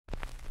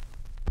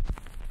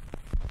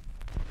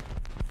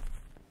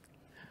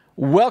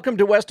Welcome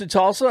to West of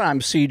Tulsa.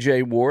 I'm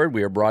CJ Ward.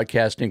 We are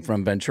broadcasting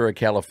from Ventura,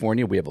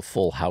 California. We have a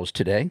full house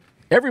today.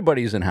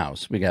 Everybody's in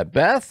house. We got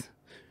Beth,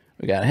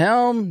 we got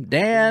Helm,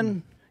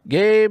 Dan,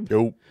 Gabe,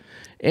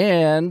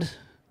 and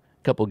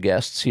a couple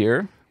guests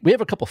here. We have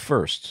a couple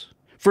firsts.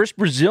 First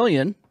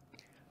Brazilian,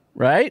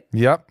 right?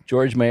 Yep.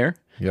 George Mayer.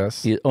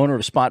 Yes. The owner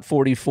of Spot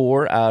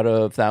 44 out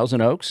of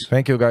Thousand Oaks.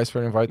 Thank you guys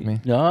for inviting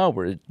me. No,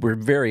 we're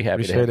very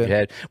happy to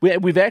have you.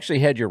 We've actually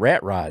had your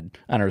rat rod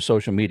on our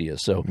social media,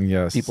 so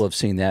yes, people have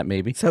seen that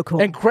maybe. So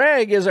cool. And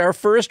Craig is our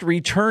first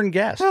return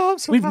guest. Oh, I'm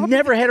so We've happy.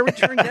 never had a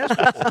return guest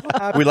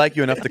before. We like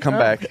you enough to come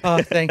back.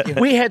 Oh, thank you.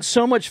 We had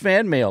so much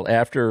fan mail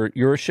after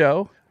your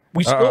show.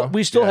 We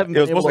still haven't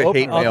It was been able to mostly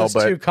open hate all mail, those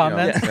but two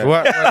comments.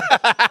 What?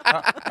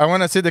 I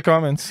want to see the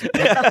comments.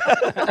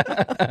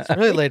 It's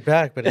really laid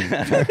back, but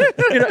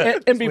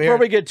and before weird.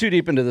 we get too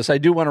deep into this, I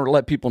do want to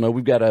let people know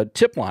we've got a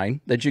tip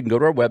line that you can go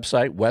to our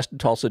website,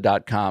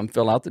 westoftulsa.com,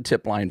 fill out the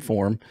tip line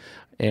form,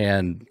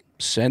 and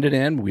send it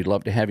in. We'd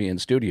love to have you in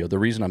studio. The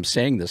reason I'm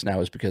saying this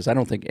now is because I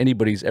don't think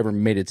anybody's ever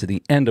made it to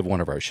the end of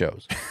one of our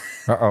shows.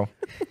 Uh-oh.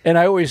 And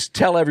I always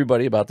tell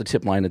everybody about the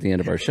tip line at the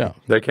end of our show.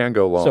 They can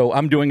go long. So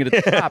I'm doing it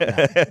at the top now.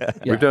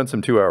 Yeah. We've done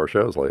some 2-hour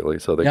shows lately,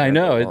 so they. Yeah, I can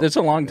know. go long. It's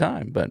a long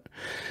time, but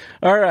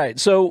all right.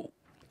 So,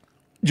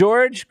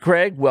 George,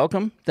 Craig,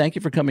 welcome. Thank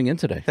you for coming in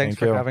today. thanks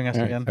for having us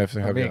again. Thanks for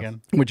having us.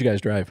 What'd you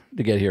guys drive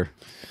to get here?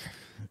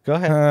 Go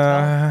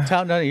ahead.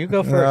 Tell, no, you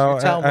go first. No,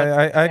 You tell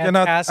I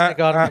cannot.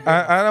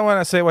 I don't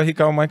want to say what he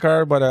called my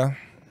car, but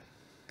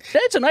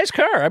It's a nice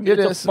car. I mean,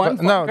 it's a fun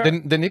no, car.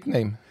 the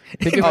nickname.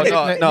 He gave Oh, a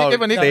nickname, no, he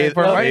gave a nickname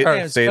for my car.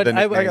 names, Say but the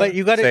nickname. but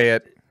you got to Say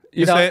it.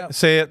 You know,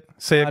 say it,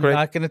 I'm Craig.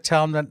 not going to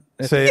tell him that.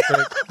 Say it,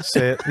 Craig.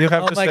 Say it. You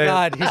have Oh to my say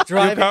God, it. he's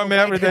driving call me a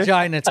every day.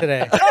 vagina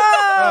today.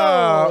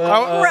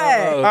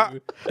 Ray.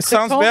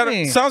 Sounds told better.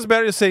 me. Sounds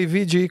better to say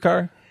VG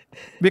car,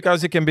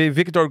 because it can be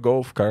Victor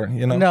Golf car.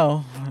 You know.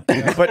 No,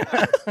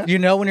 but you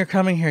know when you're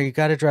coming here, you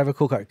got to drive a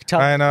cool car. Tell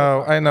I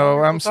me.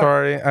 know. I'm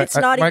sorry. It's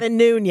not even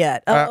noon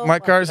yet. My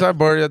cars are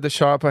buried at the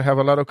shop. I have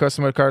a lot of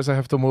customer cars. I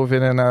have to move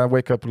in, and I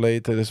wake up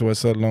late. This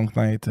was a long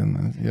night,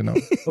 and you know.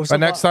 But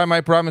next time,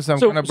 I promise I'm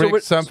gonna bring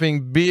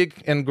something big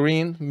and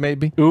green,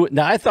 maybe. Ooh,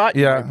 now I thought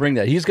you Yeah. might bring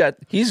that. He's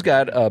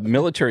got a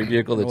military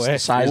vehicle that's the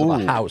size of a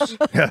house.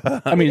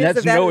 I mean,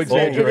 that's no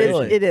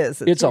exaggeration. It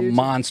is. It's a huge.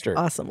 monster.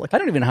 Awesome looking. I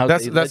don't even know how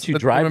they let you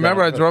drive.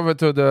 Remember, that. I drove it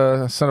to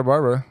the Santa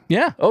Barbara.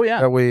 Yeah. Oh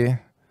yeah.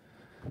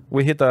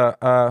 We hit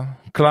a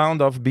cloud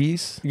of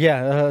bees.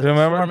 Yeah,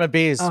 Remember? swarm of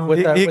bees. Oh. With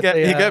He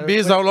the, got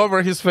bees all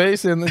over his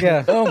face, and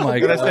Yeah. Oh my I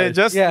god. say,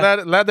 just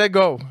Yeah. let that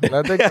go.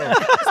 Let that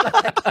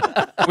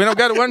go. We don't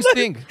got one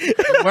sting.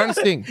 One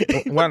sting.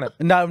 One.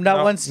 No,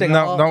 not one sting.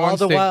 No, all, no all one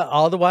the sting.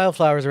 all the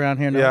wildflowers around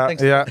here. No Yeah, one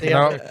thinks yeah, the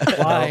no. other.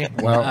 Why?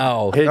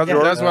 Wow. Hey, That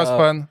George, was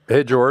fun.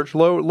 hey, George,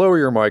 lower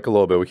your mic a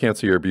little bit. We can't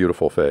see your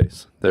beautiful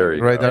face. There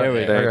you Right go. there.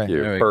 There we Thank go.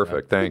 you. There we go.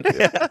 Perfect. Thank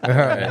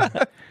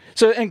you.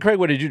 So, and Craig,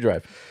 what did you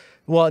drive?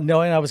 Well,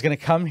 knowing I was going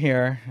to come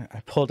here,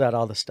 I pulled out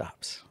all the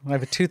stops. I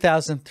have a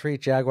 2003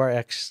 Jaguar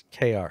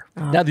XKR.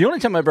 Now, the only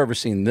time I've ever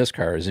seen this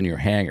car is in your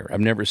hangar. I've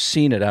never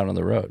seen it out on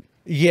the road.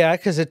 Yeah,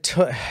 because it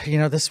took,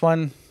 this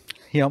one,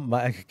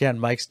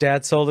 Mike's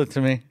dad sold it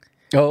to me.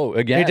 Oh,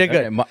 again. He did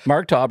good. Okay.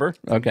 Mark Tauber.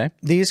 Okay.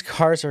 These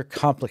cars are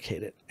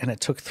complicated, and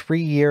it took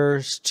 3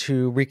 years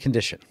to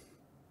recondition.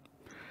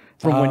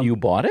 From when you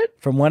bought it?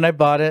 From when I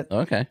bought it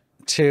Okay.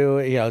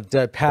 to,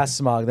 to pass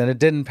smog, then it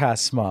didn't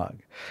pass smog.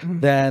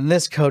 Then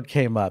this code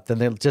came up, then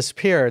they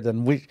disappeared,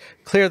 then we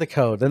clear the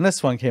code, then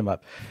this one came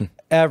up.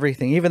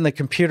 Everything, even the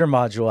computer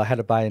module, I had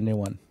to buy a new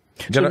one.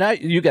 So now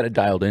you got it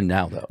dialed in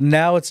now, though.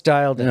 Now it's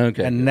dialed in,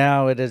 Okay, and good.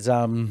 now it is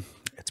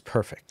it's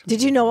perfect.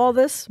 Did you know all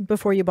this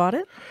before you bought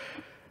it?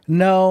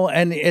 No,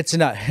 and it's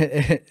not.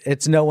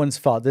 It's no one's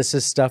fault. This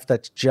is stuff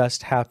that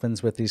just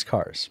happens with these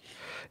cars.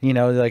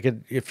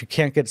 If you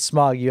can't get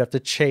smog, you have to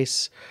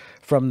chase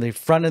from the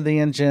front of the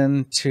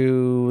engine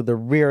to the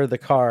rear of the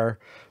car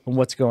and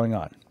what's going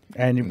on.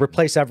 And you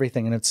replace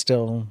everything, and it's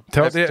still...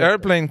 Tell the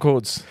airplane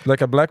codes,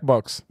 like a black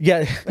box.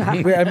 Yeah,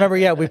 I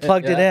remember, we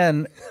plugged it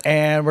in,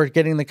 and we're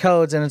getting the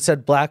codes, and it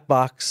said black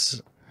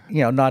box,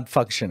 not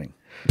functioning.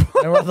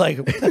 And we're like,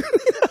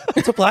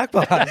 it's a black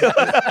box.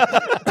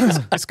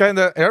 It's kind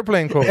of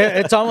airplane code.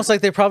 It's almost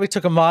like they probably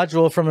took a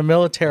module from a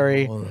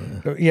military,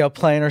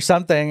 plane or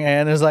something,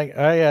 and it's like,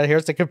 oh yeah,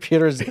 here's the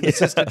computer's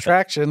assisted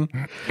traction.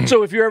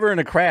 So if you're ever in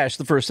a crash,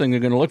 the first thing you're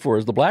going to look for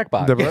is the black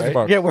box. The black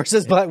box. Yeah, where's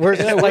this flight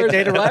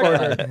data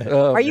recorder?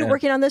 Oh, Are you man.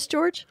 working on this,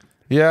 George?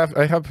 Yeah,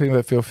 I help him with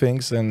a few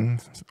things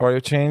and oil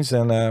change,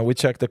 and we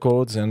check the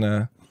codes.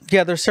 And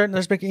Yeah, there's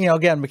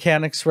again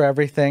mechanics for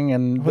everything.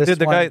 And who did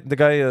the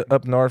guy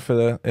up north?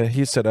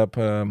 He set up.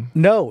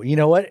 No, you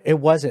know what? It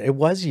wasn't. It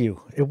was you.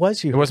 It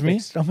was you. It was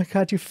me? Oh my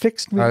God, you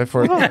fixed me. I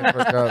forgot.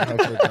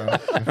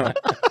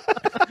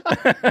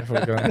 I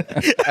forgot.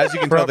 As you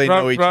can tell, they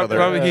know each other.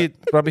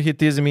 Probably he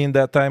teased me in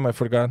that time. I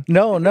forgot.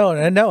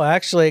 No,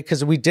 actually,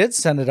 because we did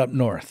send it up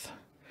north.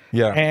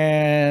 Yeah.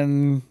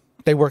 And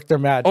they worked their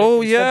magic.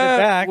 Oh and sent it yeah,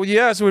 back. well,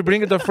 yes. We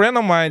bring it a friend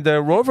of mine,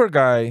 the Rover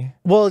guy.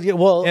 Well,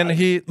 And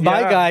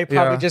my guy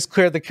probably just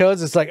cleared the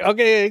codes. It's like,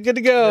 okay, good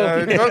to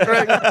go. Go,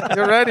 Craig.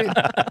 You're ready.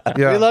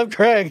 Yeah. We love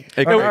Craig.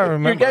 Hey, I you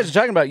remember. guys are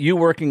talking about you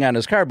working on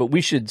his car, but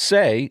we should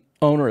say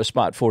owner of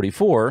Spot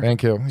 44.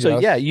 Thank you. So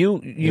Yes. yeah,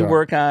 you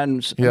work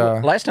on.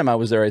 Yeah. Last time I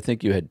was there, I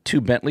think you had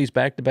 2 Bentleys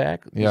back to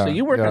back. Yeah, So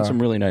you work on yeah.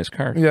 some really nice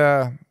cars.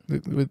 Yeah,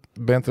 with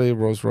Bentley,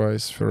 Rolls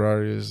Royce,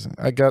 Ferraris.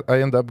 I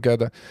end up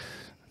getting.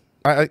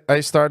 I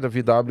started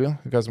VW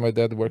because my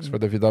dad works for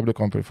the VW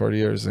company for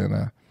years,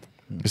 and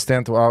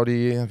stand to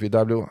Audi,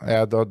 VW,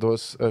 add all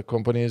those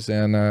companies,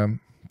 and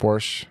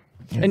Porsche.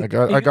 And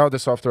I got the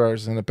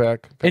softwares in the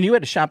pack. And you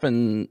had a shop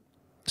in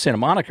Santa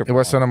Monica. It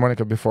was Santa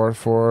Monica before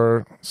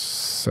for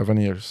 7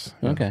 years.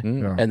 Yeah. Okay.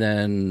 Yeah. And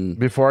then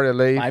Before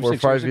LA 5, for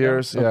 6 5 years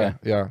years. ago? Yeah, Okay.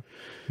 yeah,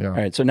 yeah. all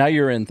right. So now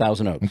you're in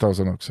Thousand Oaks. In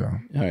Thousand Oaks, yeah.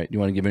 All right. You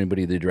want to give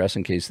anybody the address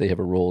in case they have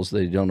a Rolls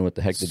they don't know what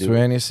the heck to do.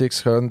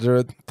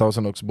 2600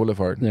 Thousand Oaks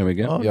Boulevard. There we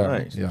go. Oh, Yeah,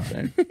 nice. yeah.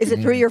 Is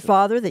it through your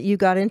father that you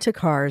got into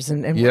cars?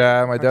 And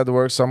Yeah, my dad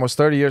works almost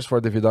 30 years for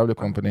the VW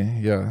company.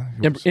 Yeah,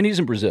 And he's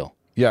in Brazil.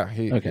 yeah,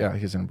 Okay.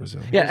 he's in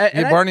Brazil. Yeah,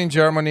 He born in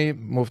Germany,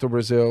 moved to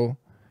Brazil,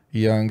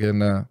 young,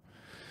 and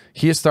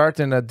he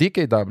started in a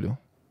DKW.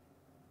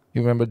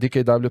 You remember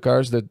DKW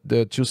cars, the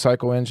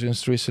 2-cycle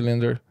engines,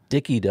 3-cylinder.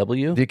 Dickie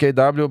W.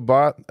 DKW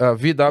bought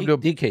VW.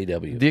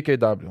 DKW.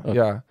 DKW,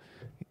 yeah.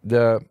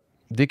 The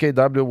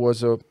DKW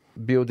was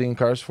building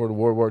cars for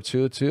World War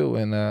II too,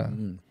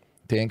 and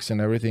tanks and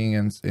everything,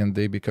 and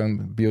they become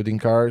building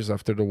cars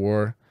after the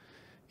war.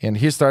 And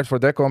he started for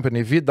that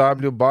company.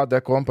 VW bought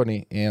that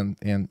company and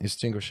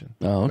extinguished it.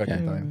 Oh, back okay.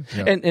 in time.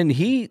 Yeah. And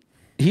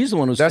he's the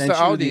one who That's sent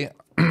the you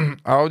Audi.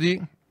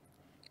 Audi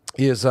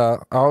is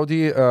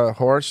Audi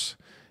horse,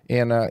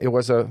 and it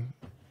was a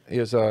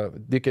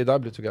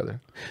DKW together.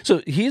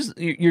 So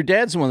your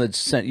dad's the one that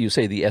sent you,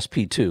 say, the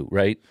SP2,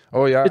 right?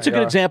 Oh yeah, It's a good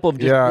yeah. example of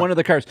just Yeah. one of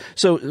the cars.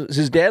 So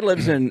his dad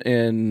lives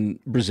in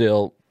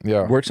Brazil,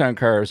 Yeah. works on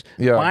cars,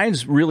 Yeah.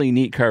 finds really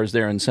neat cars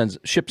there and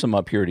ships them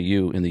up here to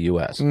you in the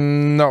U.S.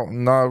 No,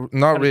 not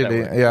does that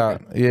really. work? Yeah,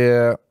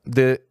 yeah.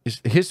 The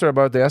history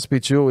about the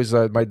SP2 is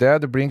that my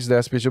dad brings the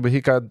SP2, but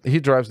he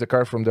drives the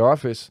car from the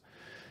office,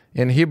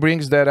 and he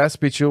brings that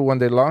SP2 when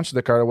they launched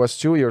the car. I was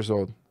 2 years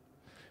old,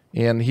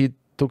 and he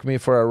took me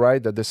for a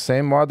ride at the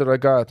same model I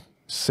got,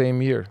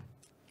 same year.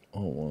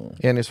 Oh, wow.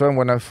 And it's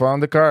when I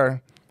found the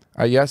car,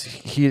 he has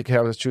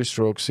 2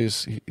 strokes.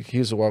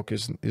 His walk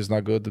is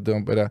not good to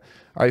do, but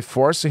I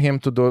forced him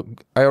to do.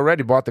 I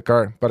already bought the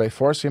car, but I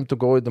forced him to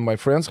go to my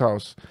friend's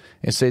house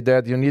and say,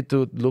 "Dad, you need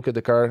to look at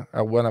the car.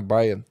 I want to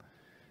buy it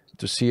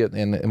to see it."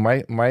 And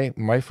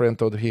my friend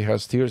told he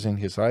has tears in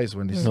his eyes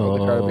when he saw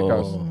the car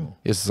because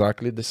it's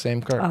exactly the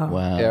same car.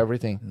 Wow.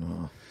 Everything.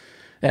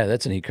 Yeah,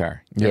 that's a neat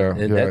car. Yeah,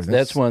 And yeah,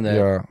 that's one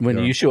that when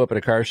yeah. you show up at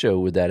a car show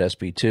with that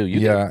SP2, you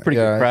get a pretty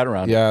good crowd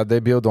around. Yeah, they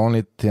built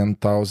only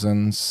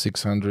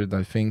 10,600,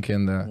 I think,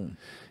 and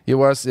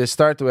it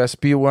started to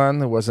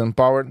SP1. It was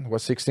unpowered. It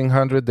was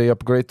 1,600. They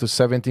upgrade to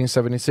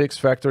 1776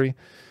 factory.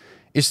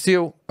 It's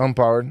still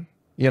unpowered,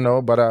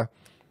 but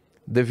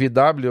the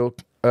VW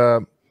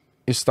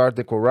start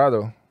the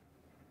Corrado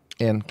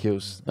and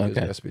kills the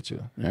SP2.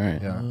 All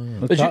right. Yeah.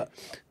 But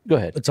go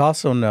ahead. It's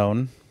also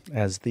known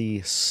as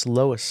the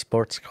slowest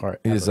sports car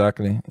ever.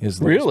 Exactly. It's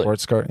the Really?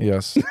 sports car.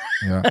 Yes.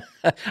 Yeah.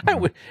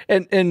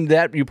 And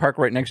that you park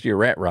right next to your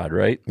rat rod,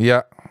 right?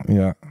 Yeah.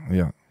 Yeah.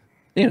 Yeah.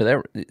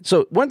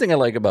 So one thing I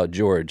like about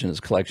George and his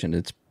collection,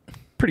 it's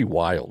pretty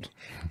wild.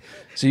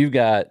 So you've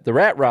got the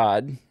rat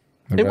rod.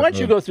 And why don't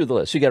you go through the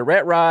list? So you got a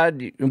rat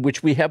rod,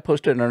 which we have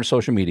posted on our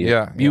social media.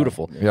 Yeah.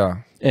 Beautiful.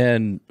 Yeah.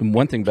 And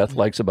one thing Beth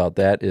likes about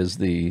that is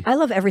I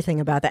love everything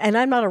about that. And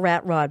I'm not a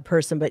rat rod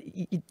person, but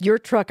your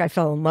truck I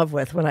fell in love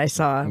with when I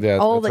saw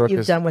all that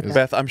you've done with that.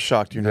 Beth, I'm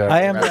shocked you're not.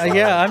 I am.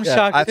 I'm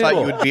shocked. I thought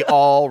you would be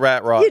all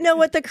rat rod. You know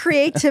what? The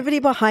creativity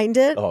behind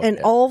it and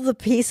all the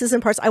pieces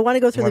and parts. I want to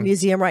go through the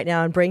museum right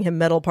now and bring him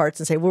metal parts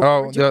and say,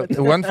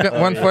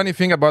 one funny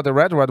thing about the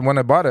red rod, when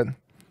I bought it,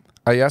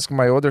 I asked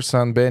my older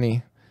son,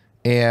 Benny,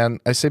 and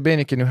I say,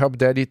 Benny, can you help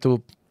Daddy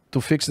to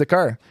fix the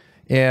car?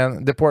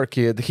 And the poor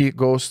kid, he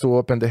goes to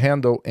open the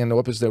handle and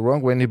opens the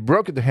wrong way, and he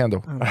broke the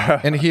handle.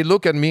 And he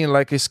looked at me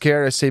like he's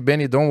scared. I say,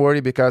 Benny, don't worry,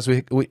 because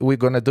we're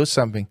going to do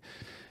something.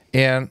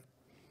 And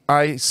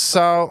I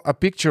saw a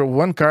picture of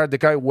one car, the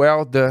guy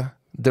weld the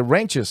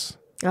wrenches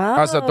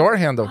as a door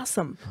handle.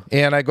 Awesome.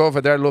 And I go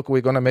over there, look,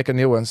 we're going to make a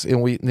new one.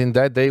 And in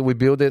that day, we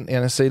build it,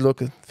 and I say, look,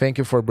 thank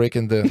you for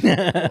breaking the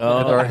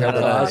door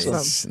handle.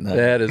 Awesome.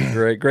 that is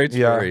great. Great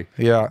story.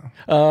 Yeah.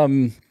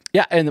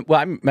 Yeah, and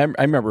I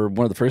remember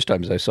one of the first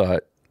times I saw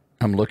it,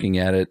 I'm looking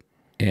at it,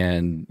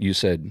 and you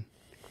said,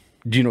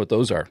 do you know what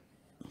those are?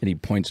 And he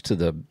points to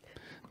the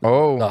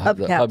Hubcaps.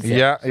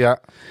 hubcaps.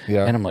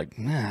 Yeah. And I'm like,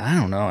 nah, I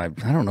don't know. I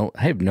don't know.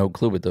 I have no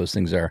clue what those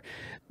things are.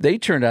 They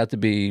turned out to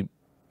be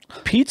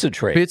pizza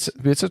trays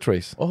Pizza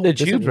trays. that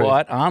you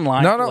bought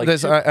online. No,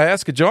 I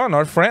asked John,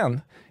 our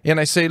friend, And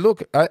I say,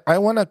 look, I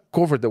want to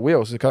cover the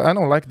wheels because I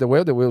don't like the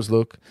way the wheels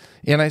look.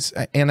 And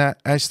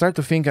I start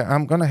to think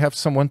I'm going to have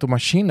someone to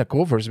machine the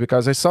covers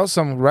because I saw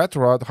some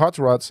hot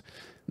rods,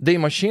 they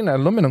machine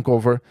an aluminum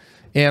cover.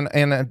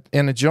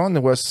 And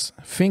John was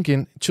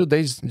thinking 2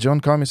 days, John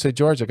called me and said,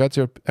 George, I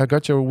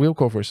got your wheel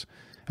covers.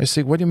 I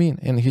said, what do you mean?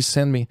 And he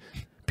sent me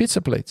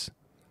pizza plates.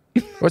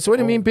 What do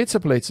you mean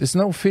pizza plates? It's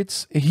no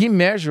fits. He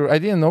measure. I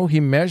didn't know he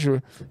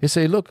measure. He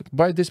said, look,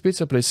 buy this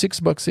pizza plate,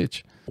 $6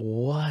 each.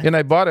 What? And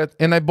I bought it,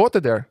 and I bought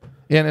it there.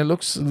 And it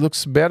looks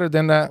better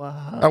than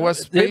I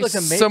was paying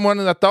someone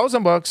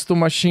 $1,000 to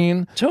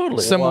machine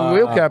some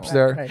wheel caps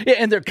there. Right. Yeah,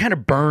 and they're kind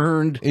of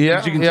burned.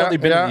 Yeah, you can tell they've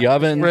been in the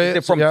oven. Is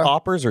it from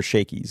Coppers or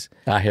Shakies?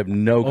 I have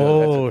no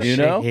clue. You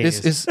know?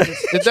 Is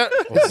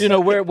that, you know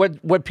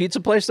what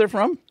pizza place they're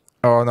from?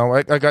 Oh no,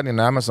 I got it in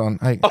Amazon.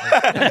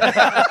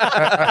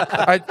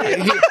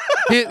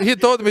 He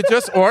told me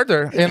just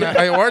order, and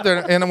I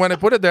ordered, and when I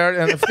put it there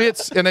and it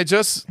fits, and I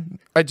just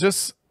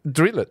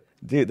drill it.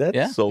 Dude,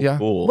 that's so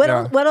cool.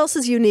 What else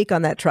is unique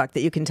on that truck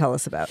that you can tell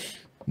us about?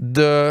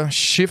 The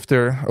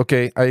shifter.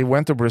 Okay, I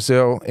went to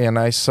Brazil and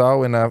I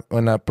saw in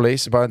a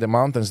place by the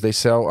mountains they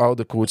sell all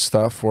the cool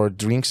stuff for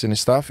drinks and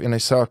stuff, and I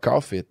saw a cow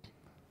feet.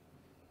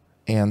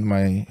 And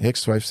my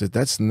ex-wife said,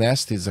 "That's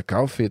nasty. It's a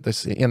cow feet.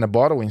 That's in a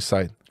bottle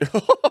inside,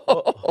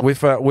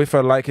 with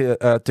a like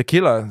a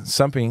tequila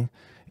something."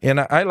 And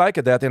I like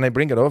that, and I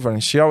bring it over,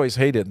 and she always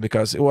hated it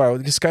because, well,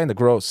 it's kind of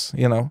gross,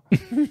 you know.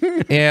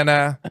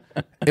 and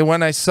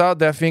when I saw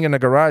that thing in the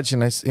garage,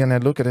 and I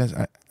look at it,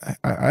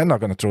 I'm not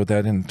gonna throw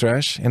that in the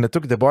trash. And I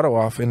took the bottle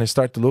off, and I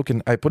started to look,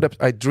 and I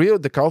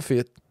drilled the cow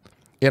feet,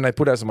 and I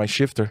put it as my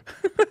shifter.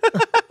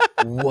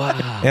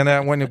 Wow!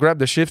 And when you grab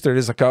the shifter,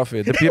 it's a cow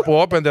feet. The people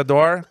open the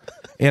door,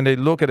 and they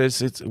look at it.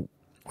 It's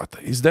what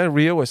is that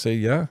real? I say,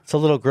 yeah. It's a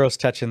little gross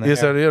touch in there.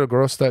 It's a real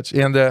gross touch,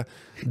 and the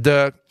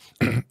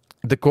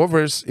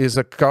covers is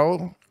a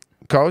cow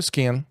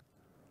skin.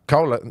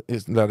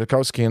 The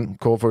cow skin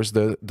covers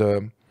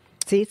the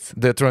seats.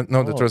 The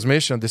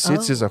transmission. The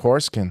seats is a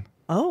horse skin.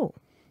 Oh.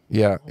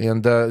 Yeah,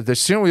 and the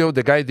steering wheel,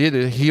 the guy did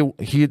it. He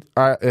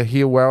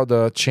weld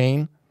the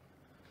chain.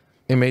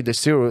 He made the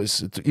steering.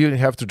 You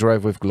have to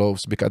drive with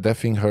gloves because that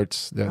thing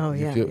hurts.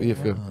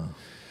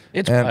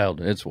 It's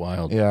wild. It's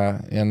wild. Yeah,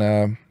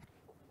 and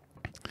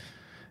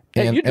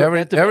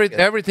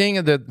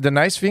everything. The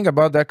nice thing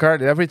about that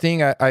car,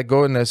 everything I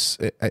go in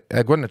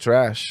the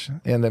trash,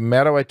 and the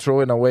metal I throw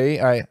it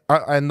away.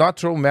 I not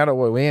throw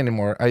metal away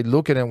anymore. I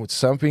look at it with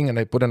something and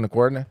I put it in the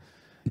corner,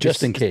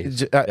 just in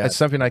case. It's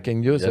something I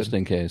can use. Just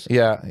in case.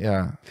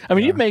 Yeah. I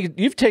mean,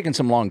 you've taken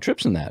some long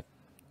trips in that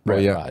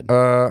ride.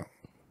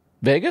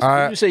 Vegas?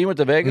 Did you say you went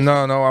to Vegas?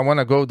 No. I want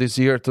to go this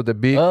year to the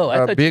big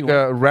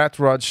rat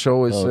rod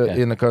show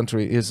in the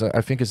country.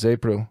 I think it's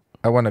April.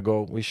 I want to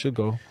go. We should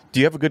go. Do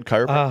you have a good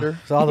chiropractor?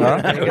 It's all the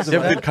way to Do you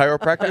have a good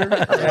chiropractor?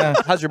 Yeah.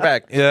 How's your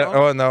back? Yeah.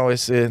 Oh no,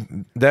 it's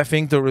that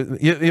thing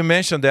you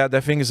mentioned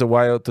that thing is a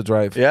while to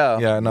drive. Yeah.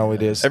 Yeah. No,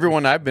 it is.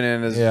 Everyone I've been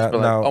in is just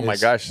like, oh my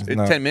gosh! In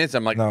 10 minutes,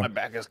 I'm like, my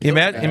back is killing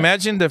me.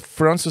 Imagine the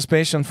front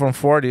suspension from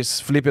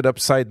 40s, flip it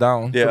upside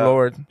down to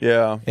lowered.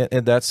 Yeah.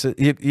 And that's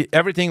it.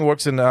 Everything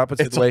works in the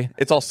opposite way.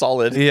 It's all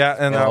solid. Yeah.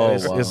 And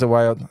it's a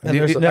wild. And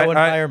there's no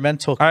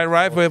environmental.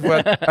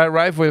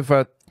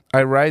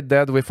 I ride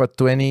that with a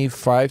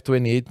 25,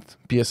 28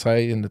 PSI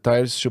in the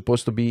tires.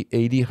 Supposed to be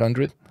 80,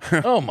 100.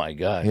 Oh my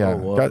God. Yeah,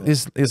 Oh,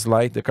 it's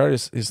light. The car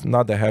is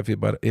not that heavy,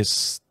 but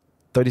it's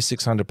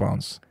 3,600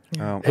 pounds.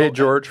 Hey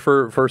George,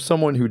 for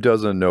someone who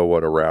doesn't know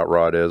what a rat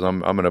rod is,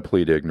 I'm going to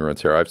plead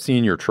ignorance here. I've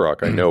seen your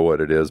truck. I know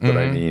what it is, but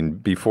I mean,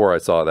 before I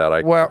saw that,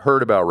 I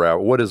heard about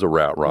rat. What is a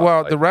rat rod?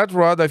 Well, the rat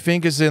rod, I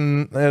think, is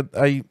in.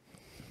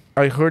 I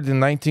heard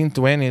in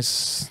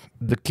 1920s.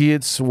 The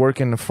kids work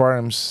in the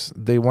farms,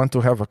 they want to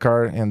have a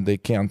car and they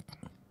can't.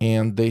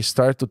 And they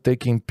start to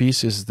take in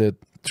pieces that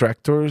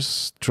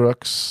tractors,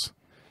 trucks,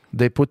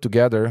 they put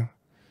together.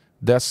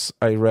 That's,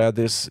 I read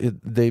this,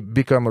 they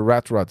become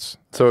rat rods.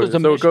 So it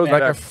goes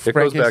back, that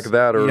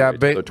early to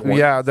the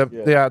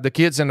 20s. The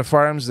kids in the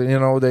farms, you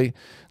know, they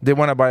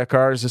want to buy a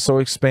car, it's so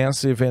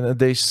expensive, and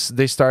they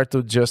start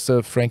to just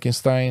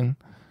Frankenstein.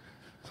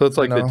 So it's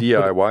like the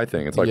DIY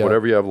thing. It's like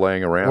whatever you have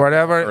laying around.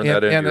 Whatever,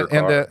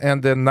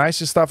 and the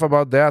nice stuff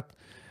about that,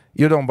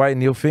 you don't buy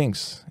new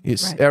things.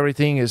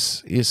 Everything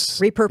is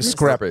repurposed.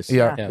 Scrap.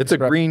 Yeah. It's a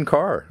green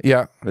car.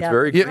 Yeah, it's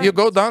very. You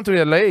go down to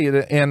LA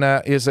and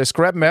is a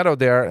scrap metal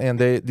there, and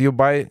you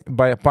buy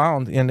a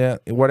pound, and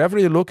whatever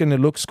you look and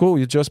it looks cool,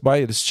 you just buy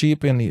it. It's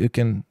cheap, and you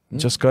can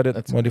just cut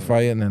it,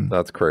 modify it, and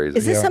that's crazy.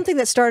 Is this something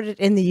that started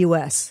in the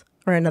U.S.?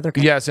 Or another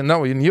country? Yes,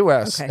 no, in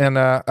U.S. Okay. And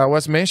I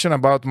was mentioning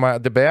about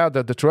the bed,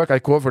 the truck I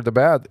covered the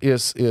bed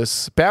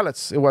is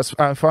pallets.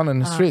 I found in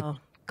the street.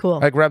 Cool.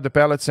 I grabbed the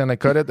pellets and I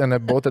cut it and I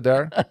bolted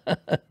there.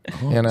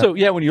 And, so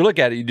yeah, when you look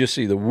at it, you just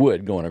see the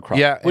wood going across.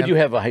 Yeah. Would you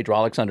have a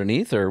hydraulics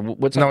underneath, or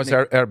what's? No, it's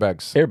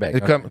airbags. Airbag.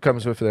 It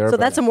comes with the airbag. So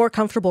that's a more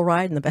comfortable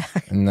ride in the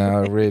back.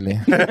 No, really.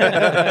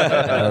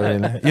 Not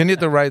really. You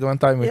need to ride one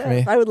time with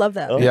me. I would love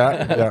that.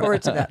 Yeah. Look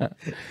forward to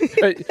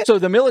that. So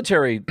the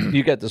military,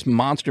 you got this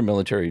monster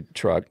military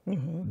truck.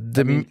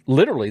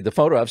 Literally, the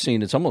photo I've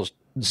seen, it's almost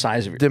the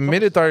size of your. The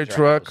military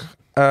truck.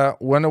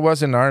 When I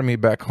was in Army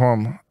back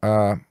home,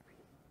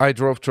 I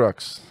drove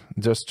trucks,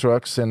 just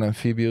trucks and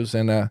amphibious.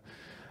 And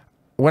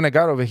when I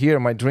got over here,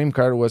 my dream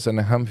car was an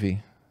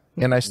Humvee.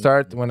 And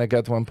when I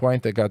got one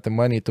point, I got the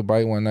money to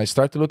buy one. I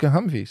started looking at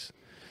Humvees.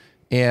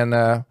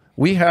 And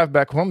we have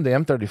back home the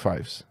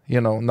M35s.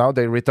 You know, now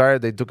they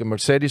retired. They took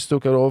Mercedes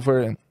took it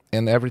over,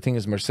 and everything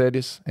is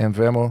Mercedes and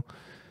Vemo.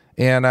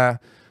 And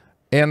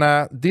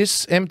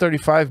this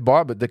M35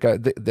 Bob,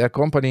 the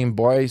company in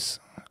Boise,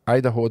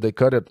 Idaho, they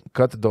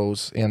cut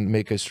those and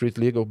make it street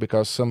legal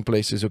because some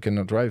places you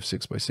cannot drive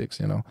 6x6,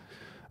 you know.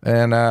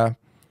 And I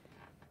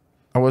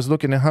was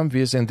looking at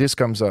Humvees and this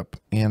comes up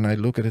and I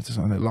look at it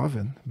and I love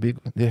it. Big,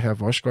 they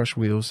have Oshkosh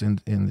wheels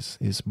and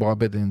it's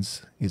bobbed and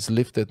it's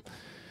lifted.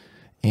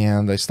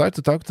 And I started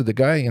to talk to the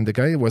guy and the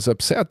guy was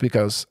upset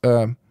because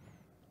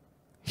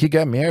he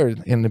got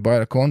married and they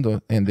bought a condo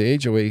and the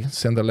HOA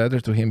sent a letter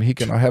to him. He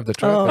cannot have the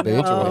truck at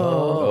the HOA.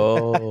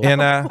 Oh.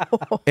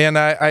 And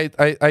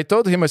I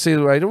told him, I said,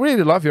 I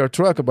really love your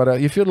truck, but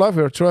if you love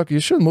your truck, you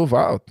should move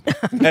out.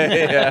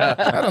 Yeah.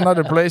 At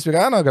another place,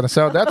 because I'm not going to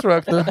sell that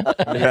truck too.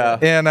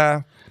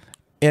 Yeah.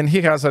 And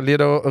he has a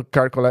little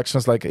car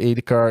collections, like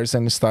 80 cars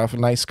and stuff,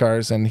 nice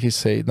cars. And he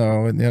said,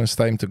 no, it's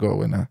time to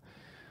go. And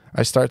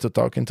I started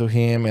talking to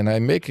him, and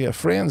I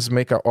friends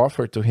make an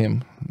offer to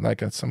him,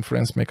 like some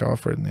friends make an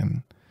offer,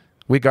 and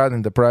we got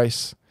in the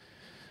price.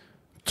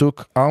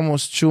 Took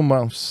almost 2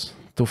 months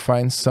to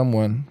find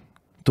someone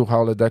to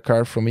haul that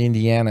car from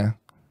Indiana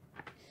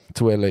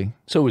to LA.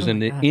 So it was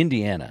in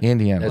Indiana.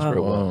 Indiana. That's where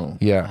it was.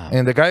 Yeah. Wow.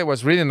 And the guy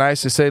was really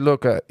nice. He said,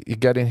 look, you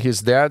get in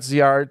his dad's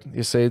yard.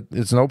 He said,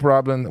 it's no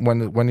problem.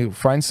 When you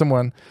find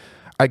someone,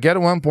 I get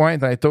at one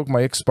point, I took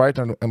my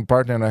ex-partner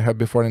and I had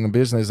before in the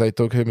business, I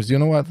told him, you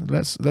know what,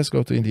 let's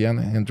go to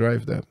Indiana and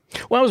drive that.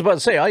 Well, I was about to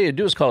say, all you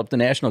do is call up the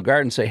National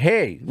Guard and say,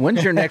 hey,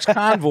 when's your next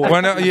convoy?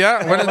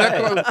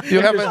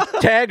 You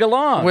have tag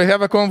along. We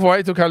have a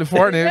convoy to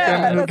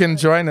California. You can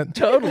join it.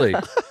 Totally.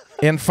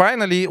 And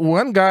finally,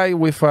 one guy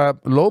with a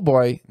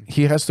lowboy,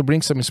 he has to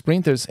bring some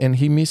sprinters, and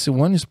he missed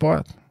one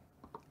spot.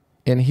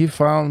 And he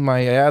found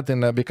my ad,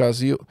 and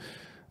because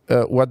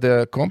what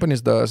the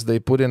companies does, they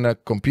put in a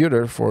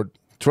computer for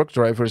truck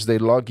drivers, they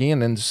log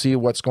in and see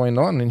what's going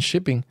on in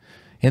shipping.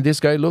 And this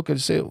guy look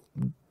and say,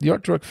 your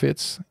truck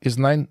fits, is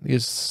 9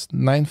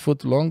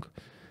 foot long,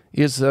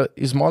 is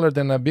smaller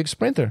than a big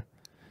Sprinter.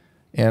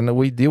 And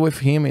we deal with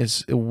him.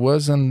 It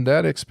wasn't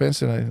that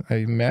expensive, I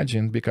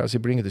imagine, because he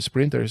brings the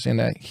Sprinters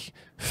and I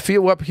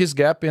fill up his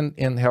gap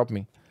and help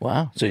me.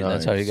 Wow. So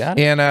that's how you got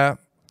it. And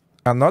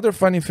another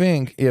funny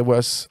thing, it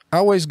was I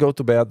always go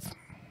to bed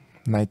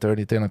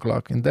 9:30, 10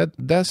 o'clock. And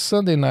that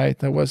Sunday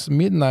night, I was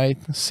midnight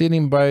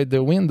sitting by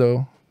the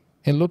window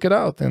and look it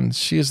out. And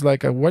she's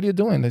like, what are you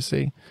doing? I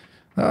say,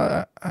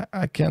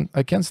 I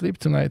can't sleep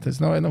tonight. I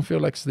said, no, I don't feel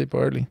like sleep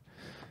early.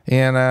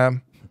 And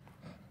I'm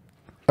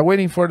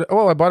waiting for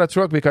I bought a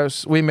truck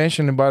because we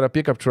mentioned about a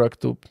pickup truck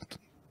to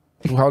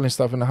hauling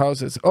stuff in the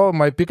house. It's,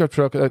 my pickup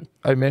truck,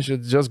 I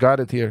mentioned, just got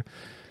it here.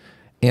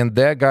 And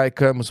that guy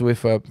comes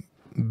with a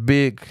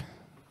big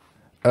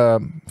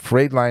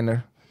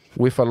Freightliner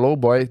with a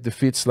lowboy that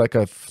fits like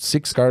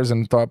 6 cars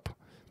on top.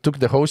 Took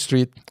the whole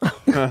street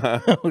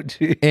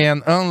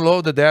and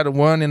unloaded that at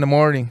 1 in the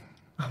morning.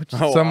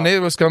 Some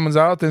neighbors comes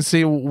out and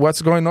see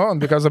what's going on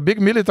because a big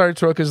military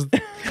truck is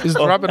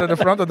dropping at the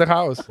front of the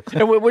house.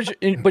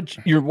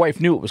 But your wife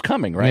knew it was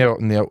coming, right?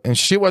 No. And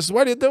she was,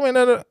 what are you doing?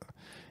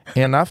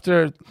 And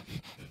after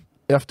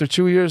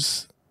 2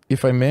 years,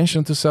 if I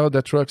mention to sell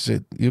that truck,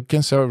 said, you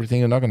can sell everything.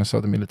 You're not going to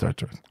sell the military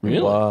truck.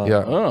 Really? Wow.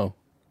 Yeah. Oh.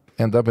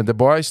 And the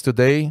boys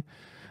today,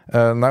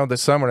 now the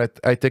summer,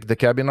 I take the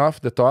cabin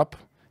off the top.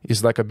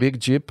 It's like a big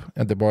Jeep,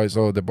 and the boys,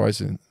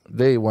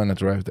 they want to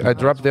drive. I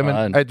drop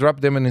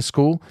them in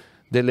school.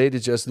 The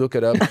ladies just look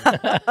it up.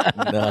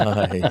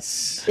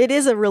 Nice. It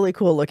is a really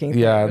cool looking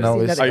thing. Yeah,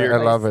 no, I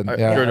love it.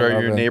 Are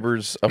your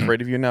neighbors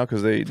afraid of you now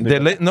because they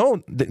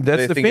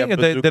that's the thing.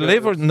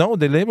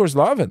 The neighbors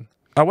love it.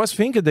 I was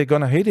thinking they're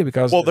gonna hate it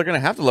because they're gonna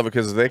have to love it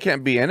because they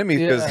can't be enemies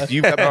because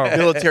you've got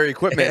military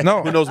equipment.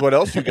 No, who knows what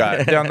else you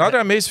got? Another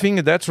amazing thing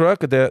in that truck,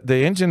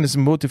 the engine is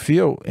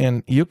multi-fuel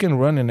and you can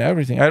run in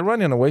everything. I run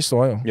in a waste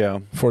oil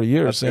for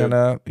years,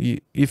 and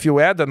if you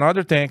add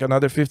another tank,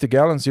 another 50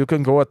 gallons, you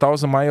can go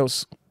 1,000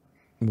 miles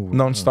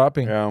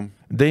non-stopping. Yeah.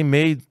 They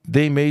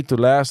made to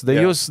last.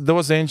 They use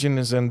those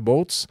engines in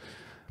boats,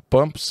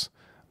 pumps,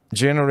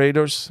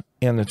 generators,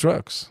 and the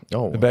trucks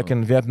back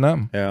in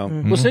Vietnam. Yeah.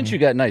 Well, since you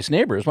got nice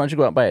neighbors, why don't you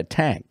go out and buy a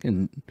tank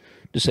and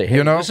just say,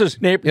 hey, this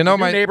is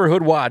my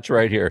neighborhood watch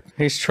right here.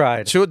 He's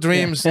tried. Two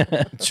dreams,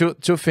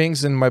 two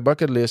things in my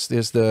bucket list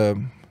is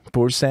the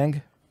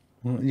Pursang.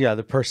 Yeah,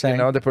 the Persang. You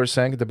know, the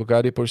Persang, the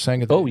Bugatti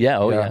Persang. Oh, yeah.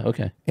 Oh, yeah.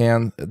 Okay.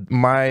 And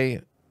my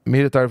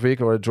military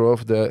vehicle, I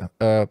drove the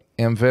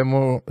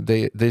Envemo.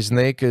 The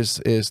Snake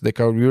is the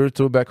Carrier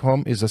 2 back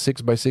home. Is a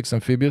 6x6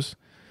 amphibious.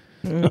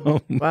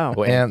 Wow.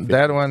 And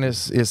that one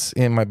is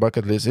in my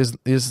bucket list.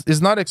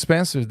 Is not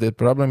expensive. The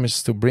problem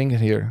is to bring it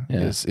here.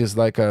 Yeah. It's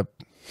like a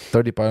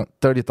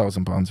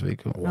 30,000 pounds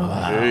vehicle.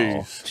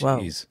 Wow.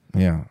 Jeez.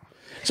 Yeah.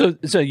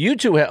 So you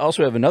two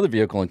also have another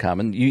vehicle in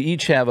common. You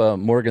each have a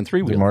Morgan The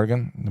three-wheel.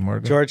 Morgan.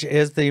 George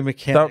is the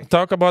mechanic.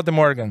 Talk about the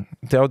Morgan.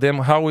 Tell them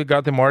how we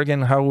got the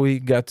Morgan, how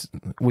we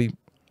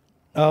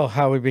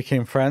how we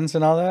became friends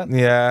and all that?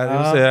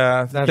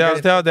 Yeah.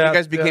 Tell them. You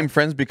guys became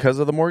friends because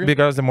of the Morgan?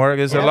 Because the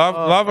Morgan is a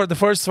lover, the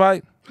first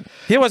fight.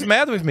 He was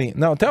mad with me.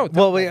 No, tell.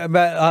 Well,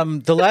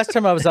 the last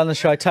time I was on the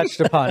show, I touched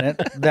upon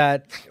it,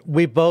 that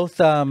we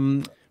both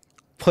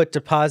put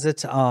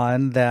deposits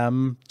on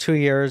them 2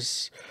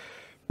 years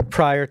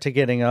prior to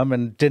getting them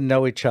and didn't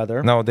know each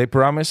other. No, they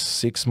promised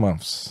 6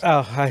 months.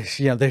 Oh,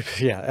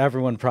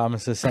 everyone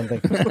promises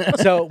something.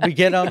 So we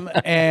get them,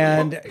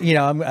 and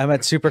I'm at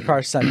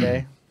Supercar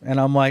Sunday, and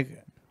I'm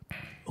like,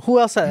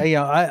 who else? I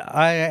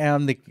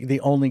am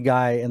the only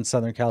guy in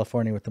Southern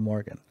California with the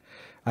Morgan.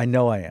 I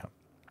know I am.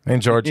 And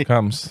George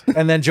comes.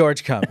 And then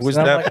George comes. Who's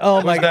and that? I'm like,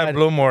 oh my God. That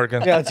blue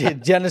Morgan? Yeah,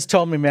 Dennis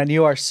told me, man,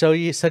 you are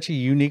such a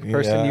unique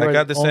person. Yeah, you I are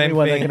got the the only same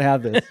one thing. that can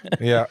have this.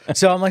 Yeah.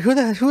 So I'm like,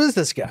 who is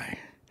this guy?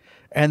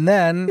 And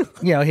then,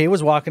 he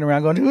was walking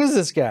around going, who is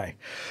this guy?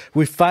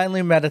 We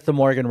finally met at the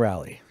Morgan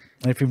rally.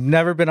 And if you've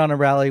never been on a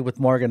rally with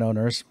Morgan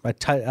owners,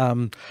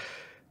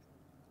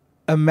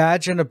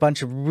 imagine a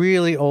bunch of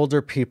really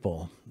older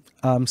people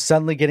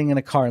suddenly getting in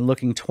a car and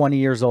looking 20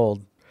 years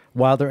old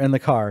while they're in the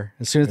car.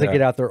 As soon as they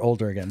get out, they're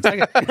older again. It's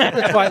like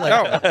the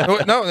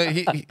Twilight. No,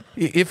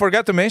 he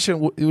forgot to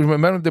mention, you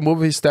remember the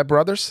movie Step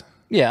Brothers?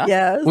 Yeah.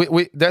 Yes.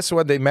 We that's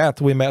what they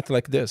met. We met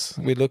like this.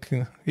 We look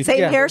Same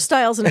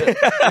hairstyles and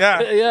everything.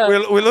 yeah.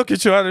 We look at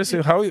each other and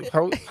say, how you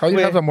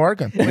have a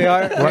Morgan? We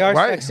are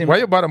sexy. Why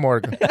you bought a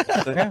Morgan?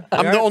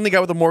 I'm the only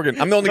guy with a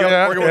Morgan. I'm the only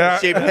guy with a Morgan with a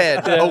shaved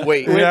head. Oh,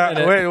 wait.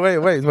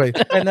 Wait.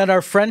 And then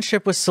our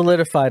friendship was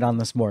solidified on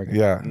this Morgan.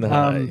 Yeah.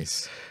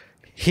 Nice.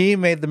 He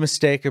made the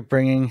mistake of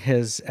bringing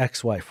his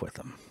ex-wife with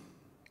him.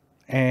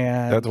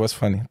 And that was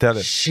funny. Tell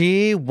it.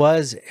 She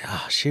was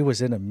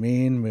in a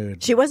mean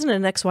mood. She wasn't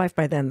an ex-wife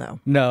by then,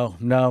 though.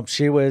 No.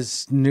 She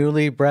was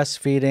newly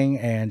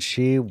breastfeeding, and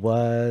she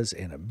was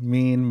in a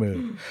mean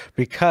mood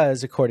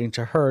because, according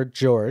to her,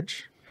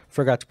 George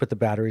forgot to put the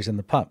batteries in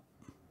the pump.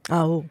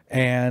 Oh.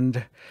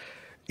 And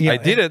I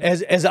did it.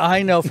 As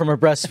I know from a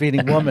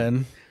breastfeeding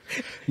woman.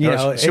 She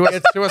was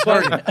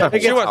hurting.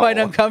 It gets quite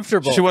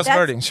uncomfortable. She was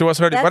hurting.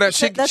 But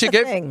she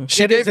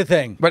gave the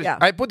thing. But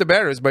I put the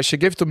batteries, but she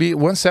gave to me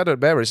one set of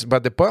batteries.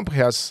 But the pump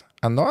has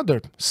another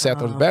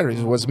set of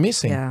batteries was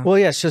missing. Yeah. Well,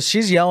 yeah. So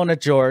she's yelling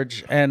at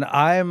George, and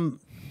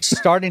I'm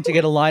starting to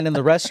get a line in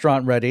the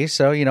restaurant ready,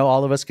 so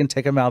all of us can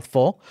take a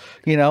mouthful,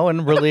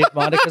 and relieve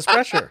Monica's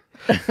pressure.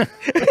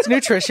 It's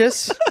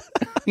nutritious.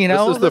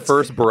 This is the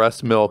first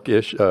breast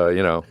milk-ish,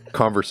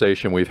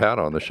 conversation we've had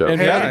on the show. And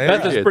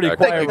Beth is pretty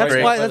quiet.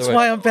 That's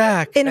why I'm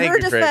back. In her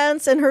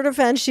defense,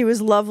 she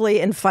was lovely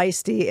and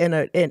feisty,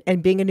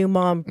 and being a new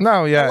mom.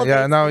 No, yeah.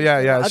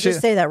 I'll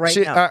just say that right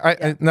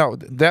now. No,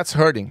 that's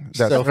hurting.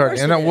 That's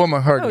hurting. And a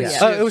woman hurting. Oh,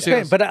 yeah. It was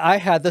great, but I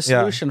had the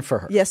solution for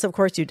her. Yes, of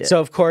course you did. So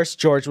of course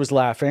George was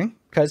laughing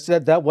because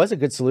that was a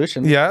good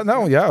solution. Yeah,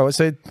 I would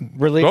say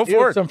relieve go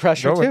for it. Some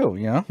pressure go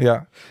too.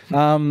 Yeah.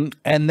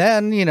 And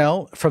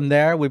then from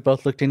there we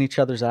both looked in each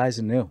other's eyes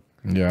and knew.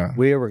 Yeah.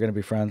 We were going to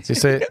be friends. He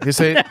say,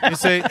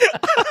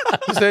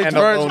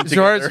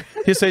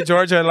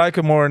 George, I like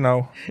you more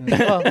now.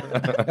 Well,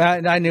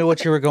 I knew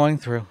what you were going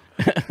through.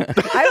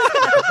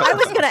 I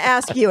was going to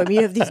ask you. I mean,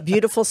 you have these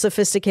beautiful,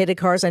 sophisticated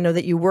cars. I know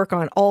that you work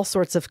on all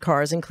sorts of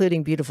cars,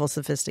 including beautiful,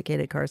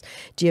 sophisticated cars.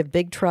 Do you have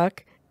big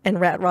truck and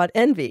rat rod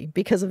envy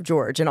because of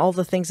George and all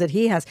the things that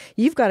he has?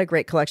 You've got a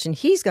great collection.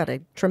 He's got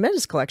a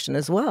tremendous collection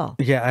as well.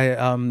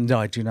 Yeah, no,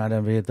 I do not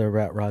envy the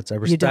rat rods. I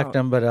respect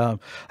them, but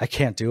I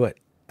can't do it.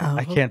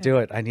 I can't do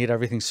it. I need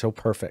everything so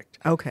perfect.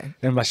 Okay.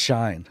 It must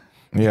shine.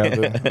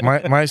 Yeah,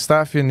 my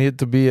stuff, you need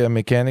to be a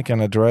mechanic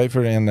and a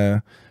driver and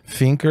a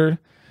thinker.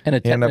 And a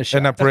technician.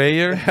 And a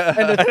prayer. So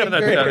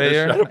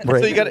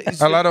you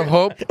got a lot of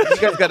hope. You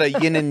guys got a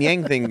yin and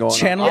yang thing going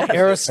Channel on.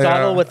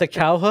 Aristotle with the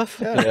cow hoof.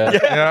 Yeah.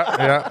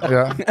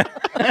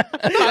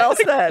 Well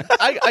said.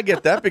 I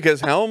get that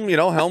because Helm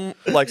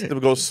likes to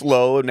go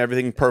slow and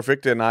everything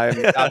perfect, and I'm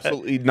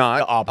absolutely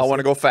not. I want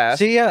to go fast.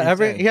 See,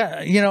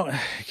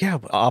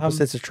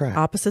 opposites attract.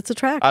 Opposites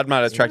attract. I'm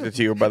not attracted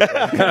to you, by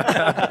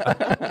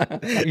the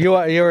way. You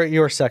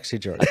are sexy,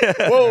 George.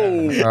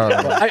 Whoa!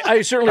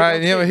 I certainly. I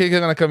knew he's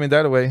gonna come in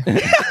that way.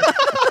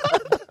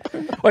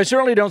 Well, I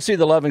certainly don't see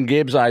the love in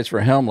Gabe's eyes for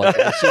Helm like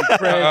I see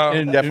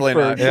Craig definitely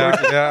not.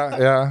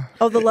 Yeah.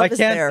 Oh, the love is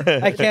there.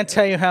 I can't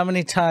tell you how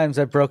many times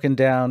I've broken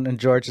down and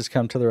George has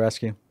come to the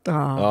rescue.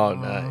 Oh,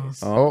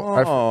 nice.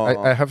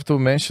 I have to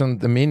mention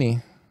the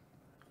Mini.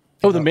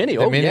 Oh, the Mini.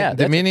 The Mini, yeah, the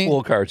that's Mini, a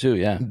cool car too.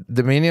 Yeah,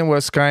 the Mini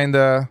was kind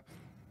of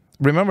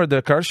remember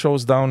the car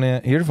shows down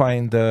in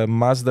Irvine, the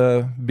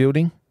Mazda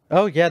building?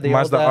 Oh yeah, the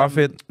Mazda old,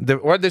 outfit.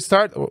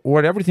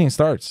 Where everything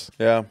starts.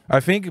 Yeah. I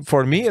think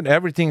for me,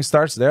 everything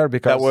starts there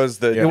because That was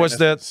the it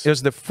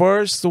was the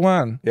first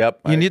one.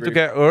 Yep, You I need to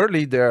agree. get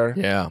early there.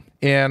 Yeah.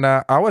 And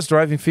I was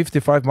driving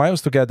 55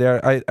 miles to get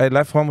there. I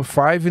left home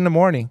 5 in the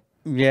morning.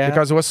 Yeah,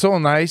 Because it was so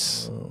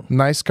nice.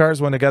 Nice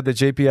cars when I got the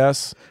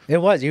JPS. it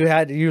was.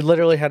 You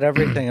literally had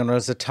everything, and it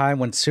was a time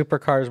when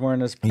supercars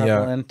weren't as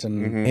prevalent.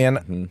 And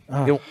And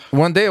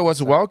one day I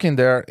was walking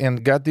there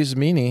and got this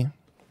Mini,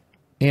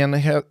 and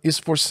it's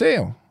for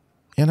sale.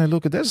 And I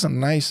look, there's a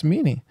nice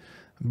Mini.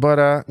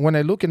 But when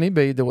I look in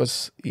eBay, there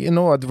was,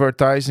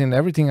 advertising,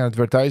 everything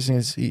advertising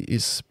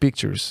is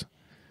pictures.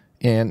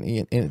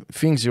 And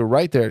things you're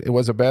right there, it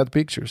was a bad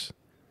pictures.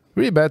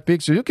 Really bad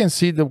picture. You can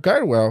see the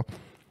car well.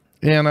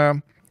 And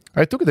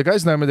I took the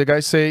guy's number. The guy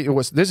say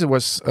this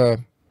was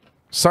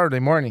Saturday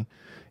morning,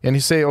 and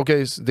he say,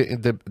 okay,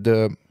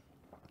 the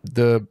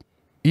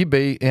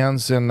eBay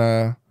ends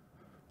and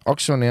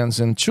auction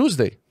ends on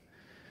Tuesday.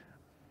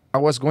 I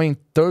was going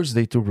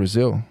Thursday to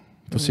Brazil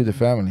to see the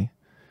family,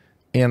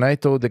 and I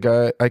called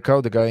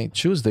the guy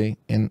Tuesday,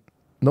 and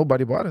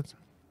nobody bought it.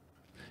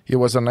 It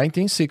was a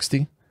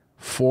 1960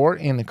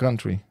 Ford in the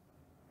country,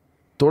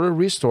 total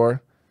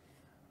restore.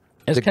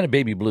 It's kind of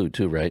baby blue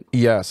too, right?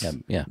 Yes.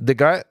 Yeah. The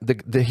guy,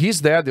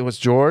 his dad, it was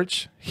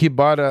George. He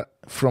bought it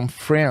from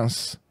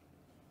France.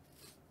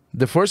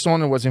 The first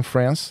owner was in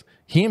France.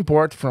 He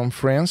imported from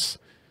France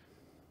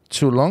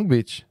to Long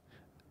Beach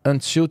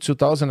until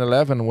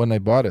 2011 when I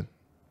bought it.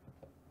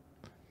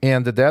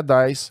 And the dad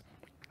dies.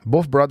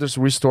 Both brothers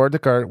restored the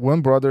car.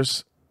 One brother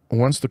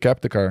wants to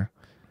keep the car,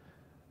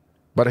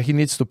 but he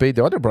needs to pay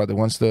the other brother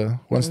wants the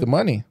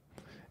money.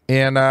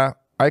 And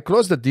I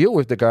closed the deal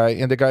with the guy,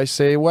 and the guy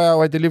say,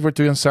 well, I delivered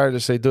to you on Saturday. I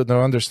say, dude,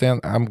 no,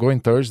 understand. I'm going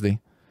Thursday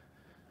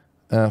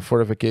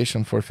for a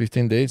vacation for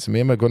 15 days.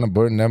 Me, am I going to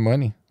burn that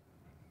money?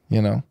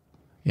 And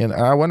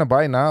I want to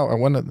buy now.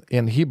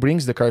 And he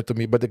brings the car to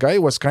me. But the guy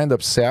was kind of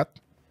upset.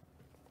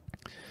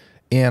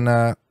 And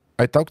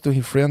I talked to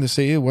his friend and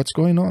say, hey, what's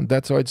going on?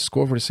 That's how I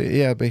discovered. I say,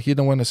 yeah, but he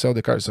don't want to sell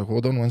the car. So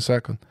hold on 1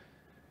 second.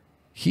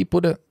 He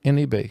put it in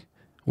eBay.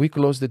 We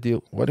closed the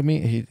deal. What do you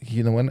mean?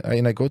 He don't want,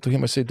 and I go to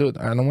him. I say, dude,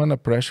 I don't want to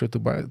pressure to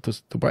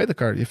buy the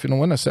car. If you don't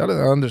want to sell it,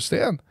 I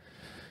understand.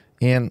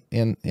 And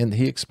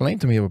he explained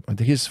to me.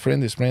 His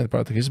friend explained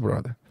about his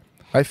brother.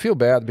 I feel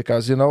bad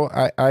because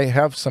I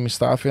have some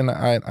stuff,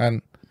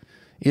 and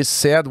it's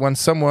sad when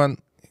someone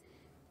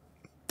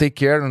take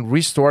care and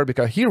restore,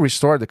 because he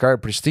restored the car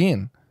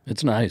pristine.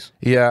 It's nice.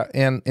 Yeah,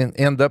 and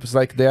end up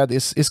like that.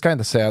 It's kind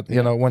of sad,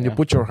 when you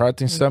put your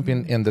heart in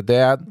something, and the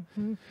dad.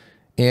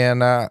 And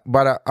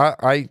but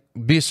I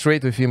be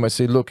straight with him. I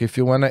say, look, if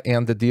you want to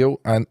end the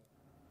deal,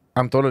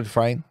 I'm totally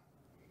fine.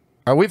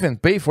 I will even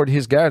pay for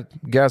his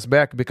gas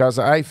back, because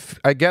I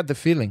get the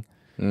feeling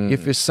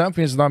if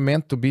something is not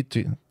meant to be to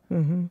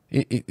you,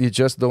 you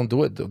just don't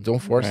do it. Don't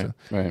force it.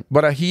 Right.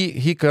 But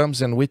he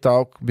comes and we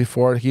talk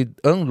before he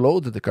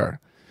unloaded the car,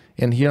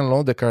 and he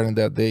unloaded the car in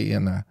that day.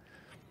 And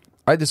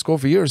I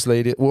discovered years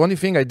later. The only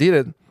thing I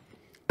did,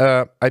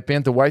 I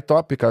painted the white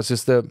top because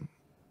it's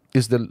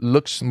the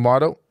Lux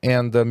model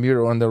and the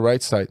mirror on the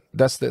right side.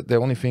 That's the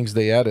only things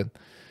they added.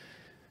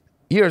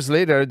 Years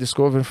later, I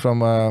discovered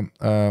from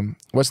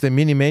what's the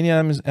Mini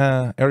Mania,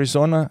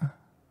 Arizona.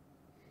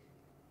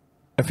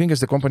 I think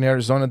it's the company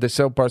Arizona. They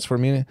sell parts for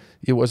Mini.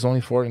 It was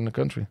only 4 in the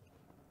country.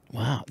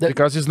 Wow.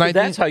 Because it's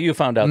that's how you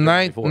found out.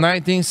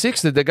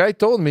 1960. The guy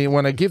told me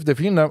when I give the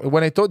VIN number,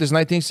 when I told this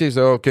 1960,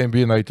 oh, it can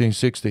be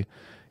 1960.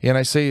 And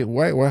I say,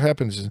 why? What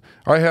happens?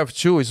 I have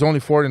 2. It's only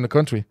 4 in the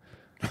country.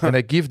 And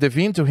I give the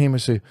VIN to him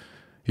and say,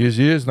 here's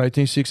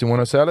 1960.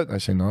 Want to sell it? I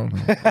say, no.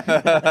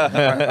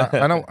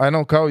 I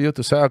don't call you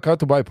to sell. I call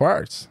to buy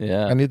parts.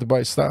 Yeah. I need to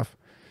buy stuff.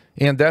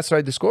 And that's what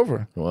I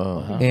discovered.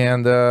 Wow.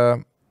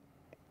 And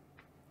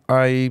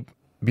I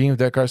been with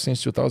that car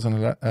since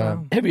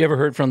 2011. Have you ever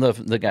heard from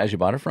the guys you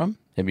bought it from?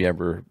 Have you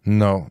ever?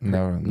 No,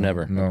 never.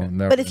 Never. No, Okay.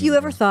 never. But if you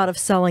ever thought of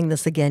selling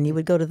this again, you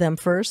would go to them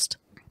first?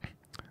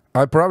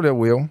 I probably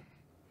will.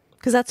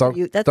 Because that's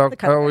the kind of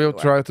guy I will you are.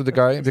 try to the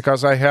guy,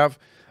 because I have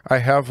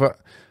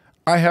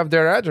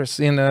their address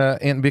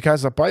in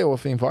because a pile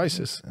of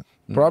invoices.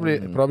 Probably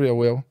I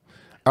will.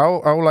 I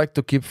would like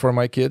to keep for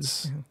my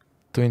kids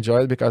to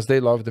enjoy it, because they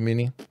love the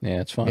Mini.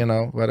 Yeah, it's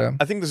fun. But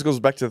I think this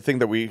goes back to the thing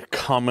that we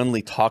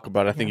commonly talk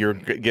about. I think you're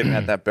getting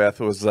at that, Beth,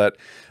 was that,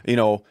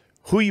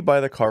 who you buy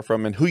the car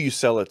from and who you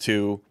sell it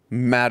to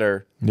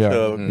matter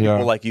to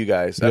people like you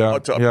guys,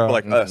 to people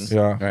like us.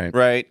 Yeah.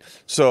 Right.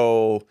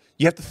 So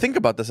you have to think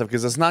about this stuff,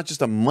 because it's not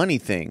just a money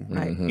thing,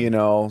 Right.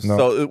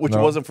 So which it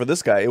wasn't for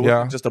this guy. It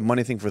wasn't just a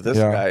money thing for this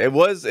guy. It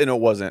was and it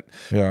wasn't.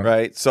 Yeah.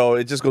 Right. So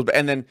it just goes back.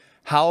 And then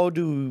how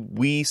do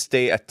we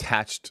stay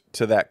attached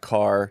to that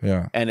car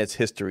and its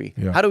history?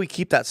 Yeah. How do we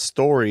keep that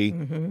story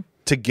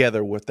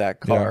together with that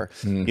car?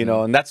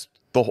 And that's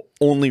the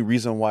only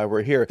reason why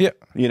we're here. Yeah.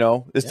 You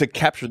know, is to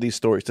capture these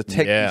stories, to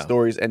take these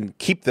stories and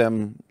keep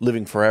them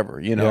living forever.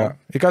 You know,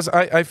 because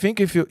I think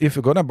if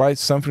you're gonna buy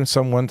something from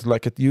someone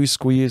like you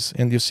squeeze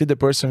and you see the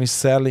person is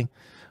selling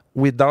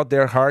without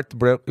their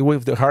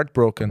with the heart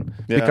broken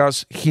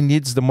because he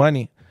needs the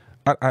money,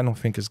 I don't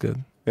think it's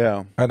good.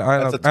 Yeah, I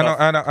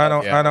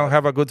don't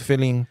have a good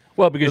feeling.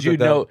 Well, because you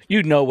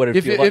know what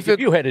it feels like if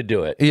you had to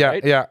do it. Yeah,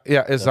 right?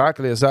 yeah,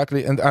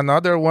 exactly. And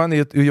another one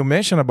you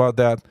mentioned about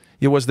that,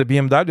 it was the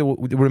BMW.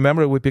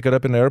 Remember we picked it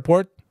up in the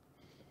airport?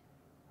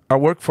 I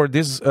worked for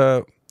this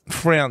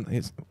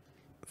friend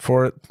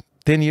for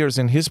 10 years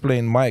in his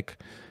plane, Mike,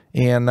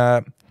 and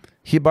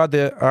he bought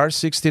the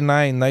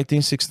R69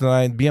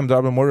 1969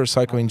 BMW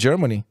motorcycle in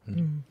Germany.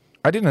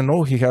 I didn't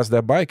know he has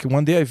that bike.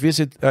 One day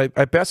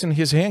I pass in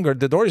his hangar,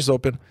 the door is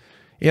open,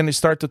 and I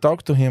start to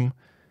talk to him.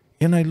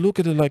 And I look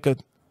at it like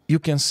you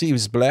can see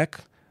it's black.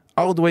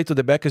 All the way to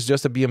the back is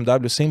just a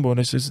BMW symbol. And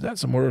I says,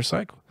 that's a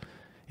motorcycle.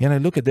 And I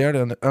look at there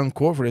and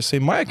uncover it. I say,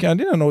 Mike, I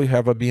didn't know you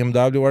have a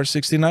BMW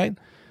R69.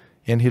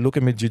 And he looked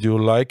at me, did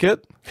you like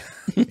it?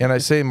 And I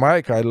say,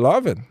 Mike, I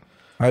love it.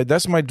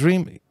 That's my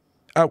dream.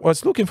 I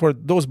was looking for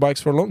those bikes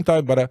for a long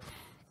time, but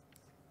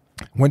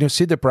when you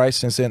see the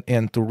prices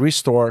and to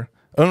restore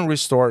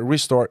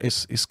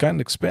is kind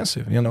of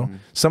expensive, you know.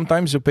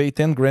 Sometimes you pay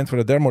 10 grand for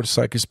a their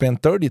motorcycle, you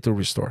spend 30 to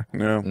restore.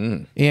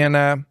 And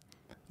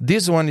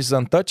this one is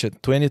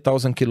untouched,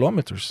 20,000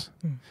 kilometers.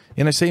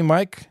 And I say,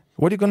 Mike,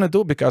 what are you gonna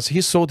do? Because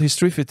he sold his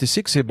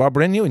 356, he bought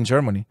brand new in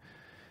Germany.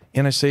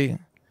 And I say,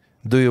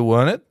 do you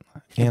want it?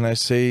 And I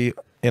say,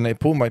 and I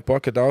pull my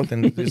pocket out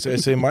and I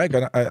say, Mike,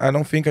 I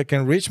don't think I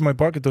can reach my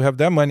pocket to have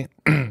that money.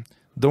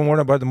 Don't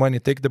worry about the money,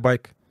 take the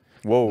bike.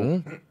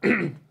 Whoa.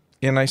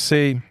 And I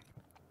say,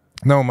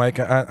 no, Mike,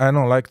 I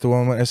don't like to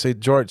own. I say,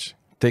 George,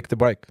 take the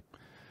bike.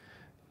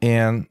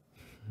 And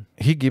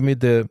he gave me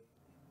the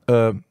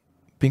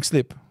pink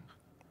slip.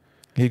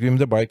 He gave me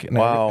the bike and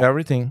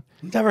everything.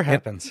 Never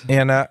happens.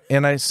 And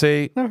I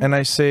say,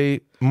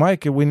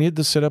 Mike, we need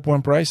to set up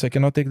one price. I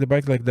cannot take the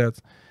bike like that.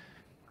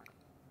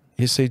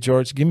 He say,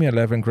 George, give me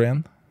 11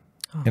 grand.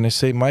 And I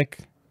say, Mike,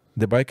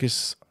 the bike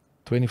is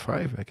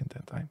 25 back in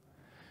that time.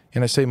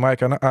 And I say,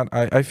 Mike,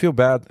 I feel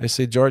bad. I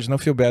say, George, don't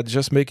feel bad.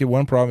 Just make you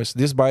one promise.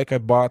 This bike I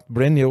bought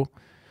brand new.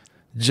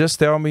 Just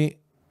tell me,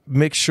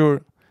 make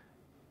sure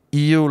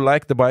you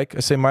like the bike. I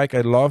say, Mike,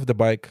 I love the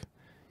bike.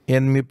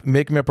 And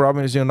make me a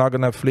promise you're not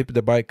going to flip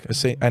the bike. I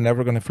say, I'm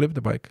never going to flip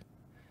the bike.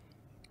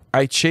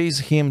 I chase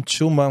him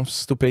 2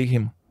 months to pay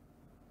him.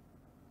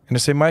 And I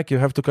say, Mike, you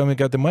have to come and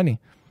get the money.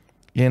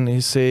 And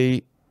he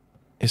say,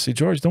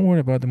 George, don't worry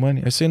about the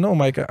money. I say, no,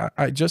 Mike,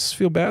 I just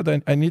feel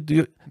bad. I need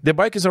you. The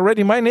bike is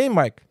already my name,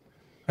 Mike.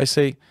 I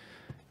say,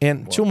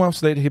 and 2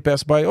 months later he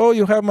passed by. Oh,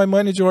 you have my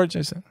money, George.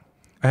 I said,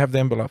 I have the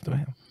envelope to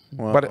him.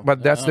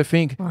 But that's the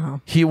thing.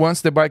 He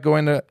wants the bike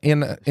going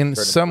in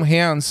some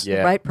hands.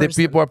 The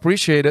people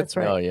appreciate it. That's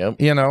right.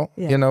 You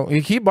know,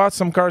 he bought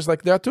some cars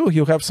like that too.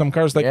 He'll have some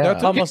cars like that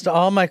too. Almost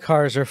all my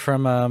cars are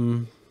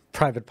from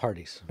private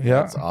parties.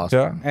 Yeah, that's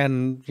awesome. Yeah.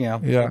 And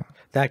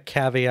that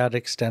caveat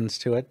extends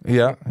to it.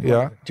 Yeah. Do you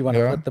want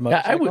to flip the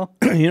motorcycle?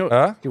 Do you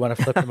want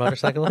to flip the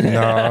motorcycle?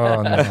 No.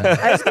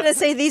 I was going to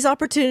say these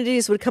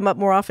opportunities would come up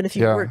more often if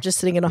you weren't just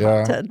sitting in a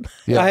hot tub.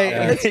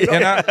 I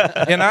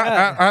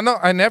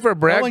never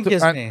bragged.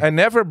 I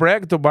never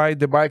bragged to buy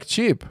the bike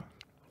cheap.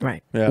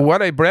 Right. Yeah.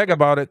 What I brag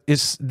about it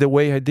is the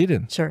way I did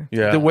it. Sure.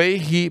 Yeah. The way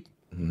he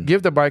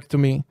gave the bike to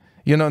me.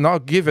 You know,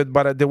 not give it,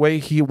 but the way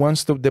he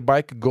wants to, the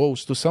bike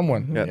goes to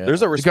someone. Yeah.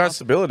 There's a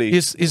responsibility.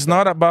 Because it's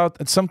not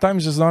about.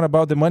 Sometimes it's not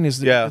about the money.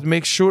 It's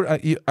make sure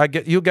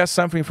you get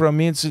something from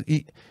me.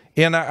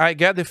 And I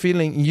get the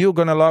feeling you're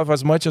gonna love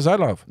as much as I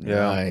love.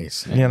 Yeah,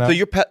 nice. You know,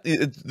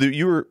 so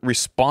you're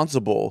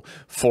responsible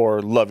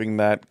for loving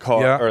that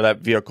car or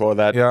that vehicle or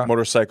that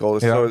motorcycle.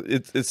 So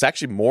it's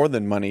actually more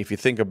than money if you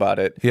think about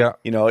it. Yeah,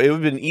 you know, it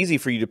would have been easy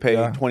for you to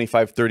pay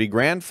 25, 30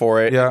 grand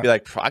for it. And be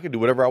like, I could do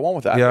whatever I want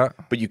with that. Yeah,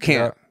 but you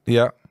can't.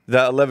 Yeah,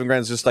 that 11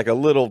 grand is just like a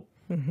little.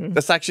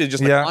 That's actually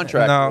just a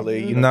contract.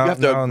 Really, you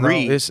have to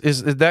agree.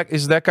 Is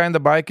that kind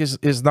of bike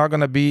is not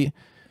gonna be.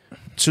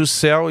 To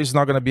sell is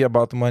not going to be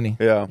about money.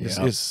 Yeah,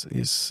 it's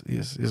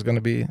going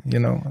to be, you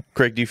know.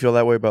 Craig, do you feel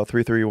that way about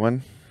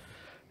 331?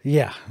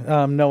 Yeah,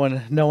 no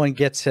one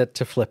gets it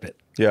to flip it.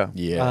 Yeah,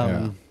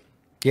 The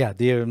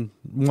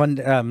one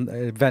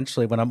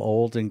eventually when I'm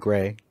old and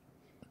gray,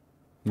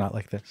 not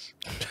like this.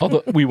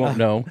 Although we won't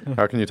know.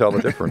 How can you tell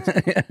the difference?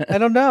 I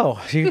don't know.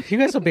 You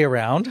guys will be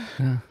around.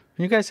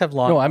 You guys have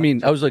long. No, I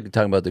mean, I was like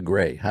talking about the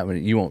gray. How many?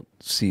 You won't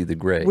see the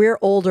gray. We're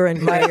older and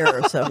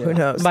grayer, so who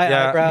knows?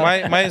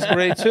 Mine's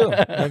gray too.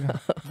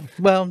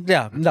 Well,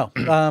 yeah, no.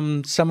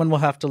 Someone will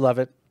have to love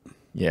it.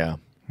 Yeah.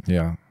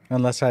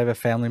 Unless I have a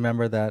family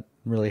member that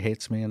really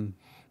hates me and.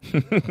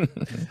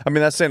 I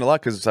mean, that's saying a lot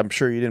because I'm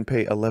sure you didn't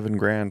pay 11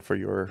 grand for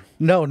your.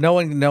 No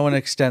one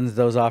extends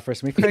those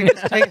offers to me. Craig,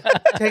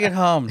 take it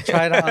home.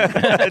 Try it on.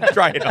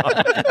 Try it on.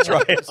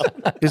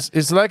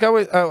 It's like I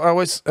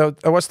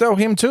was telling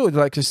him too.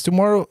 Like, it's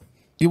tomorrow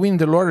you win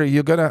the lottery.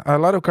 You got a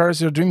lot of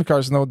cars. Your dream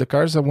cars. No, the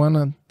cars I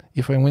want.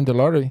 If I win the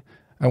lottery,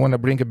 I want to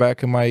bring it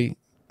back in my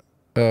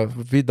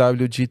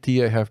VW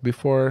GT I have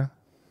before,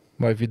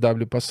 my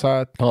VW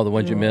Passat. Oh, the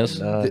ones you missed?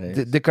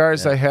 The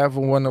cars I have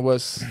when I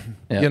was,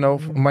 you know,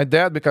 my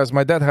dad, because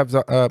my dad has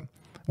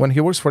when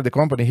he works for the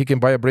company, he can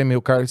buy a brand new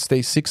car,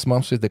 stay 6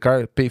 months with the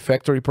car, pay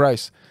factory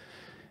price.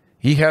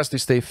 He has to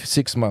stay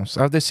 6 months.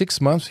 After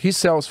 6 months, he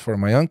sells for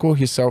my uncle,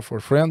 he sells for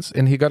friends,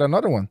 and he got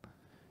another one,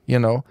 you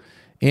know.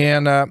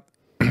 And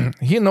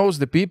he knows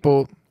the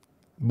people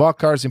bought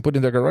cars and put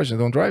in their garage and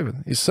don't drive it.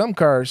 It's some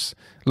cars,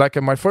 like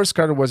my first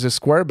car was a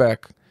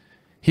Squareback.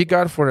 He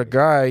got for a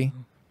guy,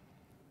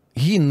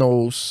 he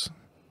knows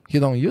he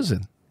don't use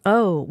it.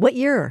 Oh, what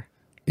year?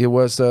 It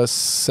was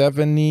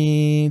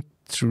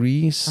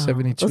 73,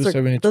 72,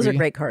 73. Those are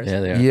great cars. Yeah,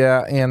 they are.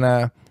 Yeah, and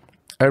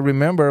I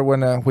remember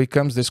when we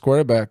comes the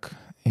Squareback,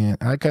 and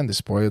I kind of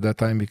spoiled that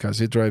time because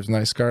he drives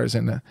nice cars,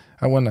 and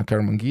I want a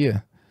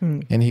Carmanguia.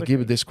 And he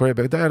gave the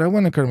Squareback, Dad, I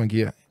want a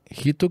Carmanguia.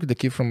 He took the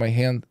key from my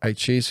hand. I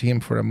chased him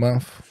for a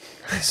month,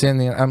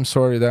 saying, I'm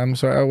sorry, Dad, I'm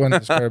sorry, I want the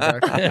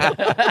Squareback.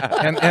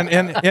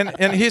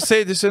 and he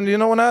said, he said, you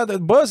know what, the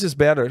bus is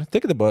better.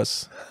 Take the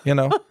bus, you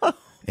know.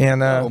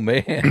 And Oh,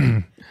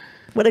 man.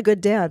 What a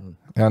good dad.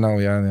 I know,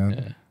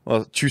 yeah.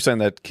 Well, true sign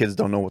that kids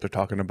don't know what they're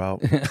talking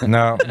about.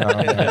 No.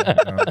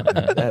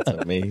 That's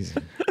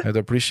amazing. I'd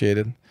appreciate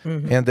it.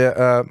 And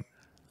I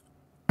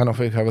don't know if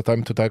we have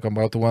time to talk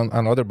about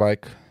another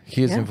bike.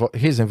 He's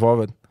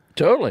involved.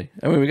 Totally.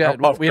 I mean, we have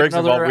Craig's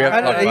another.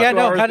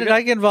 involved. How did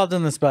I get involved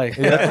in this bike?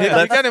 You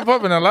got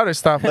involved in a lot of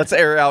stuff. Let's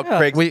air out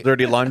Craig's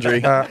dirty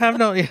laundry. I have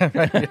no. Yeah,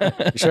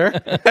 right. Sure.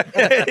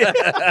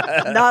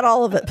 Not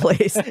all of it,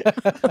 please.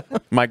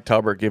 Mike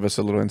Tauber gave us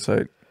a little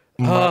insight.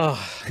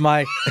 Oh,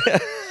 Mike.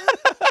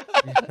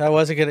 I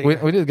wasn't gonna.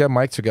 We did get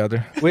Mike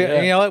together. You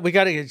know what? We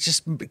got to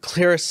just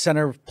clear a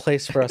center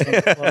place for us. On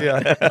the floor.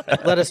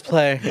 Let us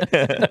play.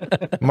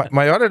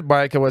 My other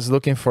bike I was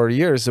looking for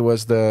years, it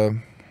was the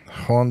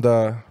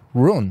Honda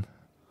Rune,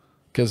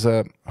 because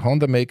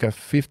Honda make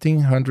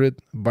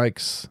 1,500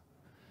 bikes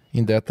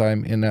in that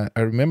time. And I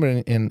remember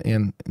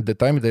in the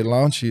time they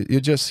launched, you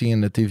just see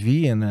in the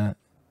TV and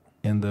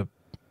in the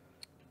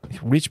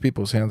rich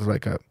people's hands,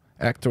 like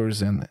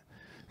actors, and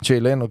Jay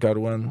Leno got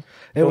one.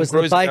 It was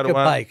the bike of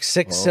bikes,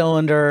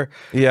 6-cylinder.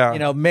 Yeah. You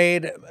know,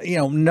 made,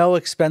 no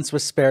expense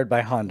was spared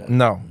by Honda.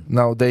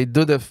 No, they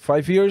do the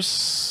 5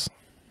 years,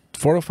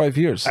 4 or 5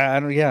 years.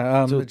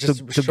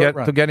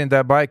 To get in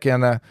that bike.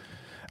 And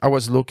I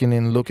was looking.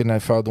 I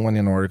found one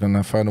in Oregon.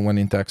 I found one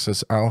in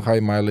Texas, all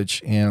high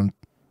mileage. And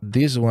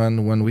this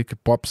one, when we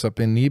pops up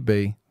in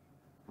eBay,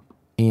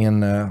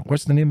 in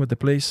what's the name of the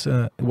place?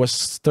 It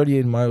was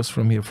 38 miles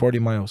from here, 40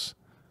 miles.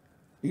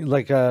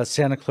 Like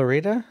Santa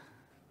Clarita?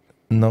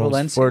 No,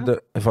 Valencia? for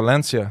the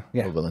Valencia.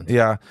 Yeah.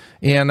 Yeah.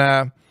 And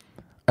I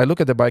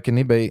look at the bike in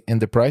eBay, and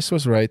the price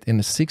was right. In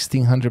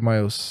 1,600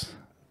 miles,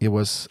 it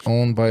was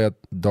owned by a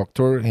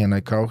doctor, and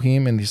I call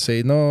him, and he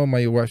say, no,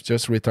 my wife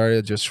just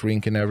retired, just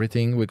shrinking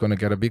everything. We're going to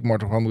get a big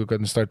motorhome. We're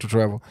going to start to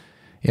travel.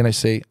 And I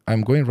say,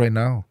 I'm going right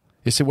now.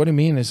 He said, what do you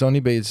mean? It's on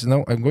eBay. He said,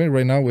 no, I'm going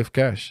right now with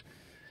cash.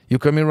 You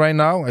come in right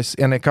now?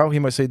 And I call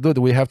him. I say, dude,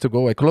 we have to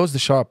go. I close the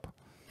shop.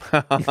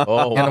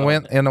 I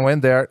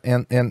went there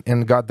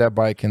and got that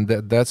bike, and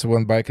that's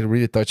one bike that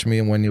really touched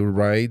me. When you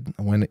ride,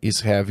 when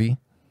it's heavy,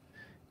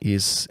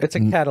 it's a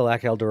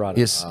Cadillac Eldorado.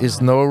 Is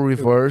no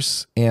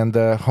reverse, and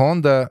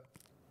Honda.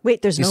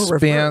 Wait, there's no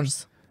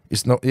reverse.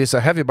 It's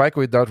a heavy bike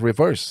without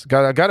reverse.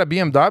 Got a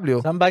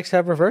BMW. Some bikes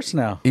have reverse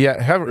now.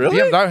 Yeah, really?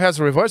 BMW has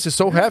reverse. It's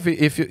so heavy.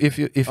 If you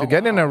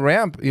get in a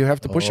ramp, you have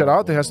to push it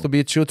out. There has to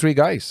be 2-3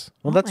 guys.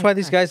 Well, that's why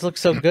these guys look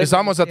so good. It's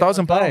almost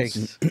 1,000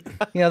 pounds.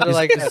 Yeah, they're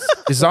like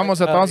it's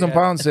almost 1,000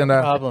 pounds. And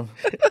problem.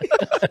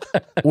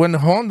 when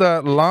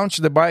Honda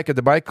launched the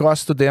bike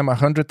cost to them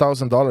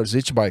 $100,000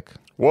 each bike.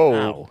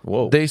 Whoa.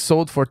 Whoa. They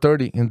sold for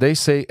 30, and they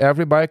say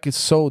every bike is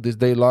sold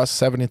they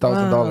lost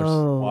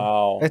 $70,000.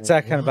 Wow. It's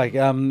that kind of bike.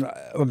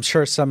 I'm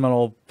sure someone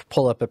will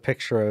pull up a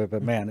picture of it,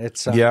 but man,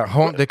 it's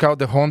they call it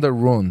the Honda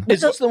Rune.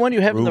 Is this the one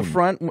you have in the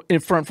front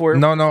for?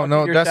 No.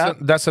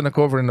 That's on the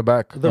cover in the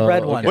back. The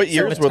red one. What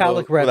years were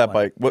that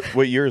bike?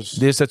 What years?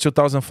 This is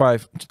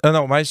 2005.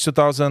 No, mine's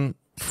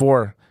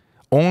 2004.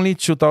 Only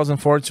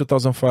 2004,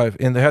 2005,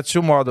 and they had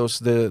 2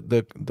 models.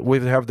 We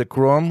have the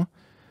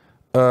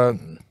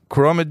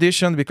Chrome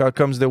edition, because it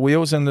comes the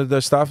wheels and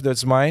the stuff.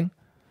 That's mine,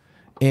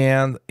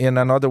 and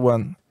another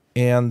one,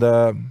 and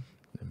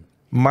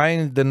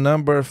mine the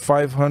number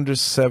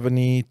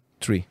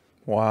 573.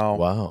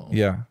 Wow.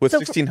 Yeah. With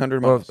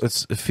 1,600 miles.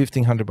 It's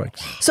 1,500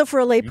 bikes. So for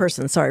a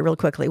layperson, sorry, real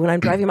quickly, when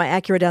I'm driving my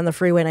Acura down the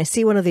freeway and I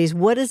see one of these,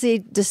 what are the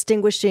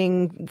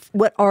distinguishing?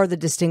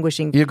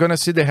 You're gonna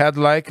see the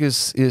headlight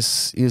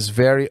is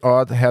very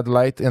odd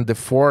headlight, and the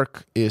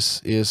fork is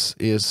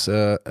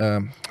how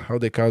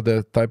they call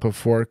the type of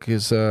fork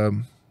is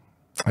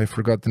I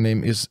forgot the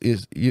name. It's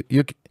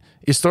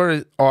sort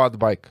of odd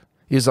bike.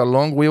 It's a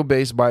long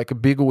wheelbase bike,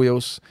 big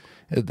wheels.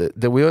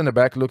 The wheel in the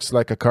back looks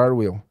like a car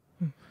wheel.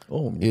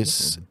 Oh,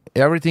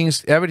 everything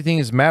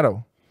is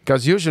metal,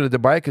 because usually the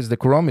bike is the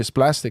chrome is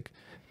plastic.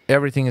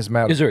 Everything is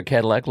metal. Is there a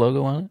Cadillac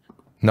logo on it?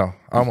 No,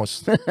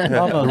 almost.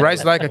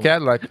 Rides like a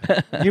Cadillac.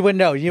 You would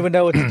know. You would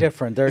know it's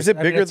different. Is it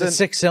bigger than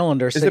than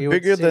 6-cylinder? Is it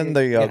bigger than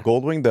the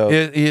Goldwing?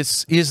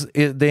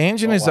 The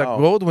engine is a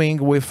Goldwing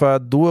with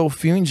dual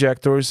fuel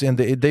injectors, and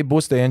they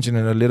boost the engine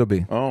a little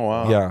bit. Oh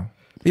wow! Yeah,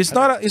 it's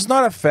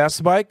not a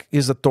fast bike.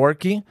 It's a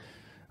torquey,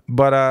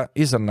 but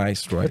it's a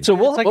nice ride. So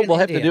what we'll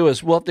have to do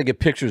is we'll have to get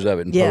pictures of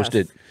it and post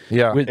it.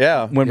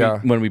 Yeah,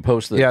 when we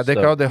post this. Yeah, they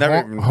call it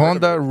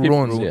Honda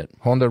Run.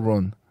 Honda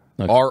Run.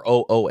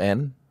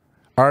 ROON.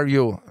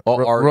 RU.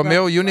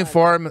 Romeo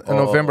Uniform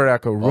November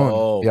Echo Run.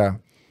 Oh. Yeah.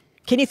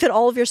 Can you fit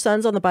all of your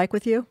sons on the bike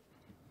with you?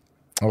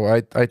 Oh,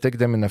 I take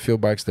them in a few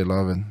bikes. They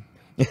love it.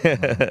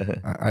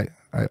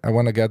 I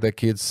want to get the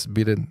kids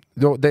beaten.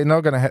 They're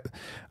not gonna have.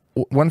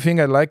 One thing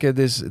I like it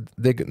is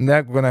they're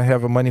not gonna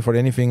have money for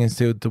anything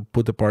until to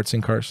put the parts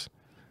in cars.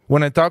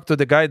 When I talked to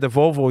the guy, the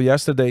Volvo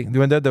yesterday,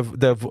 when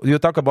you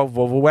talk about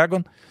Volvo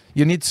wagon,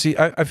 you need to see.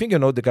 I think you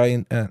know the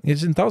guy.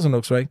 He's in Thousand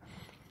Oaks, right?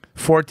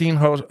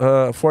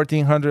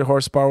 1400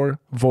 horsepower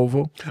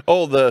Volvo.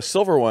 Oh, the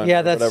silver one.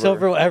 Yeah, that's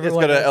silver.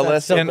 Everyone got a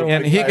LS,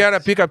 and he got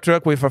a pickup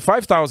truck with a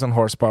 5,000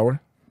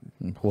 horsepower.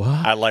 What?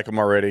 I like him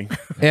already.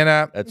 And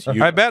that's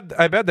you. I bet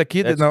the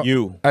kid. That's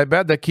you. I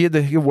bet the kid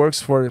that he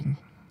works for,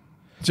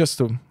 just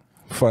to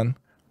fun.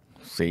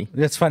 See,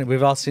 that's funny.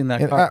 We've all seen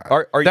that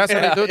car. That's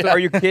what they do. Are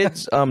your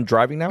kids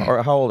driving now,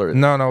 or how old are they?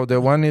 No.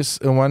 The one is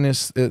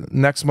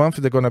next month.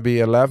 They're gonna be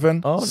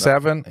 11,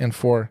 7, and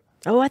 4.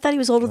 Oh, I thought he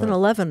was older than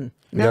 11.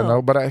 No. Yeah,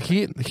 no, but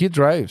he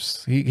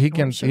drives. He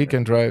can drives. He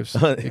can drives.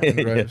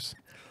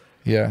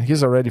 Yeah,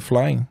 he's already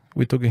flying.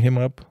 We took him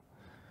up.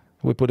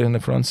 We put him in the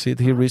front seat.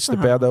 He reached the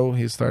pedal.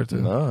 He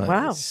started.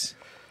 Wow.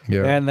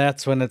 Yeah. And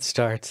that's when it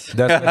starts.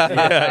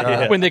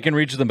 That's when they can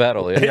reach the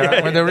pedal.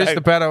 Yeah, when they reach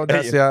the pedal.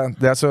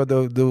 That's what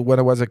when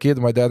I was a kid,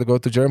 my dad go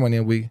to Germany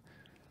and we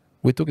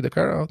took the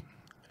car out.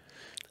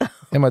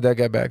 And my dad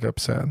got back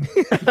upset.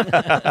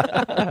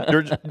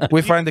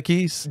 We find the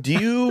keys. Do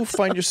you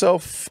find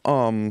yourself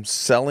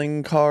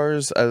selling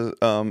cars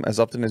as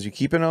often as you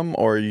keeping them,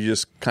 or are you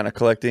just kind of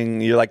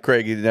collecting? You're like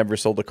Craig, you never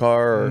sold a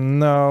car? Or?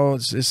 No,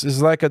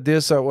 it's like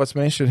this. What's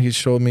mentioned, he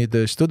showed me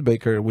the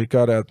Studebaker. We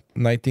got a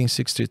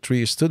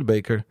 1963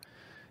 Studebaker.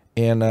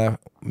 And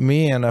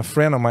me and a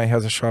friend of mine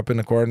has a shop in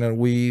the corner.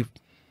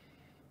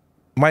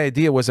 My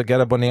idea was to get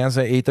a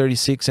Bonanza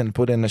 836 and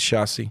put in a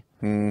chassis,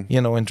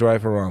 and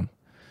drive around.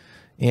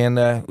 And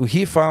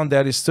he found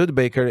that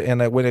Studebaker,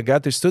 and when I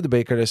got the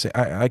Studebaker, I said,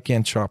 I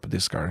can't chop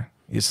this car.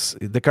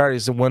 The car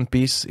is one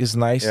piece, is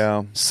nice.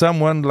 Yeah.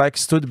 Someone like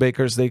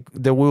Studebakers, they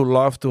will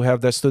love to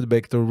have that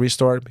Studebaker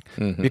restored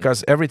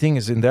because everything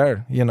is in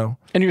there,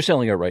 And you're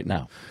selling it right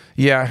now.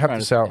 Yeah, I have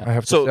to sell. I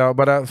have to sell.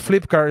 But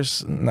flip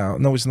cars,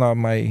 no, it's not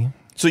my.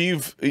 So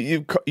you've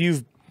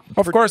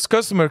Of course,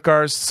 customer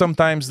cars,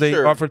 sometimes they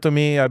offer to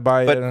me, I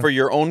buy it. But for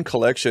your own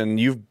collection,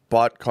 you've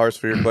bought cars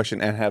for your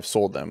collection and have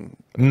sold them?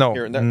 No.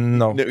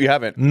 You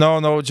haven't?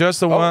 No, just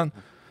the one.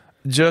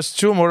 Just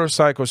 2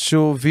 motorcycles,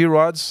 2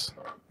 V-Rods.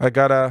 I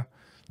got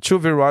 2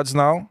 V-Rods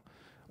now.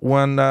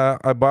 One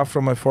I bought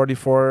from my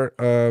 44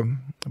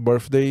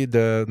 birthday,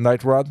 the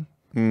Night Rod.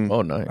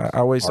 Oh, nice.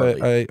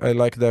 I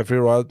like the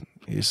V-Rod.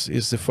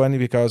 It's funny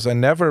because I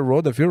never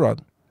rode a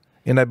V-Rod.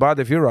 And I bought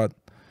the V-Rod.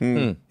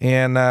 And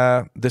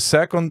the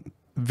second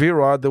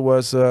V-Rod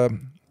was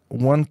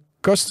one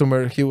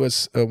customer. He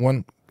was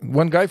one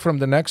guy from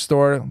the next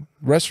door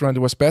restaurant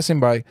was passing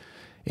by,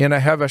 and I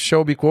have a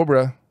Shelby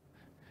Cobra,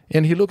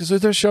 and he looks,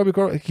 is there a Shelby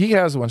Cobra? He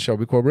has one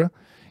Shelby Cobra,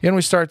 and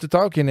we started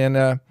talking,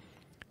 and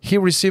he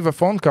received a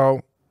phone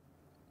call,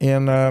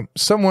 and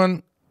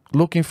someone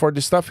looking for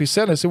the stuff he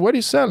said. I said, what are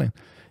you selling?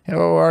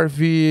 Oh,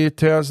 RV,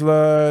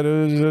 Tesla,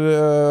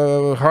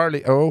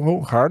 Harley.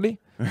 Oh, Harley?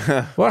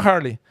 What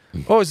Harley?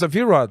 Oh, it's a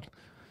V-Rod,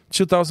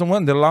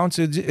 2001, the launch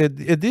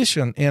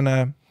edition. And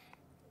I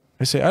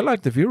say, I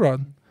like the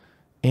V-Rod.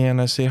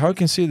 And I say, how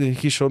can you see that?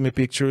 He showed me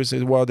pictures.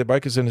 Well, the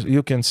bike is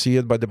you can see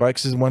it, but the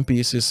bike is one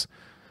piece. It's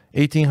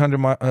 1,300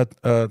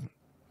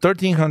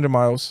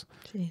 miles.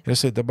 Gee. I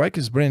said, the bike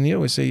is brand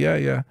new. I say,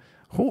 yeah.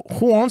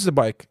 Who owns the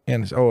bike?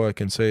 And said, I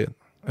can say it.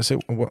 I say,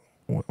 what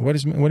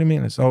do you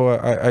mean? It's,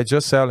 I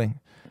just selling.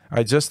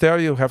 I just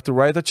tell you have to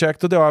write a check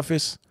to the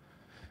office.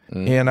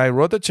 And I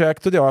wrote a check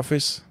to the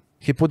office.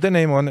 He put the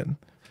name on it.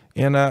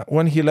 And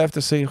when he left, I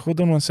say, hold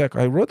on 1 sec.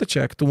 I wrote a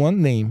check to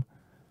one name.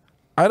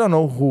 I don't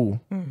know who.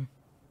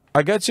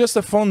 I got just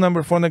a phone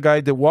number from the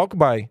guy that walked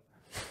by.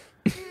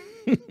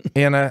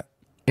 and I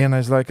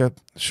was like,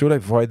 should I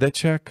void that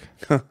check?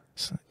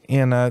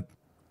 And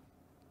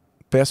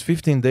past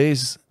 15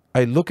 days,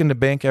 I look in the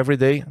bank every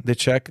day. The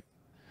check,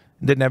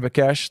 they never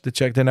cash. The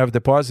check, they never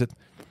deposit.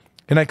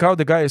 And I called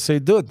the guy. I say,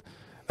 dude,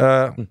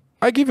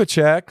 I give a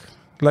check.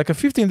 Like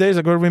 15 days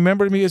ago,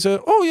 remember me? He said,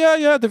 oh,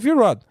 yeah, the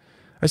V-Rod.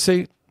 I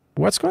say,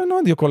 what's going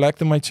on? You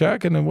collected my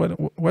check? And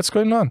what's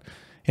going on?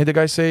 And the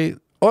guy say,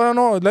 oh,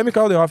 no, let me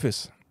call the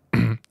office.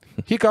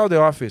 He called the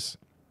office.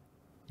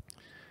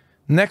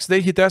 Next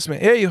day, he tells me,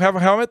 hey, you have a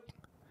helmet?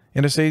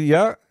 And I say,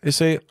 yeah. He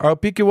say, I'll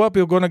pick you up.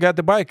 You're going to get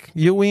the bike.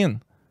 You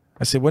win.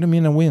 I say, what do you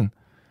mean I win?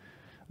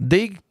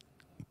 They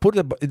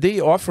they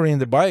offering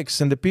the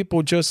bikes, and the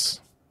people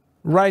just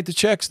write the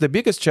checks. The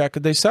biggest check,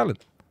 they sell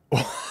it.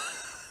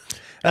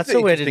 That's the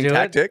an way to interesting do it.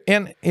 tactic.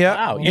 And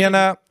yeah,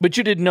 Wow, but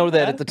you didn't know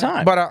that at the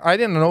time. but I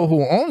didn't know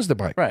who owns the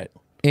bike. Right.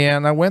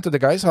 And I went to the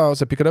guy's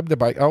house. I picked up the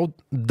bike, all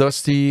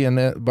dusty,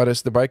 but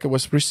as the bike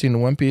was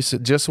pristine, one piece,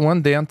 just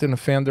one dent in the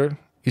fender.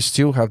 You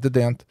still have the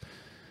dent.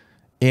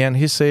 And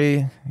he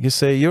say,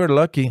 you're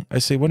lucky. I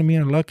say, what do you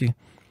mean you're lucky?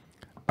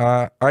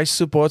 I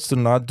supposed to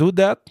not do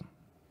that.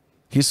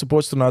 He's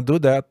supposed to not do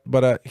that,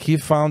 but he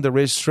found the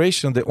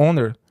registration, the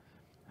owner,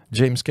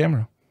 James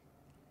Cameron.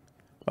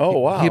 Oh,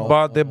 wow. He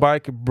bought the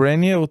bike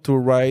brand new to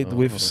ride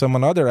with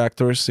some other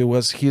actors.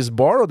 He's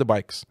borrowed the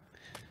bikes.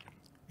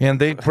 And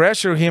they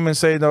pressure him and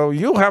say, no,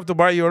 you have to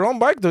buy your own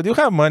bike, dude. You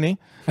have money.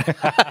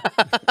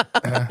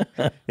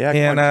 Yeah,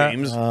 and, come on,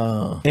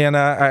 James. And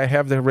I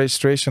have the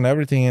registration.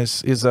 Everything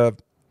is a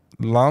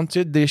launch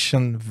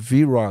edition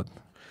V-Rod.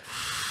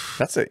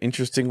 That's an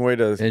interesting way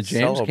to And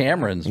sell James a-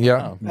 Cameron's.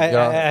 Yeah. Wow. I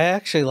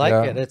actually like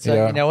Yeah. it. It's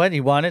Yeah. you know what,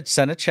 you want it,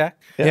 send a check.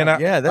 And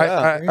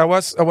Yeah, I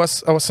was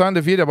on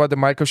the video about the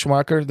Michael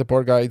Schumacher, the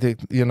poor guy that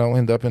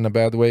ended up in a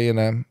bad way,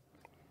 and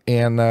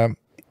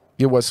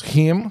it was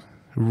him,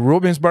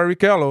 Rubens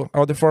Barrichello,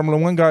 all the Formula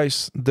One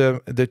guys,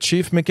 the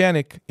chief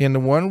mechanic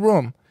in one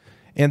room,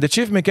 and the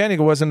chief mechanic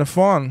was on the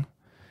phone,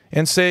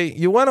 and say,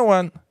 "You want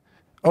one?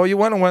 Oh, you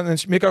want one?"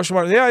 And Michael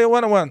Schumacher, "Yeah, you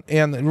want one?"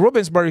 And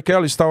Rubens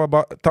Barrichello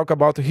talk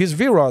about his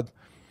V-Rod,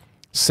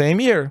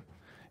 same year,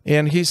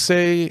 and he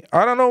say,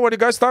 "I don't know what you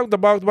guys talked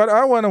about, but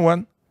I want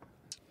one."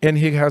 And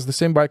he has the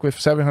same bike with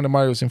 700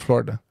 miles in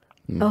Florida.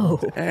 Oh,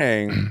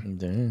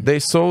 Dang. They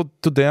sold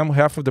to them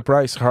half of the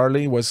price.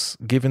 Harley was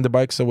giving the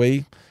bikes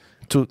away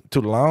to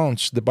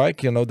launch the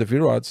bike, the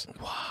V-Rods.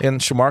 Wow.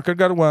 And Schumacher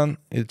got one.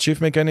 The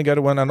chief mechanic got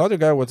one. Another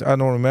guy, I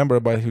don't remember,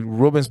 but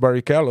Rubens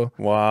Barrichello.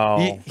 Wow.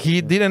 He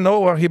didn't know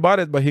where he bought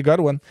it, but he got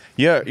one.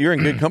 Yeah, you're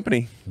in good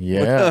company.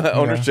 Yeah.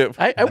 Ownership.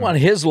 I want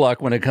his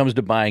luck when it comes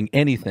to buying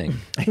anything.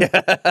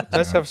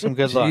 Let's have some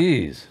good luck.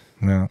 Jeez.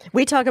 Yeah.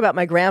 we talk about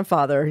my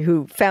grandfather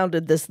who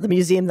founded the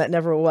museum that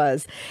never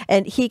was,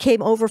 and he came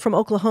over from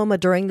Oklahoma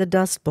during the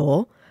Dust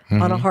Bowl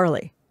on a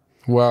Harley,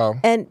 Wow.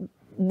 and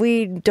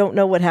we don't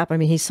know what happened. I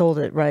mean, he sold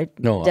it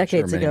No, I'm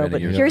decades sure many, ago, many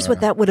but years here's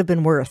what that would have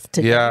been worth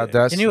today. Yeah,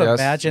 that's Can you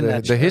imagine the,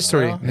 that the trip,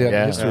 history. though? Yeah, the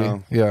Yeah.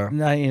 history. Yeah.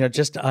 No,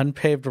 just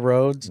unpaved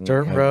roads,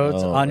 dirt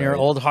roads on your right.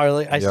 old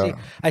Harley. I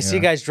Yeah. see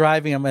guys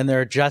driving them and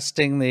they're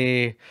adjusting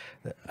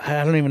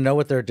I don't even know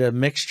what they're doing,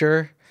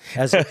 mixture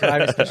as they're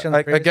driving. especially on the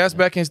I freeway. guess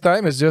back in his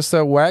time, it's just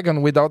a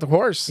wagon without a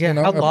horse. Yeah, a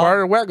how long-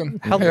 bar wagon.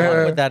 How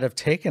long would that have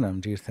taken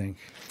them, do you think?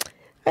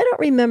 I don't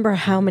remember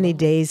how many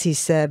days he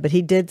said, but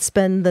he did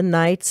spend the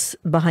nights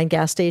behind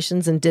gas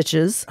stations and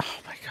ditches. Oh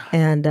my God!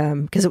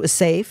 And because it was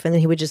safe, and then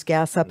he would just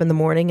gas up in the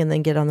morning and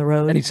then get on the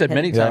road. And he said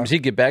many Yeah. times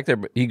he'd get back there,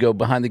 he'd go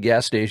behind the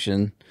gas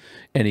station,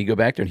 and he'd go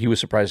back there, and he was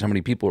surprised how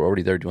many people were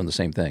already there doing the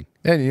same thing.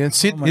 Yeah, you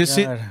see, my you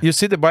see, God. you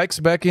see the bikes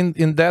back in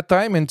that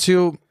time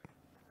until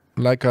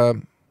like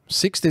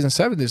 60s and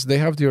 70s. They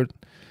have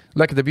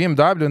like the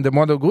BMW and the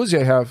Model Guzzi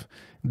I have.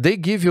 They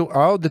give you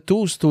all the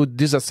tools to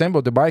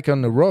disassemble the bike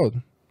on the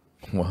road.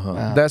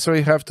 Wow. That's what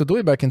you have to do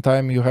it back in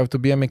time. You have to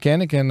be a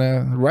mechanic and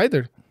a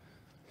rider.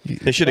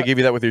 They should have given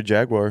you that with your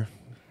Jaguar.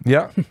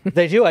 Yeah.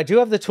 They do. I do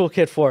have the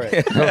toolkit for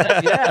it.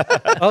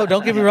 Oh,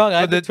 don't get me wrong.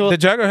 I have the tool. The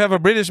Jaguar have a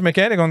British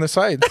mechanic on the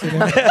side.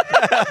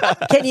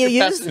 Can you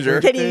use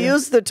Passenger. Can you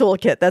use the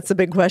toolkit? That's a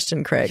big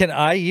question, Craig. Can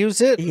I use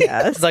it?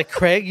 Yes. Like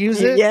Craig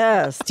use it?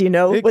 Yes. Do you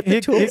know what the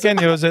he tools can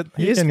use it.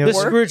 He can The use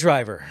it.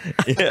 screwdriver.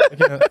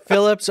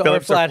 Phillips or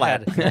Phillips or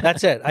flathead.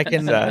 That's it. I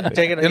can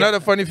take it. You know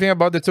the funny thing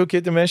about the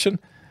toolkit you mentioned?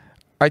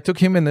 I took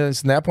him in a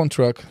Snap-on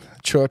truck,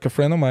 a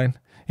friend of mine,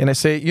 and I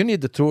say, you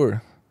need the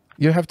tour.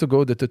 You have to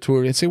go to the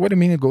tour. And say, what do you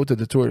mean you go to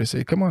the tour? I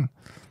say, come on.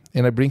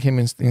 And I bring him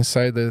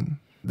inside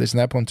the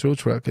Snap-on tool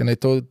truck. And I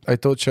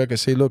told Chuck, I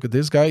say, look,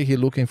 this guy, he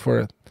looking for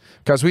it.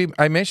 Because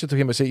I mentioned to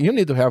him, I say, you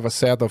need to have a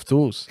set of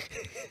tools,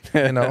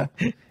 And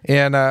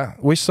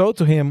we sold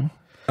to him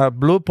a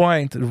Blue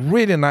Point,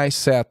 really nice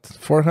set,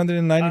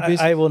 490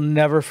 pieces. I will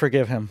never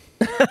forgive him.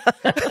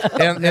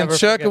 and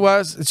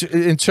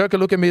Chuck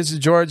looked at me and said,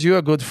 George, you're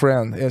a good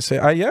friend. I say,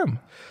 I am.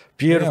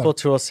 Beautiful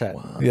tool set.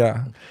 Wow.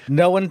 Yeah.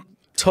 No one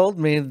told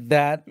me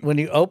that when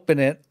you open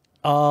it,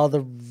 all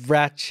the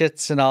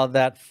ratchets and all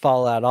that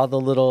fall out, all the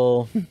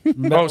little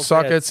metal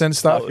sockets bits, and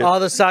stuff. all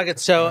the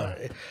sockets. So,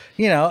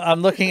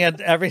 I'm looking at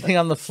everything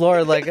on the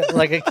floor like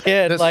a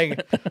kid.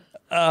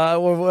 How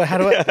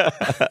do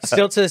I?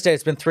 Still to this day,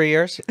 it's been 3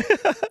 years.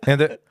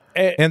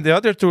 And the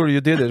other tour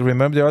you did it.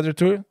 Remember the other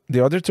tour? The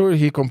other tour,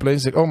 he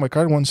complains like, "Oh, my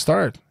car won't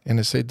start." And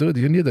I say, "Dude,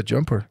 you need a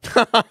jumper."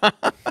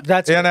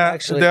 That's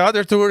actually the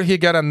other tour, he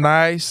got a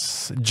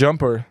nice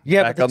jumper.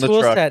 yeah, Back but on the the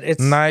tool truck. set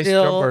it's Nice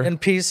still jumper. in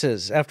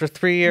pieces after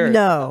 3 years.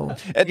 No.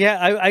 Yeah,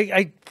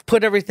 I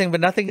put everything,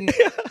 but nothing.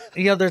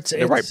 There's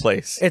The right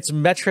place. It's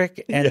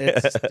metric and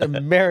it's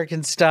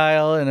American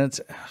style, and it's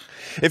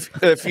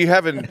If you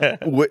haven't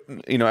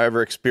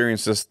ever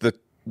experienced this, the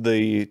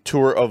the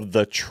tour of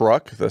the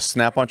truck, the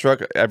Snap-on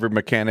truck. Every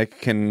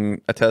mechanic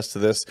can attest to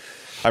this.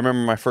 I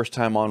remember my first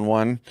time on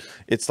one.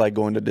 It's like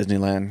going to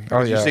Disneyland. Oh,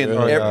 You're yeah. seeing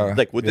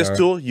like with this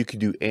tool, you can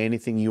do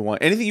anything you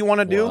want. Anything you want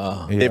to do,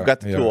 they've got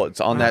the tool. It's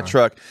on that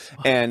truck,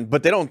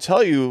 but they don't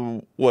tell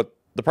you what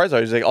the price are.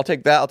 He's like, I'll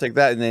take that,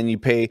 and then you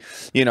pay,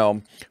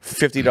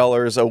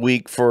 $50 a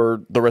week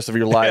for the rest of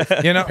your life.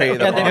 They make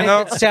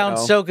it sound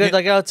so good.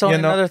 Like, oh, it's only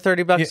another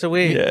 $30 a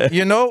week.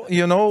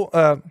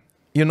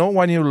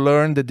 When you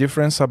learn the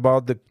difference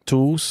about the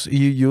tools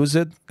you use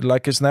it,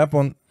 like a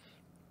Snap-on,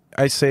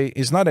 I say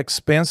it's not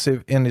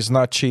expensive and it's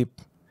not cheap.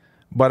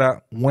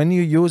 But when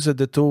you use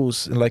the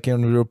tools, like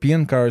in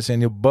European cars,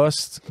 and you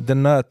bust the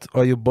nut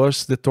or you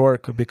bust the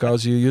torque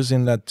because you're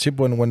using that cheap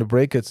one when you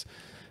break it,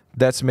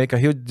 that's make a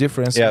huge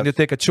difference. Yes. And you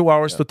take 2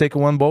 hours to take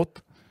one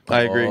bolt.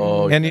 I agree.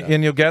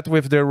 And you get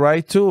with the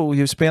right tool,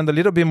 you spend a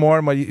little bit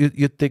more, but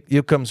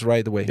you comes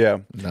right away. Yeah.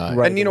 Nice.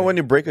 Right And when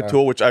you break a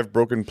tool, which I've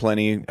broken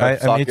plenty of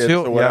sockets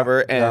or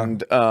whatever, and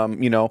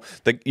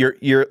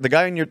the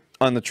guy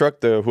on the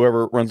truck,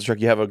 whoever runs the truck,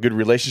 you have a good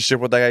relationship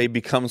with that guy. He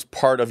becomes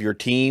part of your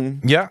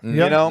team. Yeah.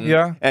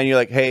 And you're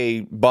like,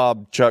 hey,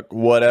 Bob, Chuck,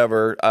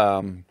 whatever.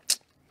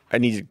 I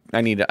need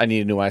a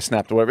new one. I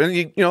snapped or whatever.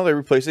 And they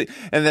replace it.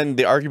 And then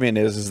the argument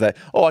is that,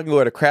 I can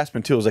go at a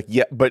Craftsman tool. It's like,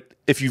 yeah, but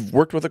if you've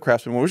worked with a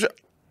Craftsman, which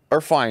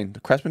are fine.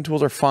 The Craftsman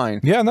tools are fine.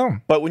 Yeah, no.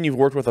 But when you've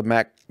worked with a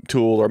Mac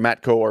tool or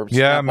Matco or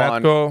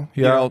Snap-on,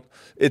 Matco,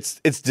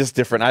 it's just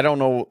different. I don't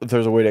know if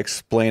there's a way to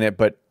explain it,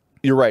 but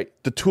you're right.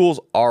 The tools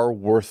are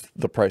worth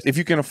the price. If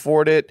you can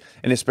afford it,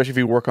 and especially if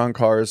you work on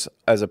cars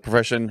as a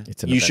profession,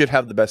 you should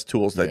have the best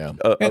tools. That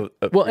and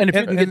if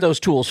you can get those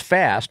tools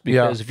fast,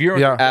 because if you're on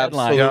the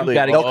deadline,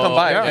 they'll come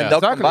by. And they'll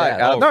come by.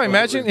 No,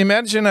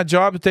 imagine a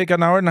job take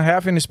an hour and a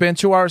half, and you spend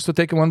 2 hours to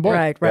take one bolt.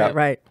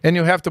 Right. And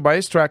you have to buy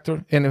a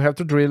tractor, and you have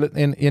to drill it,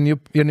 and you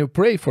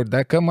pray for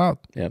that come out.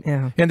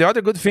 Yeah. And the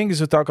other good thing is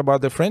to talk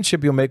about the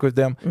friendship you make with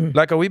them.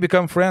 Like we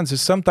become friends. Is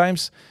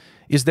sometimes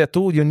is that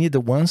tool you need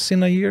once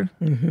in a year,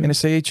 and you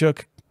say, hey,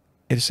 Chuck,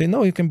 and you say,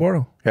 no, you can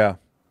borrow. Yeah.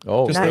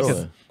 Oh, Just nice. take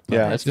it.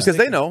 Yeah, because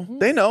they know.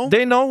 They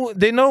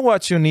know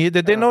what you need.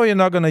 They know you're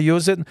not going to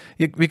use it.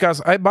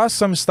 Because I bought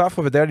some stuff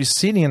over there. It's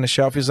sitting on the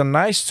shelf. It's a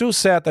nice tool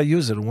set. I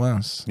use it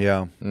once.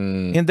 Yeah.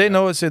 And they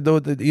know it's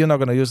you're not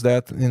going to use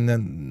that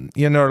in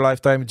your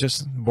lifetime.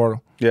 Just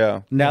borrow.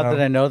 Yeah. Now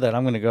that I know that,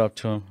 I'm going to go up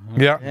to him.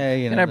 Yeah.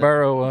 Hey, Can I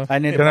borrow?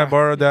 Can I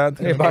borrow that?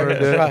 Can I borrow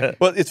that?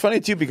 Well, it's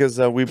funny too because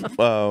we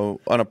on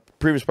a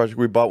previous project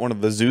we bought one of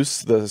the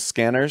Zeus, the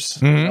scanners.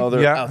 It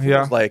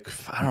was like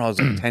I don't know, it was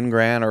like 10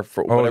 grand or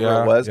for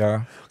whatever it was.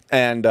 Yeah.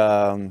 And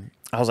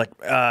I was like,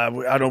 I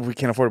don't know if we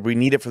can't afford it. We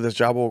need it for this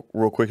job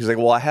real quick. He's like,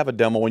 well, I have a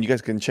demo and you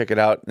guys can check it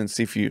out and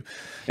see if you,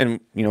 and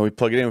we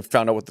plug it in and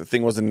found out what the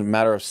thing was in a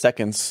matter of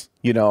seconds,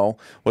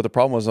 what the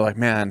problem was. I'm like,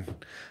 man,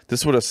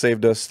 this would have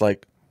saved us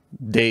like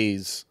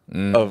days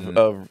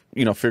of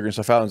figuring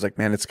stuff out. And it's like,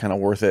 man, it's kind of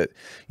worth it,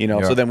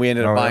 So then we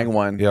ended up buying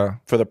one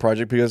for the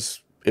project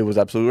because it was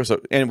absolutely worth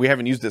it. And we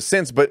haven't used it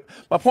since. But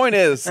my point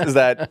is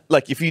that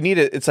like if you need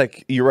it, it's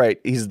like you're right.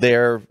 He's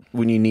there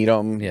when you need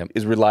him.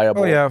 Is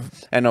reliable.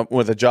 And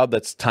with a job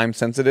that's time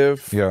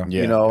sensitive.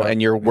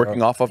 And you're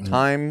working off of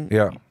time.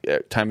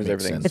 Time is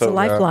everything. It's a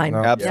lifeline.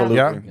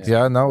 Absolutely.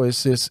 No,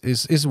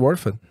 it's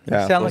worth it. You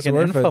sound like an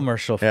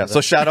infomercial. For So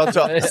shout out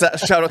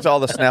to all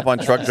the Snap-on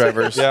truck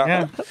drivers.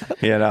 Their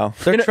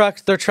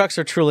trucks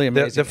are truly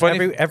amazing.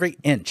 Every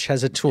inch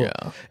has a tool,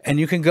 and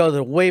you can go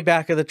the way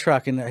back of the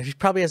truck, and he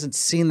probably hasn't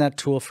seen that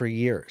tool for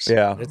years.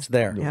 It's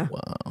there. Wow.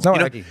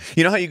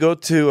 You know how you go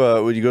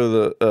to when you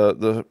go to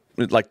the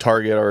like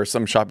Target or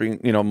some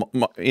shopping,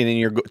 and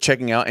you're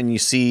checking out, and you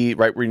see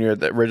right when you're at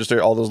the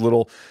register all those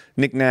little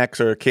knickknacks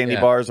or candy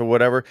bars or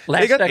whatever.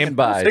 They got the same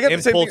thing.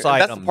 That's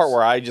the part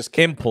where I just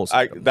impulse.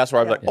 That's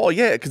where I'm like, oh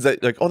yeah, because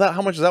like,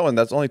 how much is that one?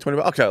 That's only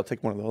 $20. Okay, I'll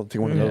take one of those. I'll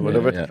take one of those.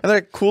 Whatever. And they're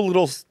like cool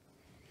little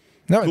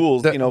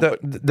tools.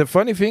 The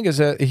funny thing is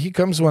that he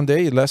comes one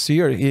day last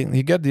year.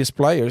 He got these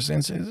pliers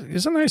and says,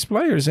 "It's a nice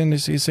pliers." And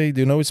he say, "Do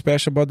you know what's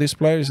special about these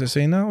pliers?" I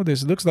say, "No,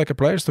 this looks like a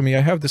pliers to me.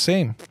 I have the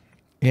same."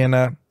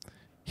 And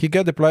he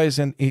got the pliers,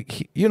 and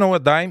he a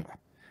dime.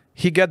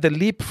 He got the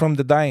lip from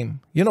the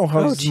dime. You know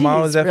how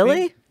small is that? Really?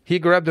 Thing? He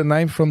grabbed the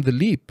knife from the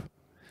lip.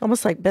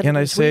 Almost like better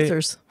than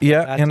tweezers.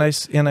 And I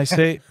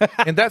say,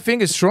 and that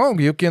thing is strong.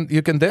 You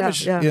can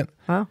damage.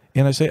 Wow.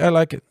 And I say, I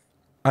like it.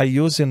 I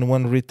use in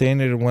one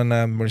retainer, one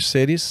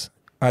Mercedes.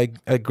 I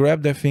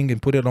grab that thing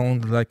and put it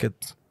on like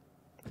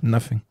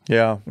nothing.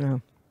 Yeah.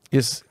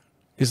 It's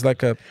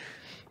like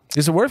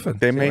it's worth it.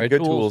 They make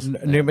good tools.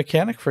 New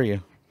mechanic for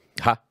you.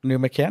 New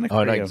mechanic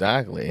for you.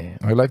 Exactly.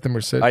 I like the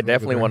Mercedes. I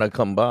definitely want to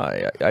come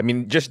by. I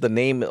mean, just the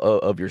name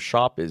of your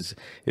shop is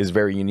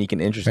very unique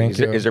and interesting.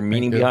 Is there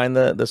meaning behind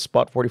the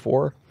Spot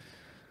 44?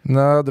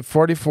 No, the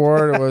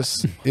 44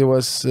 it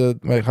was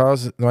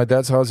my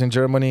dad's house in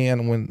Germany,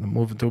 and when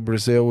moved to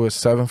Brazil it was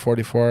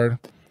 744,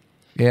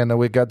 and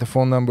we got the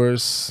phone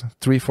numbers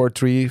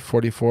 343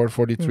 44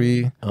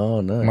 43.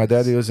 Oh, nice. My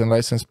dad using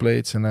license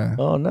plates and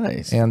oh,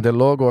 nice. And the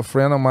logo, a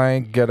friend of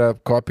mine get a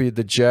copy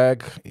the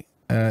Jag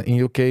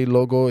in UK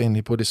logo, and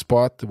he put a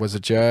spot. It was a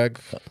Jag,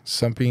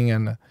 something,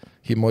 and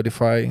he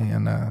modified,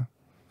 and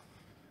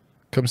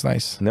comes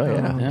nice. No,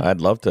 yeah.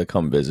 I'd love to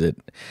come visit.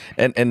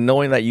 And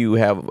knowing that you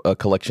have a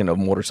collection of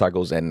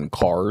motorcycles and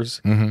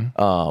cars,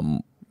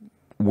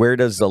 where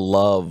does the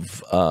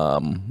love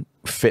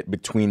fit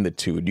between the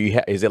two? Do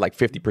you is it like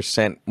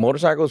 50%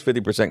 motorcycles,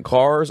 50%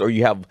 cars, or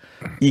you have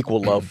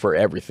equal love for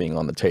everything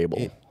on the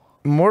table?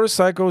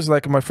 Motorcycles,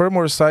 like my first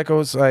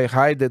motorcycles, I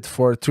hid it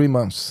for 3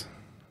 months,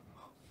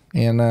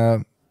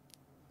 and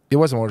it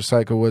was a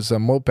motorcycle, it was a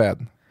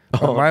moped.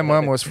 My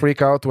mom was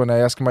freaked out when I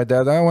asked my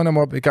dad, I want a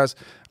moped, because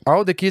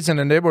all the kids in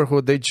the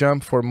neighborhood, they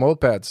jump for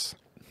mopeds.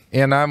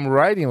 And I'm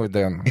riding with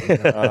them,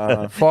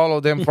 follow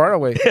them far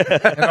away.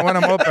 And I want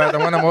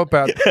a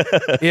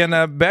moped.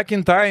 And back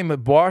in time,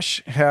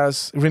 Bosch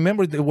has,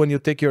 remember when you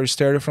take your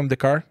stereo from the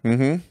car?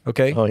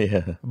 Okay? Oh,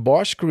 yeah.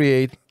 Bosch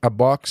create a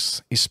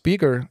box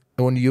speaker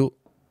when you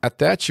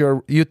attach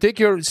you take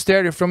your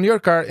stereo from your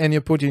car and you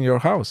put in your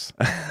house.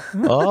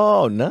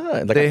 Oh,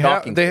 nice. Like they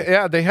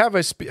have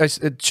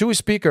two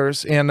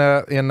speakers and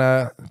I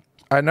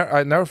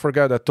never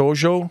forgot a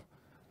Tojo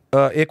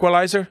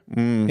equalizer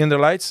in the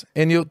lights,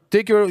 and you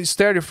take your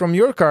stereo from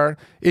your car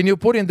and you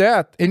put in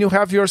that, and you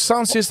have your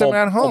sound system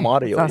at home.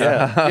 Audio,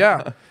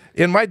 yeah.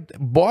 And my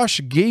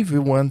Bosch gave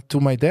one to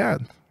my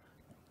dad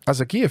as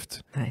a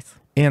gift. Nice.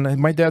 And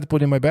my dad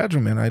put in my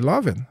bedroom, and I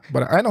love it.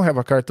 But I don't have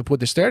a car to put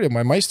the stereo.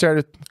 My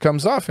stereo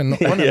comes off, and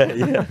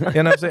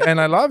and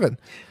I love it.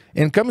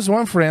 And comes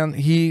one friend,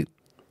 he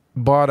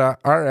bought a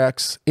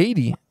RX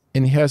 80,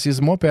 and he has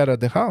his moped at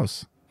the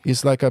house.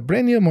 It's like a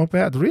brand new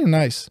moped, really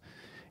nice.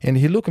 And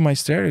he looked at my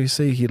stereo, he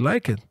say he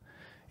like it.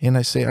 And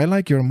I say, I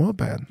like your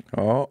moped.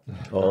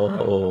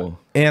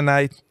 And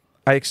I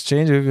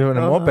exchanged it with a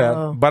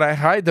moped, but I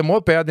hide the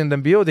moped in the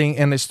building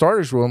in the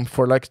storage room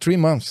for like 3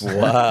 months.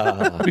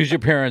 Wow. Because your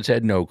parents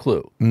had no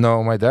clue.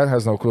 No, my dad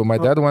has no clue. My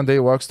dad one day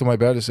walks to my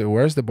bed and says,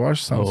 where's the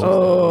Bosch sound system?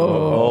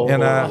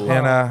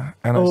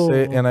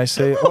 I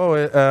say,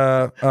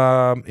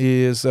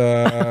 he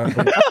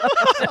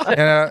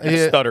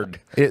stuttered.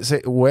 It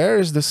say, where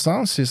is the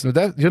sound system?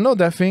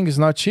 That thing is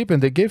not cheap,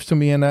 and they gave to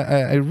me, and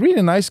a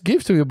really nice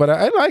gift to you, but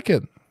I like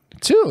it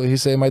too. He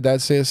said, my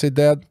dad said,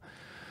 Dad,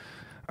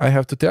 I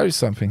have to tell you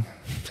something.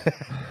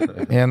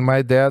 And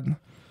my dad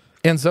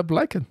ends up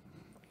liking it.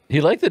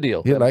 He liked the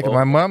deal. He liked it.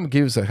 My mom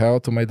gives a hell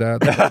to my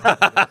dad.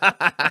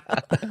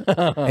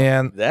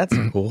 And that's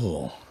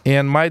cool.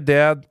 And my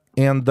dad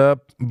ended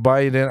up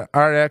buying an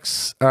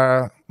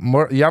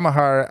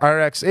Yamaha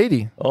RX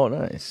 80. Oh,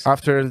 nice.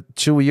 After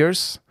 2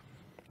 years.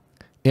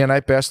 And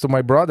I passed to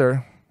my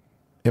brother.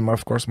 And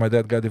of course, my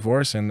dad got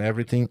divorced and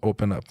everything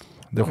opened up.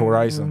 The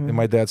horizon. And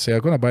my dad said,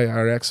 I'm going to buy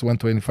RX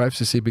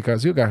 125cc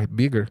because you got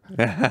bigger.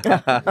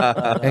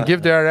 And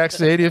give the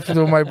RX 80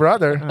 to my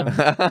brother.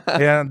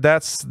 And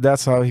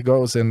that's how he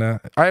goes. And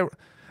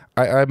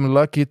I'm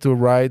lucky to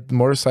ride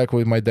motorcycle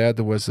with my dad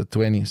who was the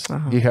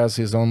 20s. He has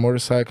his own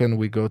motorcycle and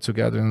we go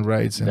together and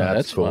rides. And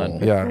that's fun.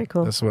 Yeah. Very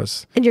cool. This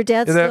was. And your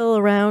dad's still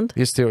around?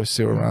 He's still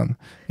around.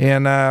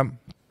 And I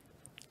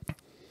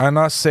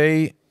not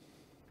say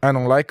I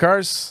don't like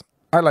cars.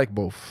 I like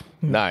both.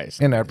 Nice.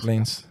 And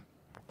airplanes.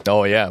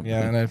 Oh, yeah.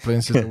 Yeah, and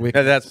airplanes is a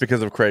weakness. That's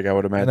because of Craig, I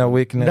would imagine. And a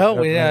weakness.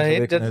 No, he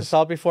did this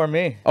all before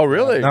me. Oh,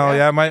 really? No,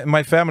 yeah,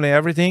 my family,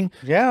 everything.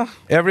 Yeah.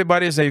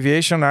 Everybody is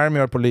aviation, army,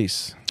 or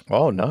police.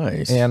 Oh,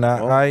 nice. And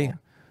I,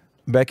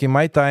 back in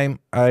my time,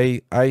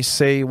 I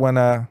say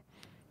when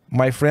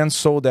my friends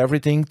sold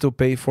everything to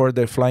pay for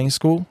their flying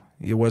school,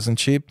 it wasn't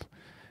cheap.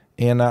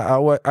 And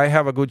I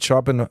have a good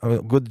job in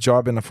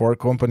a Ford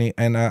company,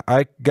 and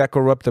I got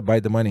corrupted by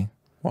the money.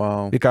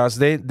 Wow. Because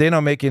they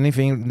don't make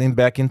anything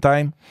back in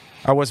time.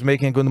 I was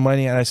making good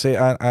money, and I say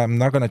I'm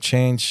not gonna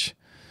change.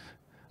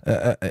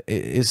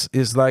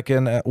 It's like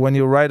when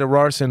you ride a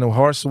horse and a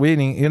horse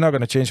winning, you're not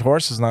gonna change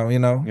horses now, you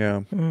know.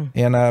 Yeah.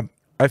 And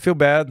I feel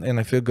bad and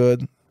I feel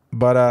good,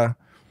 but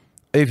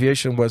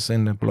aviation was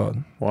in the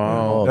blood.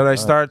 Wow. And I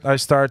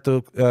start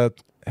to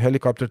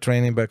helicopter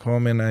training back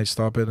home, and I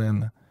stop it,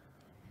 and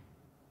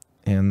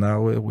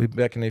now we're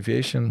back in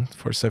aviation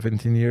for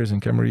 17 years.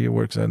 And Camarillo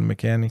works as a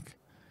mechanic.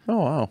 Oh,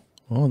 wow.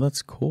 Oh,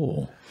 that's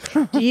cool.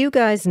 Do you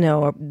guys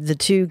know the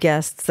two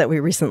guests that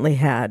we recently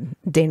had,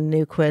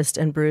 Dana Newquist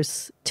and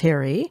Bruce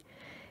Terry,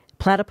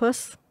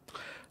 Platypus?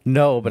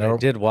 No, but I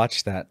did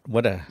watch that.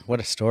 What a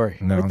story.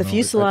 With the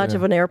fuselage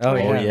of an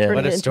airplane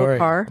turned it into a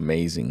car.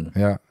 Amazing.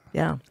 Yeah.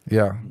 Yeah.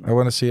 Yeah. I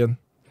want to see it.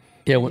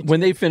 Yeah, when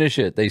they finish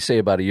it, they say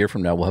about a year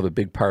from now we'll have a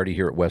big party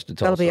here at West of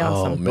Tulsa. That'll be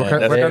awesome. Oh,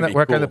 man,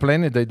 What kind of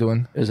plane are they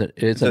doing? It's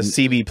a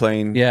CB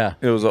plane. Yeah.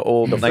 It was an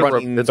old. It's a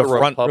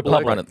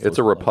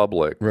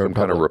Republic. Some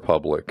kind of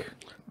Republic.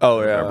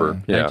 Oh, yeah. Remember?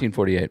 Yeah.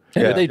 1948.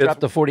 And they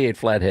dropped the 48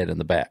 flathead in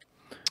the back.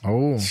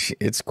 Oh,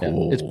 it's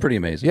cool. Yeah, it's pretty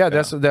amazing. Yeah,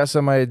 that's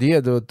my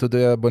idea to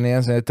do a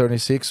Bonanza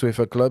 36 with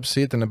a club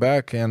seat in the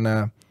back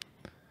and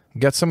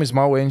get some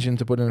small engine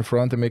to put in the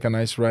front and make a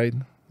nice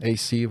ride.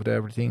 AC with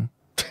everything.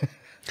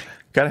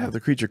 Gotta have the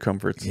creature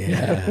comforts.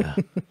 Yeah.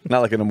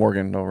 Not like in a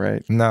Morgan, though,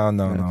 right?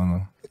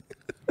 No.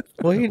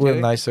 Well, you we're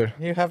do. nicer.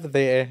 You have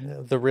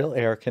the real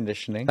air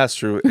conditioning. That's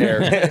true.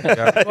 Air,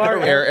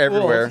 air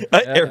everywhere.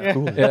 Yeah.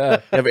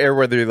 You have air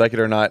whether you like it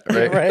or not,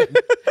 right? Right.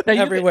 Now,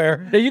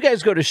 Everywhere. Now you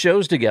guys go to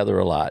shows together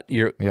a lot.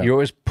 You're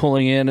always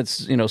pulling in.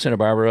 It's Santa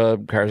Barbara,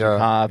 Cars and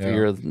Coffee,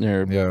 or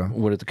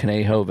what at the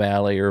Conejo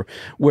Valley or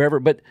wherever.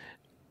 But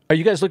are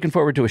you guys looking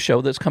forward to a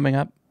show that's coming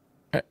up?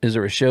 Is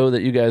there a show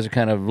that you guys are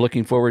kind of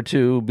looking forward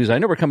to? Because I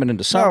know we're coming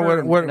into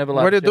summer. No,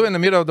 what do you do in the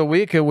middle of the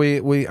week?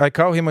 I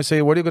call him and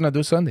say, "What are you going to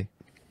do Sunday?"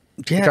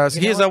 Yeah, because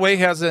he's away,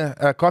 has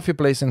a coffee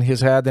place in his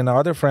head, and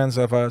other friends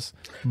of us,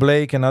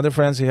 Blake and other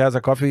friends, he has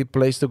a coffee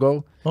place to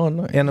go. Oh,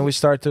 nice. And we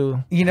start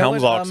to.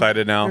 Helm's all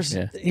excited now.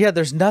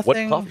 There's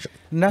nothing,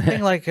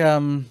 nothing like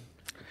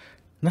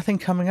nothing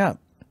coming up.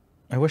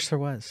 I wish there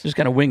was. Just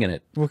kind of winging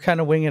it. We're kind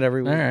of winging it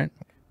every week. All right.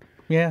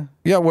 Yeah.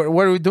 Yeah,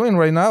 what are we doing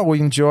right now? We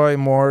enjoy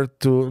more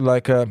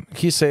to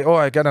he say, "Oh,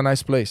 I got a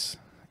nice place."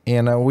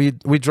 And we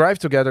drive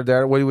together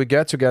there. When we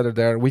get together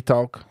there, we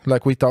talk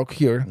like we talk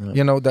here.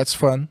 Yeah. That's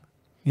fun.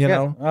 You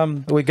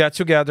know, we got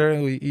together.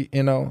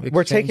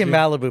 We're taking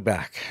Malibu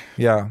back.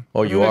 Yeah.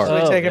 Oh, you are.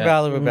 We're taking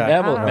Malibu back.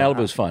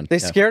 Malibu's fun. They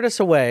scared us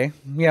away.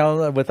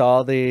 With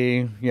all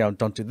the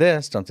don't do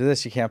this, don't do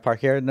this. You can't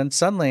park here. And then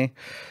suddenly,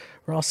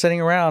 we're all sitting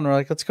around. We're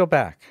like, let's go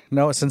back.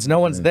 No, since no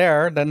one's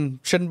there, then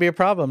shouldn't be a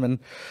problem. And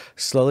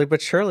slowly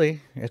but surely,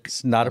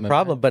 it's not a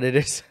problem, but it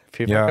is.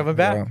 People are coming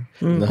back.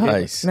 Yeah.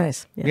 Nice.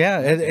 Nice. Yeah,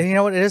 and you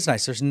know what? It is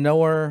nice. There's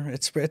nowhere.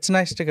 It's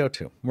nice to go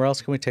to. Where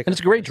else can we take? And it's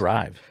a great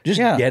drive. Just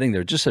getting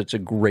there, just such a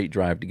great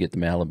drive to get to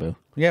Malibu.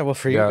 Yeah, well,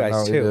 for you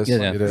guys too. It is.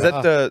 It Is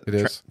that the It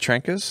is.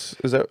 Trancas?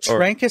 Is that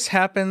Trancas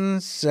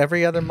happens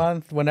every other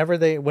month, whenever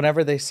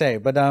they say.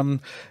 But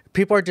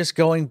people are just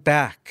going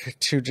back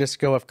to just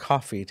go have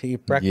coffee, to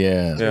eat breakfast,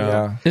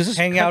 Yeah. Is this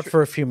hang out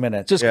for a few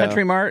minutes. Is this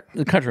Country Mart?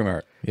 The Country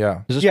Mart.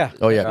 Yeah. Is this, Yeah.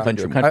 Oh, yeah.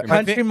 Country.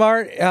 Country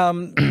Mart,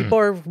 people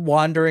are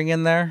wandering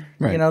in there.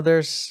 Right.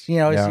 There's,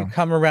 as you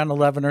come around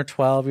 11 or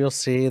 12, you'll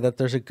see that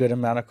there's a good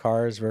amount of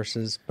cars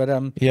versus, but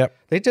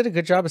they did a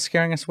good job of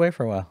scaring us away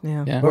for a while.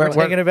 Yeah. We're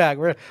taking it back.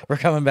 We're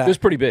coming back. It was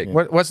pretty big.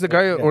 What's the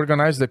guy who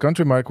organized the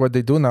Country Mark? What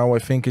they do now, I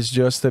think, is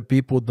just that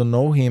people don't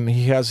know him.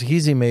 He has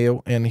his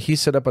email and he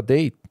set up a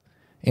date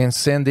and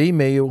send the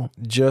email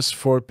just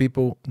for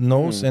people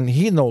knows and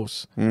he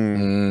knows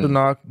to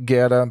not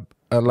get a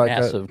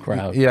massive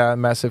crowd. Yeah,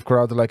 massive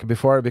crowd like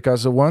before.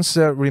 Because once,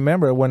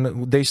 remember,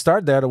 when they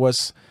start that,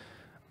 was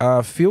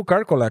a few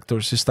car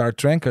collectors start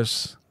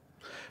Trancas.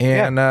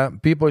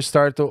 And people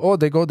start to,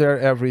 they go there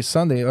every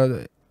Sunday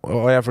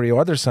or every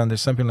other Sunday,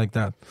 something like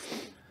that.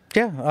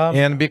 Yeah.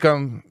 And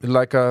become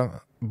like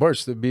a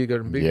burst,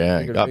 bigger. Big.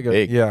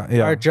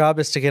 Yeah. Our job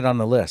is to get on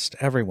the list.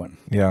 Everyone.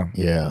 Yeah.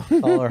 Yeah.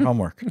 All our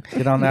homework.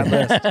 Get on that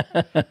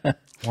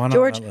list.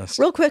 George,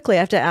 real quickly, I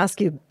have to ask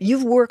you,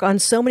 you've worked on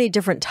so many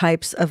different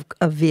types of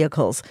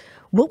vehicles.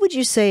 What would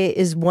you say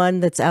is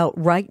one that's out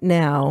right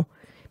now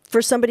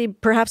for somebody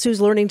perhaps who's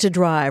learning to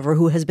drive or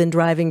who has been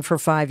driving for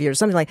 5 years,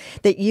 something like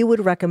that you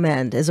would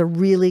recommend as a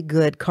really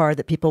good car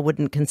that people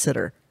wouldn't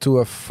consider? To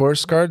a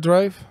first car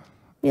drive?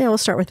 Yeah, we'll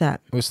start with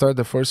that. We start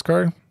the first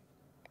car.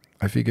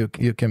 I think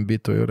you can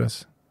beat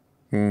Toyotas.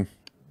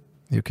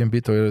 You can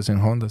beat Toyotas and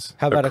Hondas.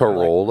 How about a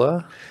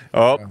Corolla?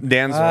 Oh,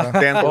 Dan's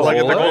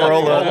plugging the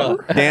Corolla.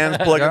 Dan's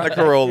plugging the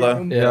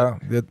Corolla. Yeah.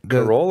 The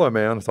Corolla,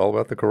 man. It's all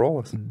about the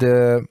Corollas.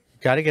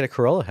 Got to get a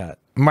Corolla hat.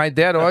 My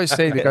dad always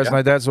say, because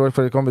my dad's worked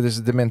for the company, this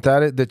is the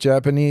mentality, the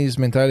Japanese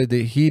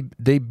mentality,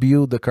 they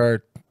build the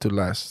car to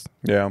last.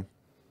 Yeah.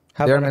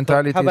 How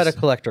about a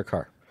collector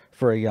car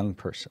for a young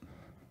person?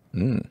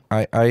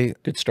 I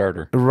Good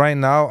starter. right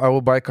now I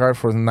will buy a car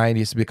for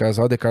 90s because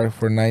all the car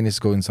for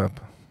 90s going up.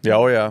 Yeah.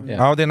 Oh, yeah.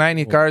 All the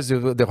 90 cars,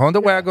 the Honda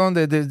wagon,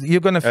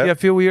 you're gonna a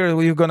few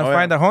years you're gonna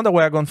find a Honda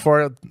wagon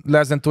for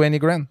less than 20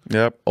 grand.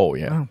 Yep. Oh,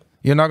 yeah.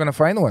 You're not gonna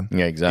find one.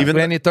 Yeah, exactly. Even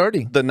 20,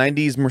 30. The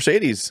 90s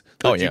Mercedes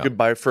that you could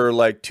buy for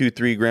like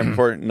 2-3 grand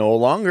before, no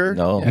longer.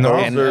 No. No,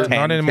 Those are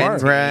not anymore. 10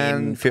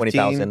 grand,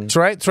 20,000.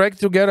 Try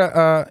to get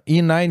a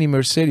E90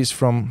 Mercedes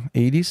from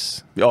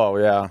 80s. Oh,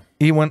 yeah.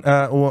 the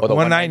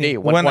 190.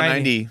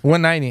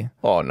 190.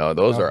 Oh, no.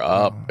 Those are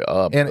up.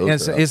 And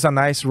Those are up. it's a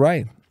nice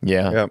ride.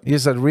 Yeah. Yep.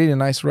 It's a really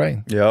nice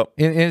ride. Yep.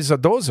 It's a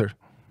dozer.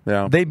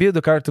 Yeah. They build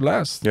the car to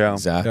last. Yeah.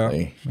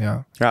 Exactly.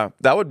 Yeah. Yeah.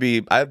 That would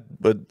be, I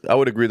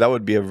would agree, that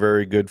would be a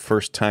very good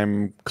first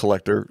time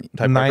collector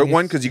type of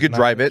one because you could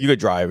drive it. You could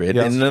drive it.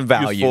 Yes. And the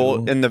value.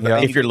 Useful in the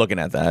value. If you're looking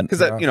at that.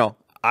 Because,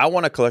 I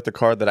want to collect a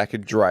car that I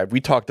could drive. We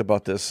talked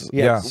about this.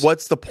 Yes.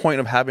 What's the point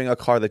of having a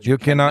car that you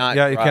cannot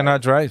drive? you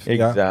cannot drive.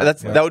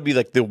 Exactly. That would be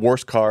like the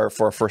worst car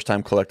for a first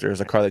time collector is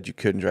a car that you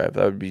couldn't drive.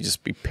 That would be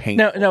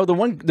painful. Now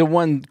the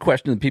one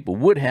question that people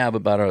would have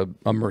about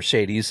a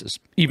Mercedes,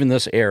 even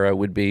this era,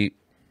 would be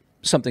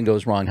something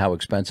goes wrong, how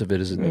expensive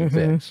it is to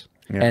fix.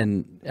 Yeah.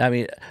 And I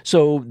mean,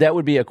 so that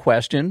would be a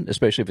question,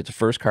 especially if it's a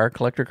first car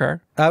collector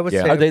car. I would say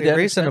Are they it'd be that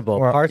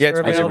reasonable. Well, Parts are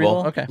available.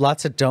 reasonable. Okay.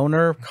 Lots of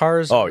donor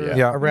cars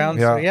around.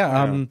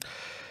 Yeah. So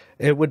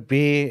it would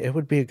be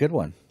a good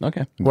one.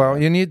 Okay. Well,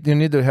 you need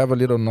to have a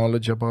little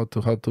knowledge about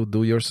how to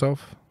do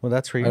yourself. Well,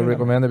 that's where I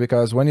recommend it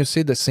because when you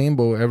see the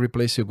symbol, every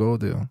place you go,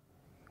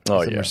 Oh,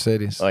 It's a yeah.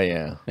 Mercedes. Oh,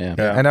 yeah. Yeah.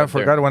 And I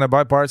forgot when I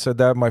buy parts at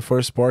that, my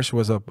first Porsche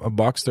was a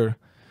Boxster.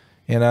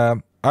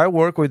 And I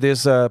work with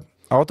this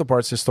auto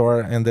parts store,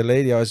 and the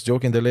lady, I was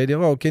joking, the lady,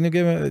 oh, can you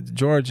give me,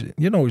 George,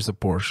 you know it's a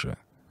Porsche.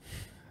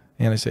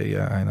 And I say,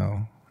 yeah, I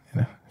know.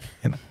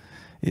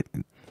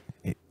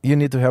 You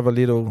need to have a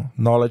little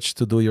knowledge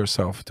to do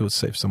yourself to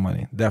save some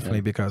money.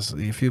 Definitely, because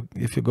if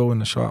you go in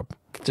the shop,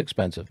 It's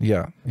expensive.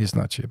 yeah, it's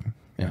not cheap.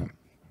 Yeah.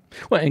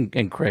 Well,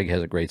 and Craig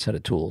has a great set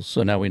of tools,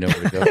 so now we know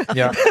where to go.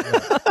 Yeah.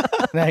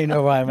 Now you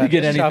know why I'm You at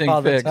get the shop anything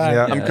all the fixed. time.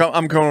 Yeah.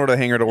 I'm coming over to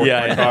Hangar to work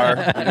on my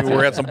car.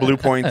 We're at some blue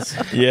points.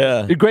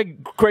 Yeah.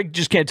 Craig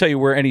just can't tell you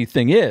where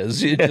anything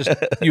is. You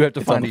have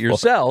to find it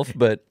yourself.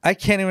 But I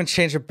can't even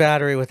change a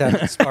battery without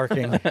it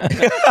sparking.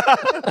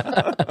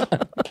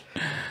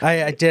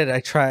 I did. I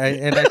try,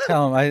 and I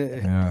tell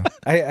him,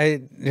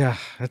 yeah,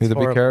 that's Need to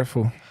be horrible.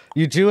 careful.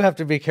 You do have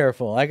to be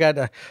careful. I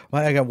got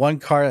one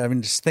car. I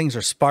mean, just things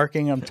are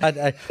sparking.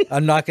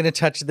 I'm not going to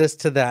touch this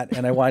to that,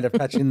 and I wind up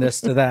touching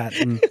this to that.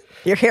 And,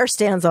 Your hair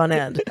stands on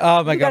end.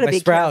 oh my You god, gotta my be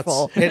sprouts!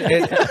 careful.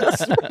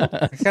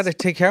 I got to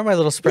take care of my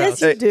little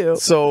sprouts. Yes, you do.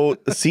 So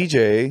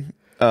CJ,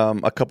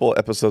 a couple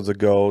episodes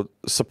ago,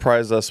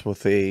 surprised us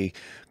with a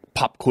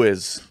pop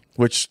quiz,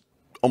 which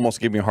almost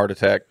gave me a heart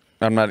attack.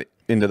 I'm not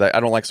into that. I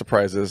don't like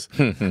surprises,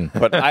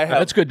 but I have.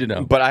 That's good to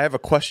know. But I have a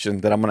question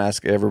that I'm going to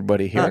ask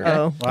everybody here,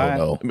 Uh-oh.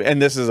 Oh, no. and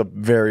this is a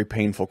very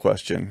painful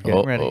question.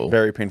 Get ready.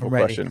 Very painful I'm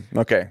ready. question.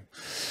 Okay,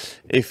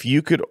 if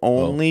you could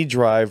only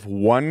drive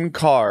one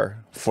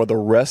car for the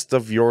rest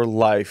of your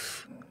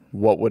life,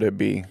 what would it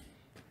be,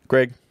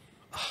 Greg?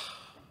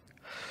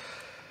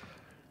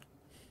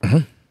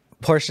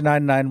 Porsche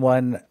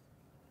 991.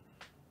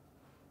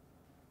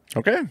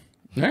 Okay.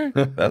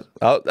 all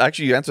right.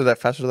 Actually, you answered that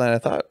faster than I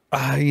thought.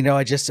 You know,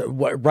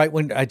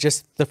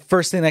 the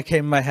first thing that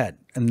came in my head,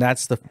 and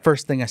that's the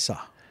first thing I saw.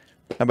 How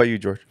about you,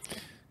 George?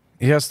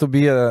 It has to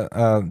be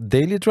a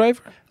daily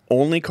driver.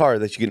 Only car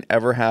that you can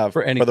ever have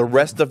For for, any- the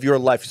rest of your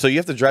life. So you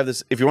have to drive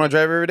this. If you want to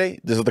drive every day,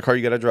 this is the car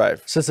you got to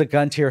drive. So it's a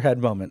gun to your head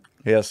moment.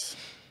 Yes.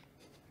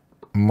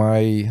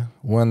 My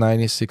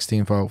 190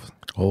 16 valve.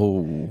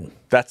 Oh.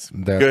 That's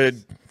That's-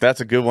 good.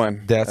 That's a good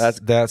one. That's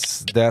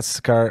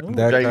car.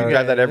 That you car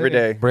drive that every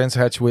day. brands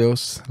hatch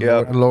wheels.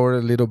 Yep. Lower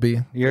a little bit.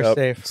 You're Yep.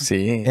 safe.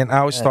 See? And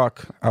I was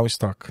stock.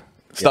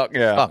 Stock.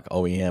 Yeah. Fuck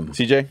OEM.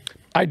 CJ?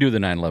 I do the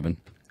 911.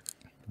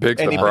 Big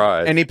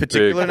surprise. Any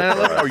particular Big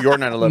 911 or your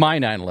 911? My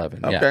 911.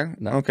 Yeah. Okay.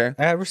 No. Okay.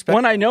 I respect.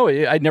 One I know,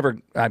 I'm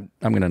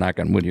going to knock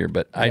on wood here,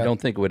 but I don't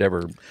think it would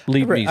ever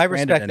leave me I stranded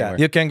respect that. anywhere.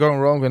 You can't go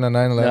wrong with a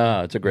 911.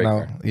 No, it's a great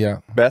car.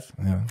 Yeah. Beth?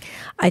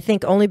 I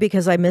think only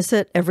because I miss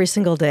it every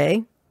single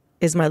day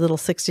is my little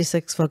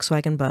 66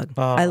 Volkswagen Bug.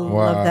 I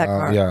love that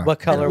car. Yeah.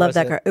 What color I love was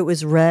that it? car. It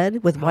was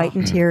red with white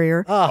interior.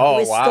 It Oh,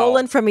 was wow.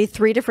 stolen from me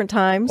 3 different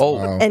times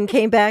and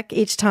came back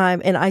each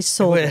time, and I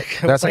sold it.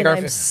 That's a And car.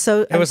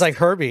 It was like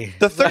Herbie.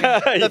 The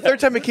third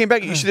time it came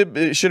back, it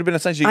should have been a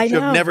sign you I should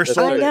have know. never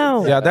sold I it.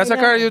 know. Yeah, that's I a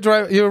car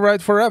know. you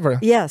ride forever.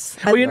 Yes,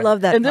 I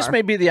love that And car. this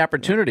may be the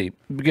opportunity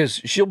because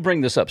she'll bring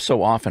this up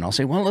so often. I'll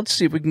say, well, let's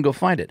see if we can go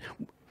find it.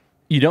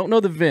 You don't know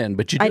the VIN,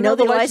 but you do I know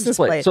the license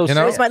plate. So You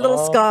know- It's my little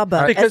ska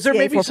Bug. because there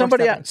may be SCA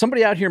somebody 447.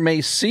 somebody out here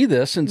may see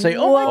this and say,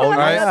 "Oh my Well, God,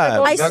 yeah.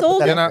 I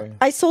sold You it. know-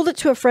 I sold it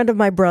to a friend of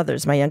my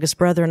brother's, my youngest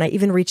brother, and I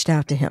even reached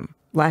out to him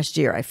last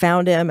year. I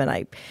found him,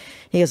 and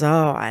he goes,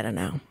 "Oh, I don't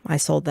know. I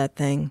sold that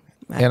thing."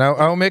 And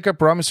I'll make a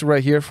promise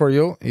right here for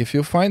you. If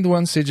you find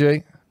one,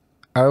 CJ,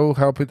 I will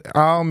help with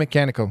all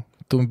mechanical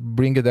to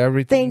bring it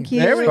everything. Thank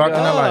you. There we Stock go.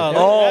 in a line.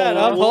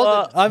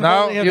 I'm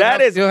Now holding him.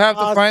 you have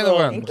to find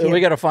one. Thank you.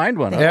 we got to find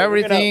one."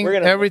 Everything, we're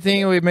gonna-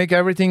 everything. We make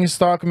everything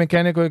stock,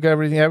 mechanical,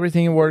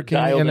 everything working,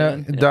 Dialed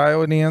and in.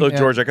 dialed in. So and-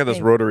 George, I got this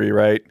rotary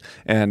right,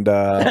 and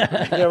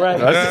Yeah, right.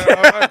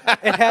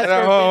 It has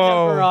your VIN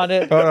number on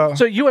it.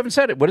 So you haven't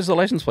said it. What is the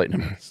license plate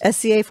number?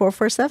 SCA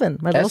 447.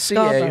 My little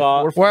ska SCA.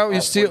 Bug. Well,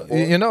 you still,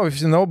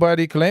 if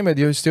nobody claim it,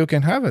 you still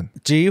can have it.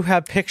 Do you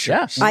have pictures?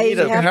 Yes. I need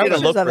to- have you need to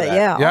pictures look of for it. that.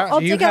 Yeah, Yeah. I'll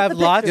Do you dig out have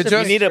the lots pictures.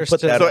 of You need to pictures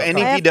put that so up.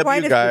 any I have quite VW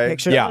a few guy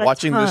pictures, not a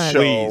watching this ton.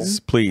 show,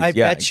 Please. I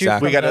yeah, bet you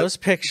exactly. from gotta- those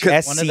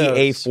pictures, one of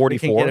those, SCA we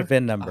can get a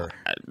VIN number.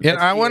 And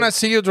I want to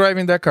see you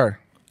driving that car.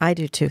 I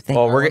do too. Thank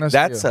Oh, you. we're wanna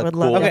that's see a Would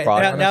cool love Okay,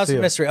 product. now it's see a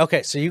it. mystery.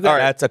 Okay, so you got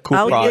That's a cool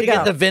I'll you product.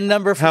 get the VIN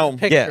number from Helm.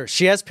 the pictures. Yeah.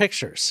 She has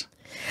pictures.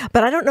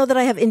 But I don't know that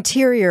I have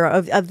interior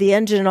of the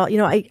engine and all. You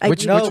know, I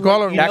Which- do- which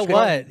color? You know Actually-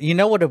 what? You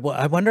know what?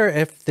 I wonder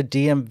if the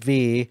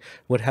DMV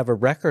would have a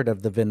record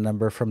of the VIN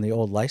number from the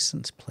old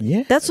license plate.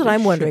 Yeah. That's what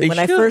I'm wondering. They When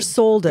I should. first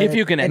sold it, If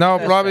you can, No,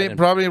 access probably that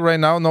probably right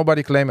now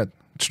nobody claim it.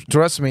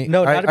 Trust me.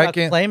 No, not I about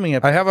can, claiming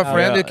it, I have a but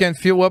friend about- who can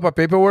fill up a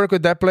paperwork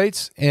with that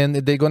plates, and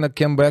they're gonna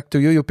come back to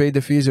you. You pay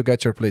the fees, you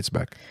get your plates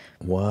back.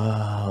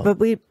 Wow. but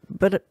with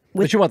But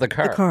you want the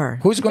car. the car.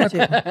 Who's gonna?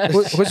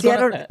 who's See,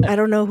 gonna? I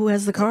don't know who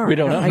has the car. We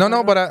don't know. I No,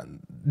 no, but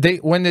they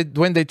when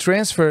they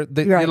transfer,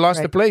 they Right, lost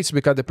the right. plates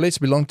because the plates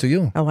belong to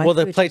you. Oh, I Well,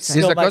 see the what plates you're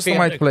It's still a might be in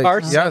customized the plate. car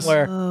Yes.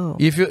 somewhere. Oh.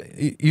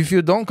 If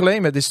you don't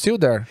claim it, it's still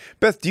there.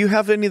 Beth, do you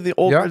have any of the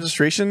old Yeah.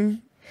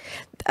 registration?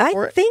 I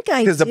think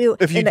I do.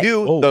 If you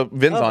do, the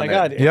VIN's Oh on my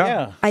there. God!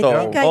 Yeah. I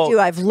think I do.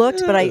 I've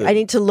looked, but I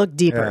need to look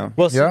deeper.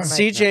 Well,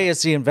 CJ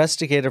is the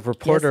investigative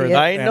reporter.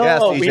 Yes, he is. I know. Yeah,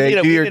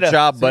 CJ, do your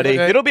job, buddy.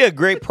 It'll be a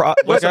great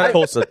West of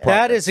Tulsa.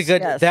 That is a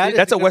good. Yes.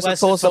 That's a West of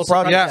Tulsa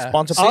project. Yeah.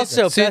 Sponsored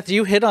Also, season. Beth,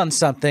 you hit on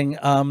something.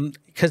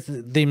 Because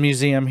the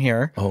museum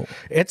here,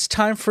 it's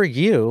time for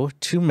you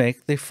to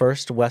make the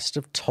first West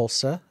of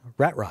Tulsa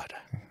rat rod.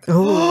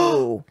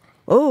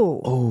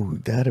 Oh,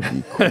 that'd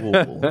be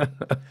cool.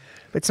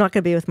 It's not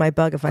going to be with my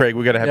bug if Craig,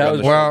 we got to have you on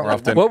the show well, more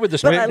often. What would the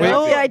But I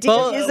love the idea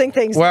of using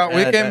things. Well,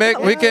 we can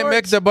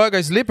make the bug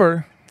a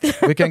sleeper.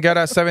 We can get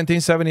a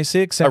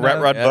 1776 a and rat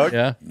rod bug?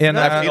 Yeah. and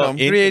I've seen a 'em.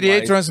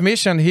 388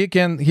 transmission. He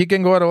can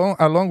go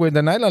along with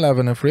the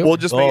 911 if real. We'll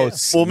just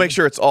we'll make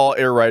sure it's all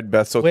air ride,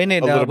 Beth. So We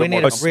need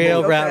a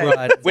real rat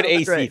rod. With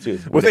AC great. too.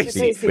 With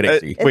AC. With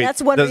AC. And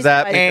that's one does reason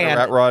that I- make it a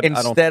rat rod? I don't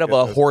Instead of think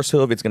a it does. horse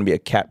hoof, it's going to be a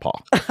cat paw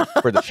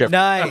for the shift.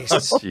 Nice,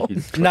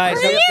 Jeez. nice.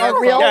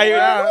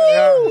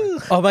 yeah.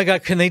 Oh my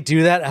God, can they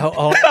do that?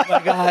 Oh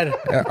my God.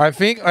 I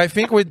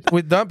think we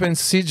dump in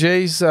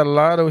CJ's a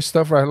lot of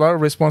stuff, a lot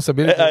of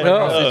responsibility. Right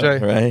now,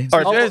 CJ. Right.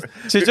 All right,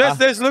 She just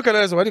says, look at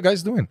us. What are you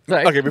guys doing?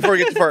 okay, before we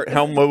get too far,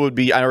 Helm, what would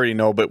be? I already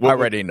know, but what I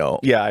already know.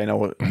 Yeah, I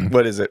know.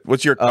 What is it?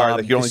 What's your car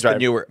that you only It's the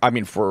drive? newer. I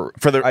mean, for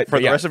the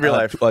rest of your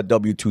life. a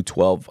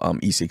W212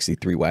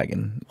 E63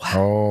 wagon.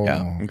 Oh,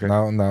 Yeah. Okay.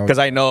 no. Because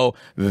I know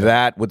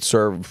that would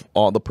serve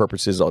all the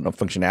purposes on the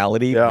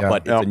functionality, Yeah.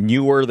 but Yeah. it's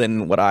newer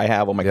than what I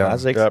have on my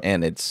classics, Yep.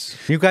 and it's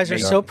You guys are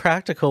so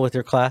practical with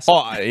your class.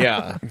 oh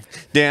yeah,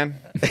 Dan,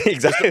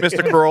 exactly.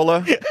 Mr.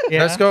 Corolla.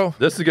 Yeah. Let's go.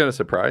 This is going to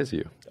surprise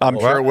you. I'm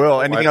sure it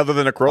will. Anything other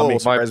than a Corolla will My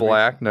surprise me.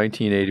 black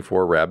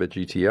 1984 Rabbit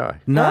GTI.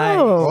 Nice.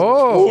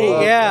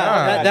 Oh,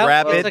 Yeah, that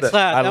Rabbit. was a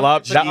class. I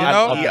love that. You I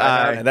know, love that.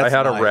 I That's I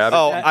had nice. a Rabbit.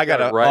 Oh, I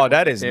gotta. Right. Oh,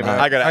 that is Came nice. out.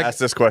 I gotta ask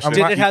this question.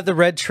 Did it have the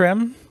red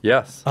trim?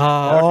 Yes.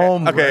 Oh,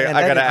 Okay, man,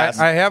 I that gotta is- ask.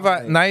 I have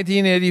a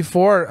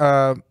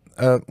 1984.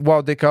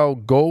 What they call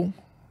Go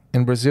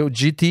in Brazil,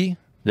 GT.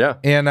 Yeah.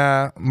 And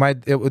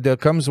it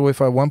comes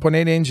with a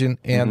 1.8 engine,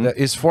 and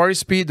it's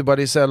 4-speed, but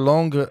it's a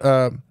long.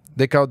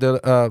 They call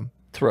the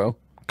Throw.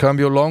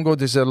 cambio longo.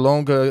 There's a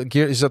long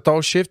gear. It's a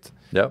tall shift.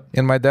 Yep.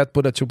 And my dad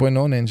put a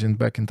 2.0 engine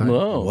back in time.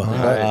 Whoa.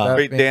 That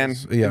Wait, thing Dan.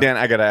 is- yeah. Dan,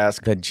 I gotta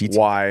ask. That GT.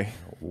 Why?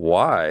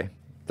 Why?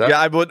 Yeah,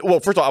 I would.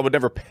 Well, first of all, I would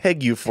never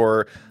peg you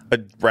for a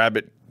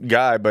Rabbit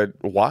guy, but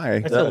why?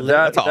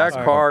 That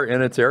car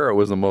in its era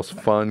was the most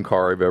fun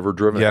car I've ever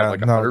driven. It had Yeah, like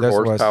no, 100 that was-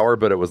 horsepower,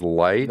 but it was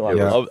light. It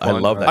was I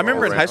fun love to that. I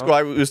remember in go high school,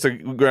 I used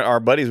to, our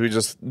buddies, we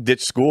just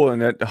ditched school,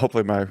 and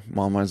hopefully my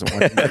mom isn't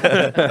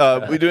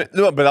watching. We do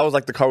no, but that was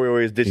like the car we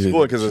always ditched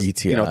school because it's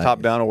GTI.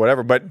 top down or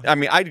whatever. But I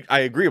mean, I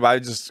agree, but I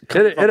just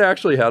It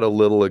actually had a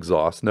little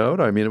exhaust note.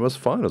 I mean, it was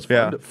fun. It was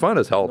fun, Yeah. fun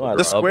as hell.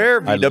 the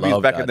square I VWs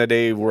love back that. in the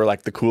day were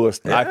like the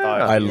coolest. I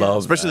thought. I love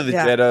especially the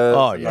Yeah. Jetta.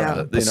 Oh yeah, you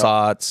know.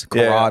 Passats,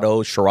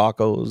 Corrados,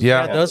 Sciroccoos.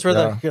 Yeah. Those were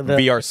the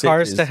VR6s.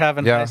 cars to have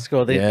in Yeah. high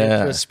school. They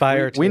Yeah. to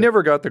aspire to. We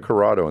never got the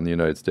Corrado in the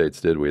United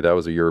States, did we? That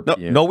was a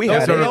European. No, we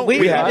had No, it. no, We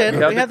we did. had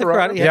We had the the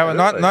Corrado. karate. Yeah,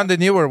 but not the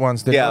newer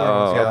ones. The Yeah. newer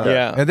ones, Oh, okay.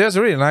 Yeah. And there's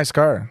a really nice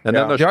car. And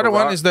then The other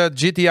one is the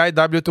GTI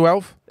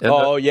W12. and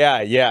Oh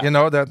yeah, yeah. You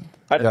know that.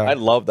 I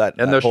love that.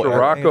 and that the whole era.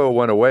 Scirocco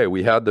went away.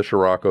 We had the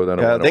Scirocco, then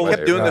it Yeah, went they away.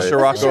 kept doing the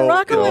right?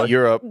 Scirocco in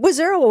Europe. Was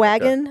there a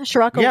wagon, a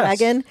Scirocco Yes.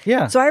 wagon?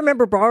 Yeah. So I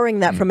remember borrowing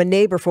that from a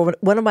neighbor for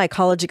one of my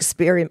college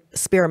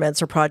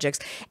experiments or projects,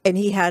 and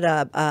he had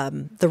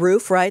the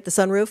roof, right, the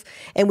sunroof,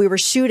 and we were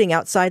shooting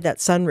outside that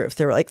sunroof.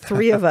 There were like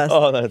 3 of us.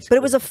 Oh, that's but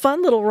it was a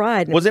fun little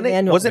ride. and Wasn't it?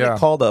 manual. Wasn't Yeah. it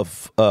called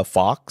a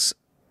Fox?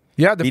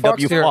 Yeah, the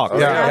Fox VW here. Fox.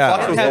 Yeah.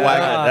 Fox was the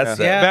wagon. That's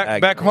Yeah.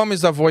 Back home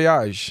is the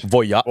Voyage.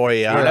 Voyage. Oh,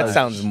 yeah. That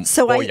sounds.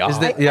 So Voyage.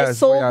 I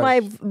sold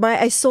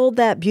I sold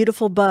that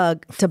beautiful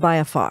bug to buy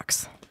a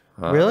Fox.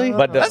 Really?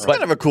 But That's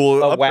kind of a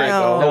cool upgrade,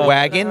 though. a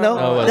wagon, though.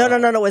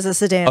 No, it was a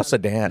sedan. A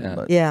sedan.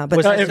 but- Yeah, but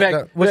Was In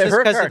fact, was this her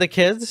because car- of the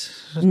kids?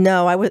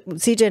 no,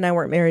 CJ and I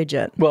weren't married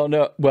yet. Well,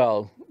 no.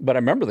 Well, but I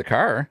remember the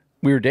car.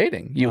 We were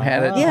dating. You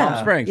had it in Yeah, Palm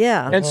Springs.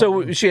 yeah. And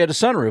so she had a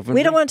sunroof. And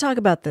We don't want to talk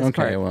about this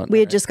Okay, part. well, We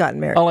had just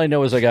gotten married. All I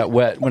know is I got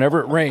wet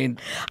whenever it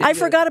rained. I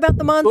forgot about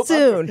the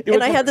monsoon, It and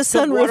was I had the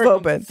water sunroof come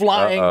open.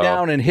 flying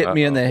down and hit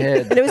me in the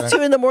head. And it was 2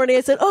 a.m.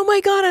 I said, "Oh my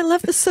God, I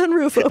left the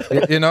sunroof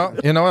open."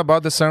 You know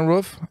about the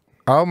sunroof?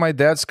 All my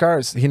dad's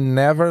cars, he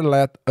never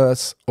let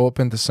us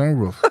open the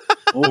sunroof.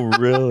 Oh,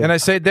 really? And I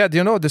say, Dad,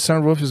 you know the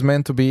sunroof is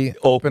meant to be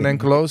open and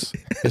closed?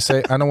 He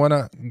say, I don't want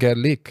to get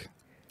leak.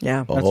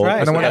 Yeah, That's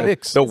right. I don't want to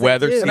leaks. The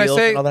weather And And I seals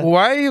say, and all that?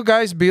 why you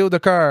guys build a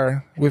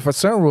car with a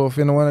sunroof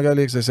and don't want to get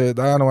leaks? They say, I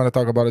don't want to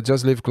talk about it.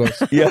 Just leave closed.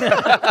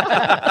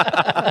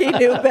 he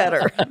knew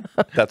better.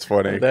 That's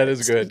funny. That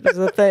is good. Is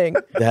the thing.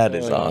 That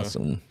is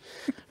awesome.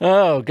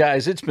 Oh,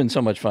 guys, it's been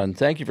so much fun.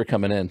 Thank you for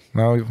coming in.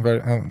 No,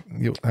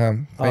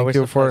 thank Always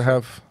you a for pleasure.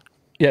 have.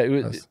 Yeah, it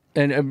was,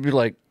 and it'd be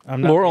like,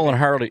 Laurel and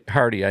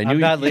Hardy. I knew I'm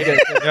not leaving.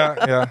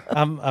 Yeah.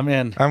 I'm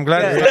in. I'm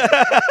glad.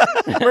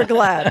 We're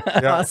glad.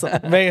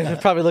 Awesome.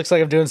 It probably looks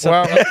like I'm doing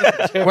something.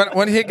 Well,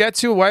 when he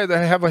gets you white,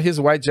 I have his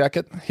white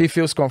jacket. He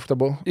feels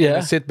comfortable.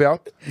 Yeah. Seat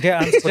belt. Yeah,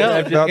 I'm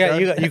still. Yeah,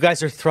 you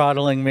guys are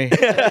throttling me.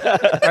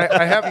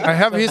 I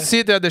have his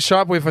seat at the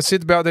shop with a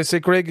seat belt. They say,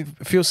 Craig,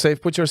 feel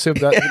safe. Put your seat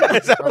belt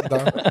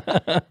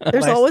down.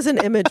 There's always an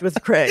image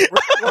with Craig.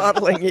 We're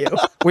throttling you.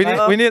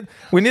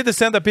 We need to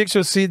send a picture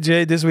of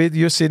CJ this week.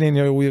 You sitting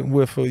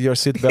with your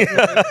seat belt. Do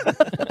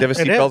you have a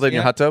seatbelt in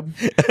your hot tub?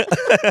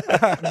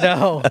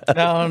 No.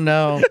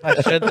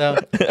 I should though.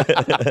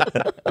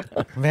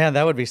 Man,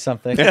 that would be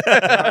something.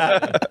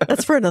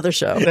 That's for another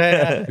show.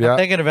 I'm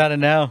thinking about it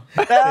now.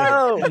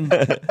 No.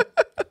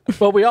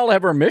 Well, we all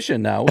have our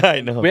mission now.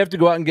 I know. We have to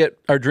go out and get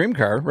our dream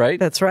car, right?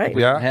 That's right.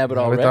 We have it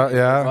already. Got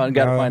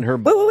to find her.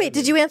 Wait.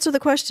 Did you answer the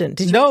question?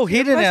 Did you No, answer he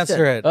the didn't question?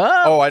 answer it.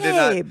 Oh, I did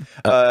Gabe.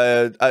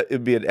 not.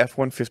 It'd be an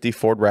F-150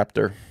 Ford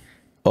Raptor.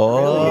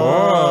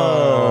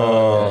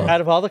 Oh.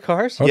 Out of all the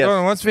cars? Hold Yes.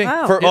 on, one thing.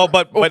 Wow.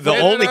 But the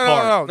only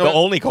car. no. The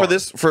only car. For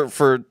this,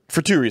 for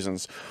 2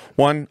 reasons.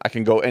 One, I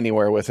can go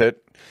anywhere with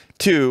it.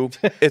 2,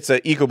 it's an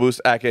EcoBoost.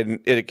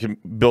 It can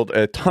build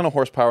a ton of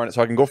horsepower in it,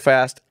 so I can go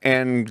fast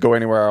and go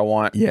anywhere I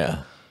want.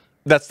 Yeah.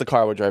 That's the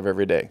car I would drive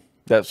every day.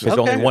 That's There's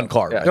only one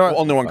car. Yeah, No,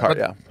 only one car. but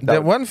Yeah.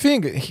 The one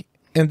thing.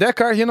 In that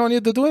car, he don't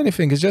need to do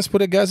anything. He's just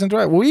put a gas and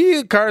drive.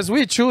 We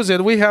choose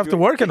it. We have to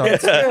work on it.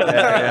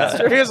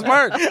 He's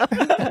smart.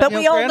 But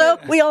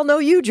we all know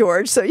you,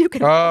 George. So you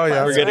can. Oh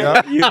yeah,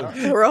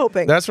 We're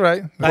hoping. That's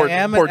right. I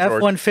am an poor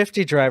George.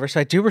 F-150 driver,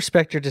 so I do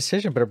respect your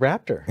decision, but a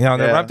Raptor. Yeah,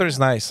 the Yeah. Raptor is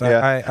nice.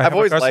 Yeah. I've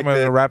always liked with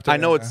it. a Raptor. I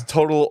know it's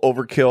total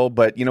overkill,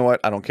 but you know what?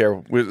 I don't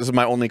care. This is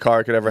my only car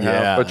I could ever have.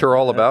 Yeah. But you're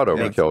all about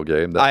overkill,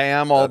 Gabe. I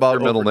am all about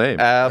your middle name.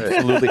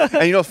 Absolutely.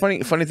 And you know, funny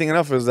thing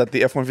enough is that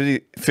the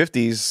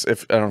F-150s,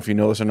 if I don't know if you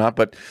know this or not,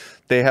 but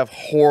they have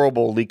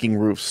horrible leaking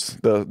roofs.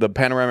 The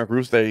panoramic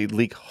roofs, they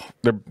leak.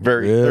 They're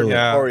they're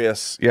Yeah.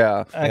 notorious.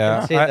 Yeah. I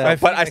can see that.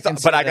 But I can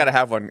gotta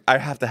have one. I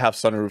have to have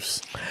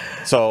sunroofs.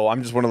 So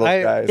I'm just one of those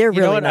guys. They're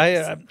You know really what?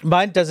 nice.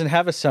 Mine doesn't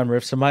have a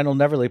sunroof, so mine will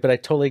never leak. But I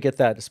totally get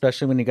that,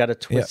 especially when you got a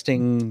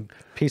twisting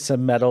piece of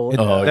metal.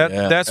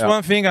 That's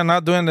one thing I'm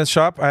not doing in the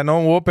shop. I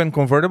don't open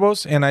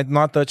convertibles and I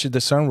not touch the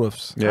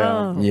sunroofs.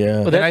 Yeah.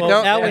 Yeah. Well,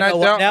 And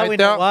now we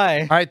know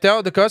why. I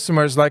tell the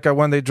customers, like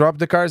when they drop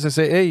the cars, I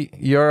say, "Hey,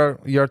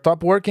 your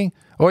top working?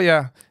 Oh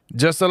yeah,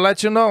 just to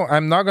let you know,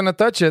 I'm not gonna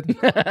touch it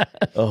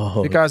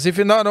because if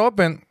you're not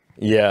open,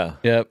 Yeah.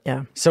 Yep.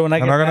 Yeah. So when I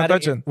I'm get not gonna mad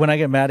touch at, it. when I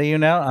get mad at you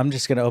now, I'm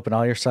just gonna open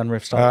all your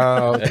sunroofs.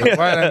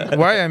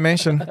 why I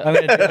mentioned? I'm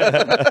gonna do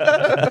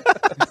it.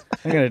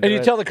 I'm gonna do And you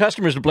it. tell the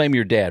customers to blame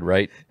your dad,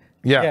 right?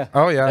 Yeah. Yeah.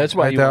 Oh yeah. That's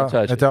why you won't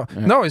touch it.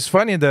 No, it's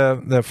funny.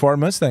 The Ford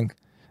Mustang,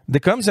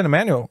 it comes in a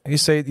manual. He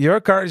said your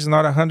car is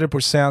not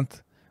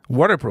 100%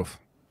 waterproof.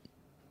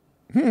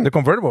 The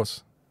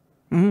convertibles.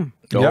 Oh,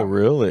 Yeah.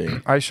 really?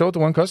 I showed to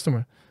one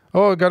customer.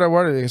 Oh, I got a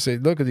water. They say,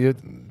 look, you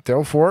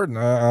tell Ford.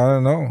 I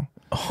don't know.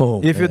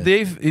 Oh, If man.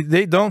 if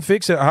they don't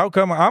fix it, how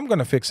come I'm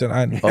gonna fix it?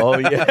 Oh,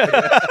 yeah.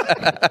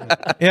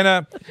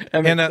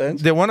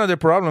 The one of the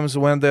problems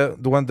when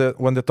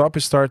the top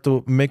start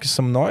to make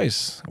some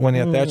noise when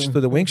you attach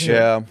to the windshield,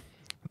 Yeah.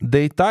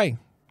 they tie.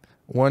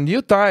 When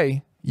you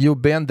tie, you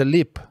bend the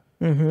lip.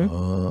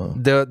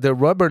 The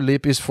rubber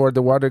lip is for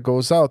the water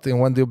goes out, and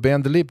when you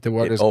bend the lip, the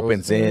water It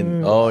opens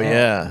in. Oh,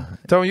 yeah.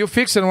 So you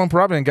fix it one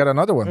problem and get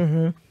another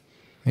one.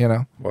 You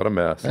know. What a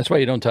mess. That's why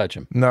you don't touch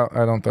him. No,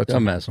 I don't touch Don't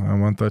him. mess. I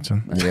won't touch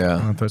him. Yeah.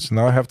 I won't touch him.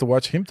 Now I have to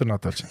watch him to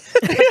not touch him.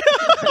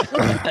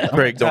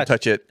 Greg, don't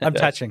touch it. I'm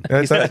touching.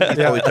 He's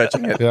totally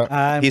touching it. Yeah.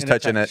 I'm He's gonna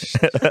touching it.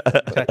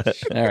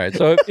 touch. All right.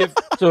 So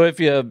if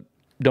you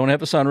don't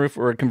have a sunroof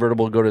or a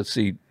convertible, go to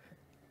see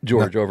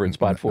George over in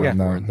Spot 4 Yeah. for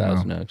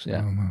 1,000 Oaks.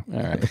 Yeah.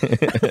 All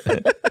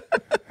right.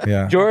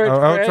 Yeah. George,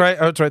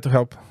 I'll try to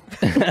help.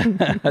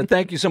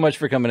 Thank you so much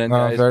for coming in, No,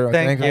 guys. very well.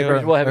 Thank you.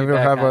 We'll have you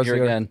back on us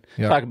here again.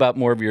 Yeah. Talk about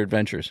more of your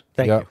adventures.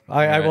 Thank Yeah. you.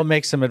 I will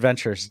make some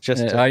adventures.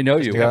 Just to, I know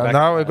you. Yeah, will.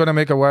 now we're gonna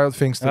make a wild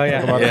things to Oh, talk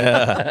yeah. about.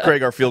 Yeah.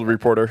 Greg, our field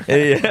reporter.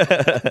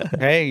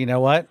 hey, you know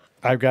what?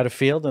 I've got a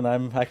field and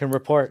I can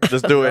report.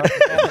 Just do it.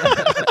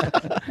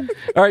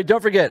 All right.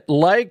 Don't forget,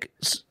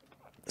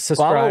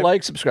 Subscribe. follow,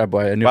 subscribe.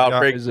 Boy, I knew Wow,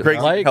 Greg's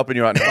helping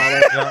you out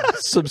now.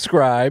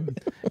 subscribe.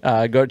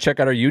 Go check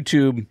out our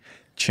YouTube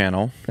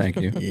Channel. Thank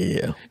you.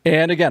 Yeah.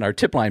 And again, our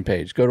tip line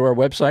page. Go to our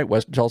website,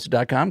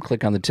 westoftulsa.com,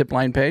 click on the tip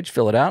line page,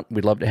 fill it out.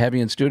 We'd love to have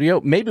you in studio.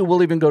 Maybe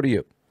we'll even go to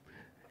you.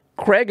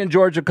 Craig and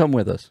George will come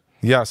with us.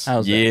 Yes.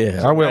 How's that?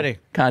 Yeah. I will. Ready.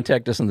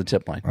 Contact us on the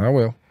tip line. I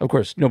will. Of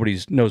course, nobody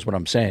knows what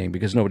I'm saying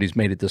because nobody's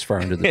made it this far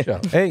into the show.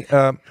 Hey,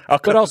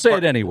 But I'll say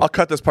it anyway. I'll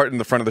cut this part in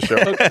the front of the show.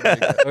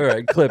 All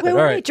right, clip it. Wait, All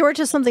right. George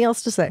has something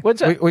else to say. What's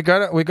that? we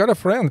got a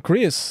friend,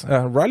 Chris,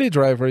 rally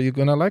driver. You're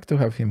gonna like to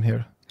have him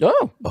here.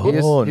 Oh,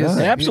 He's-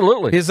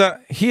 absolutely.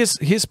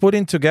 He's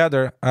putting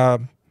together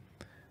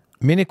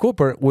Mini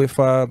Cooper with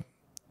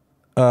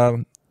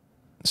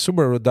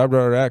Subaru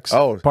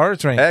WRX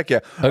powertrain. Heck yeah.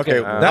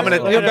 Okay, I'm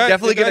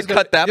definitely gonna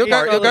cut that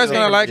part. You guys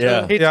gonna like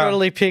He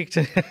totally piqued,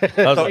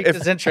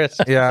 his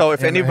interest. Yeah. So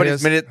if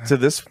anybody's made it to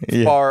this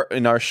far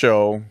in our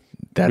show,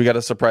 we got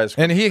a surprise.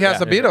 And he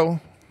has a Beetle.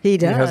 He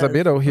does. He has a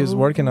Beetle. He's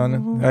working on it.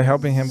 I'm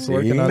helping him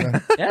working on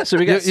it. Yeah, so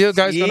we got you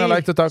guys gonna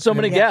like to talk so to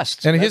many him.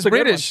 guests. And he's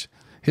British.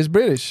 He's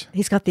British.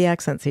 He's got the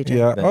accent, CJ.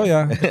 Yeah. Oh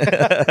yeah.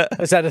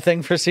 Is that a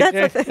thing for CJ?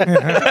 That's a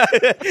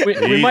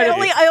thing. we might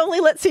I only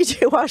let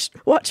CJ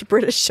watch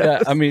British shows.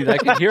 Yeah, I mean, I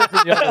can hear it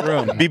from the other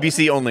room.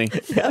 BBC only.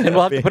 And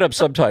we'll have to put up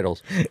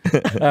subtitles.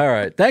 All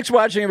right. Thanks for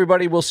watching,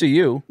 everybody. We'll see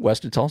you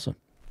west of Tulsa.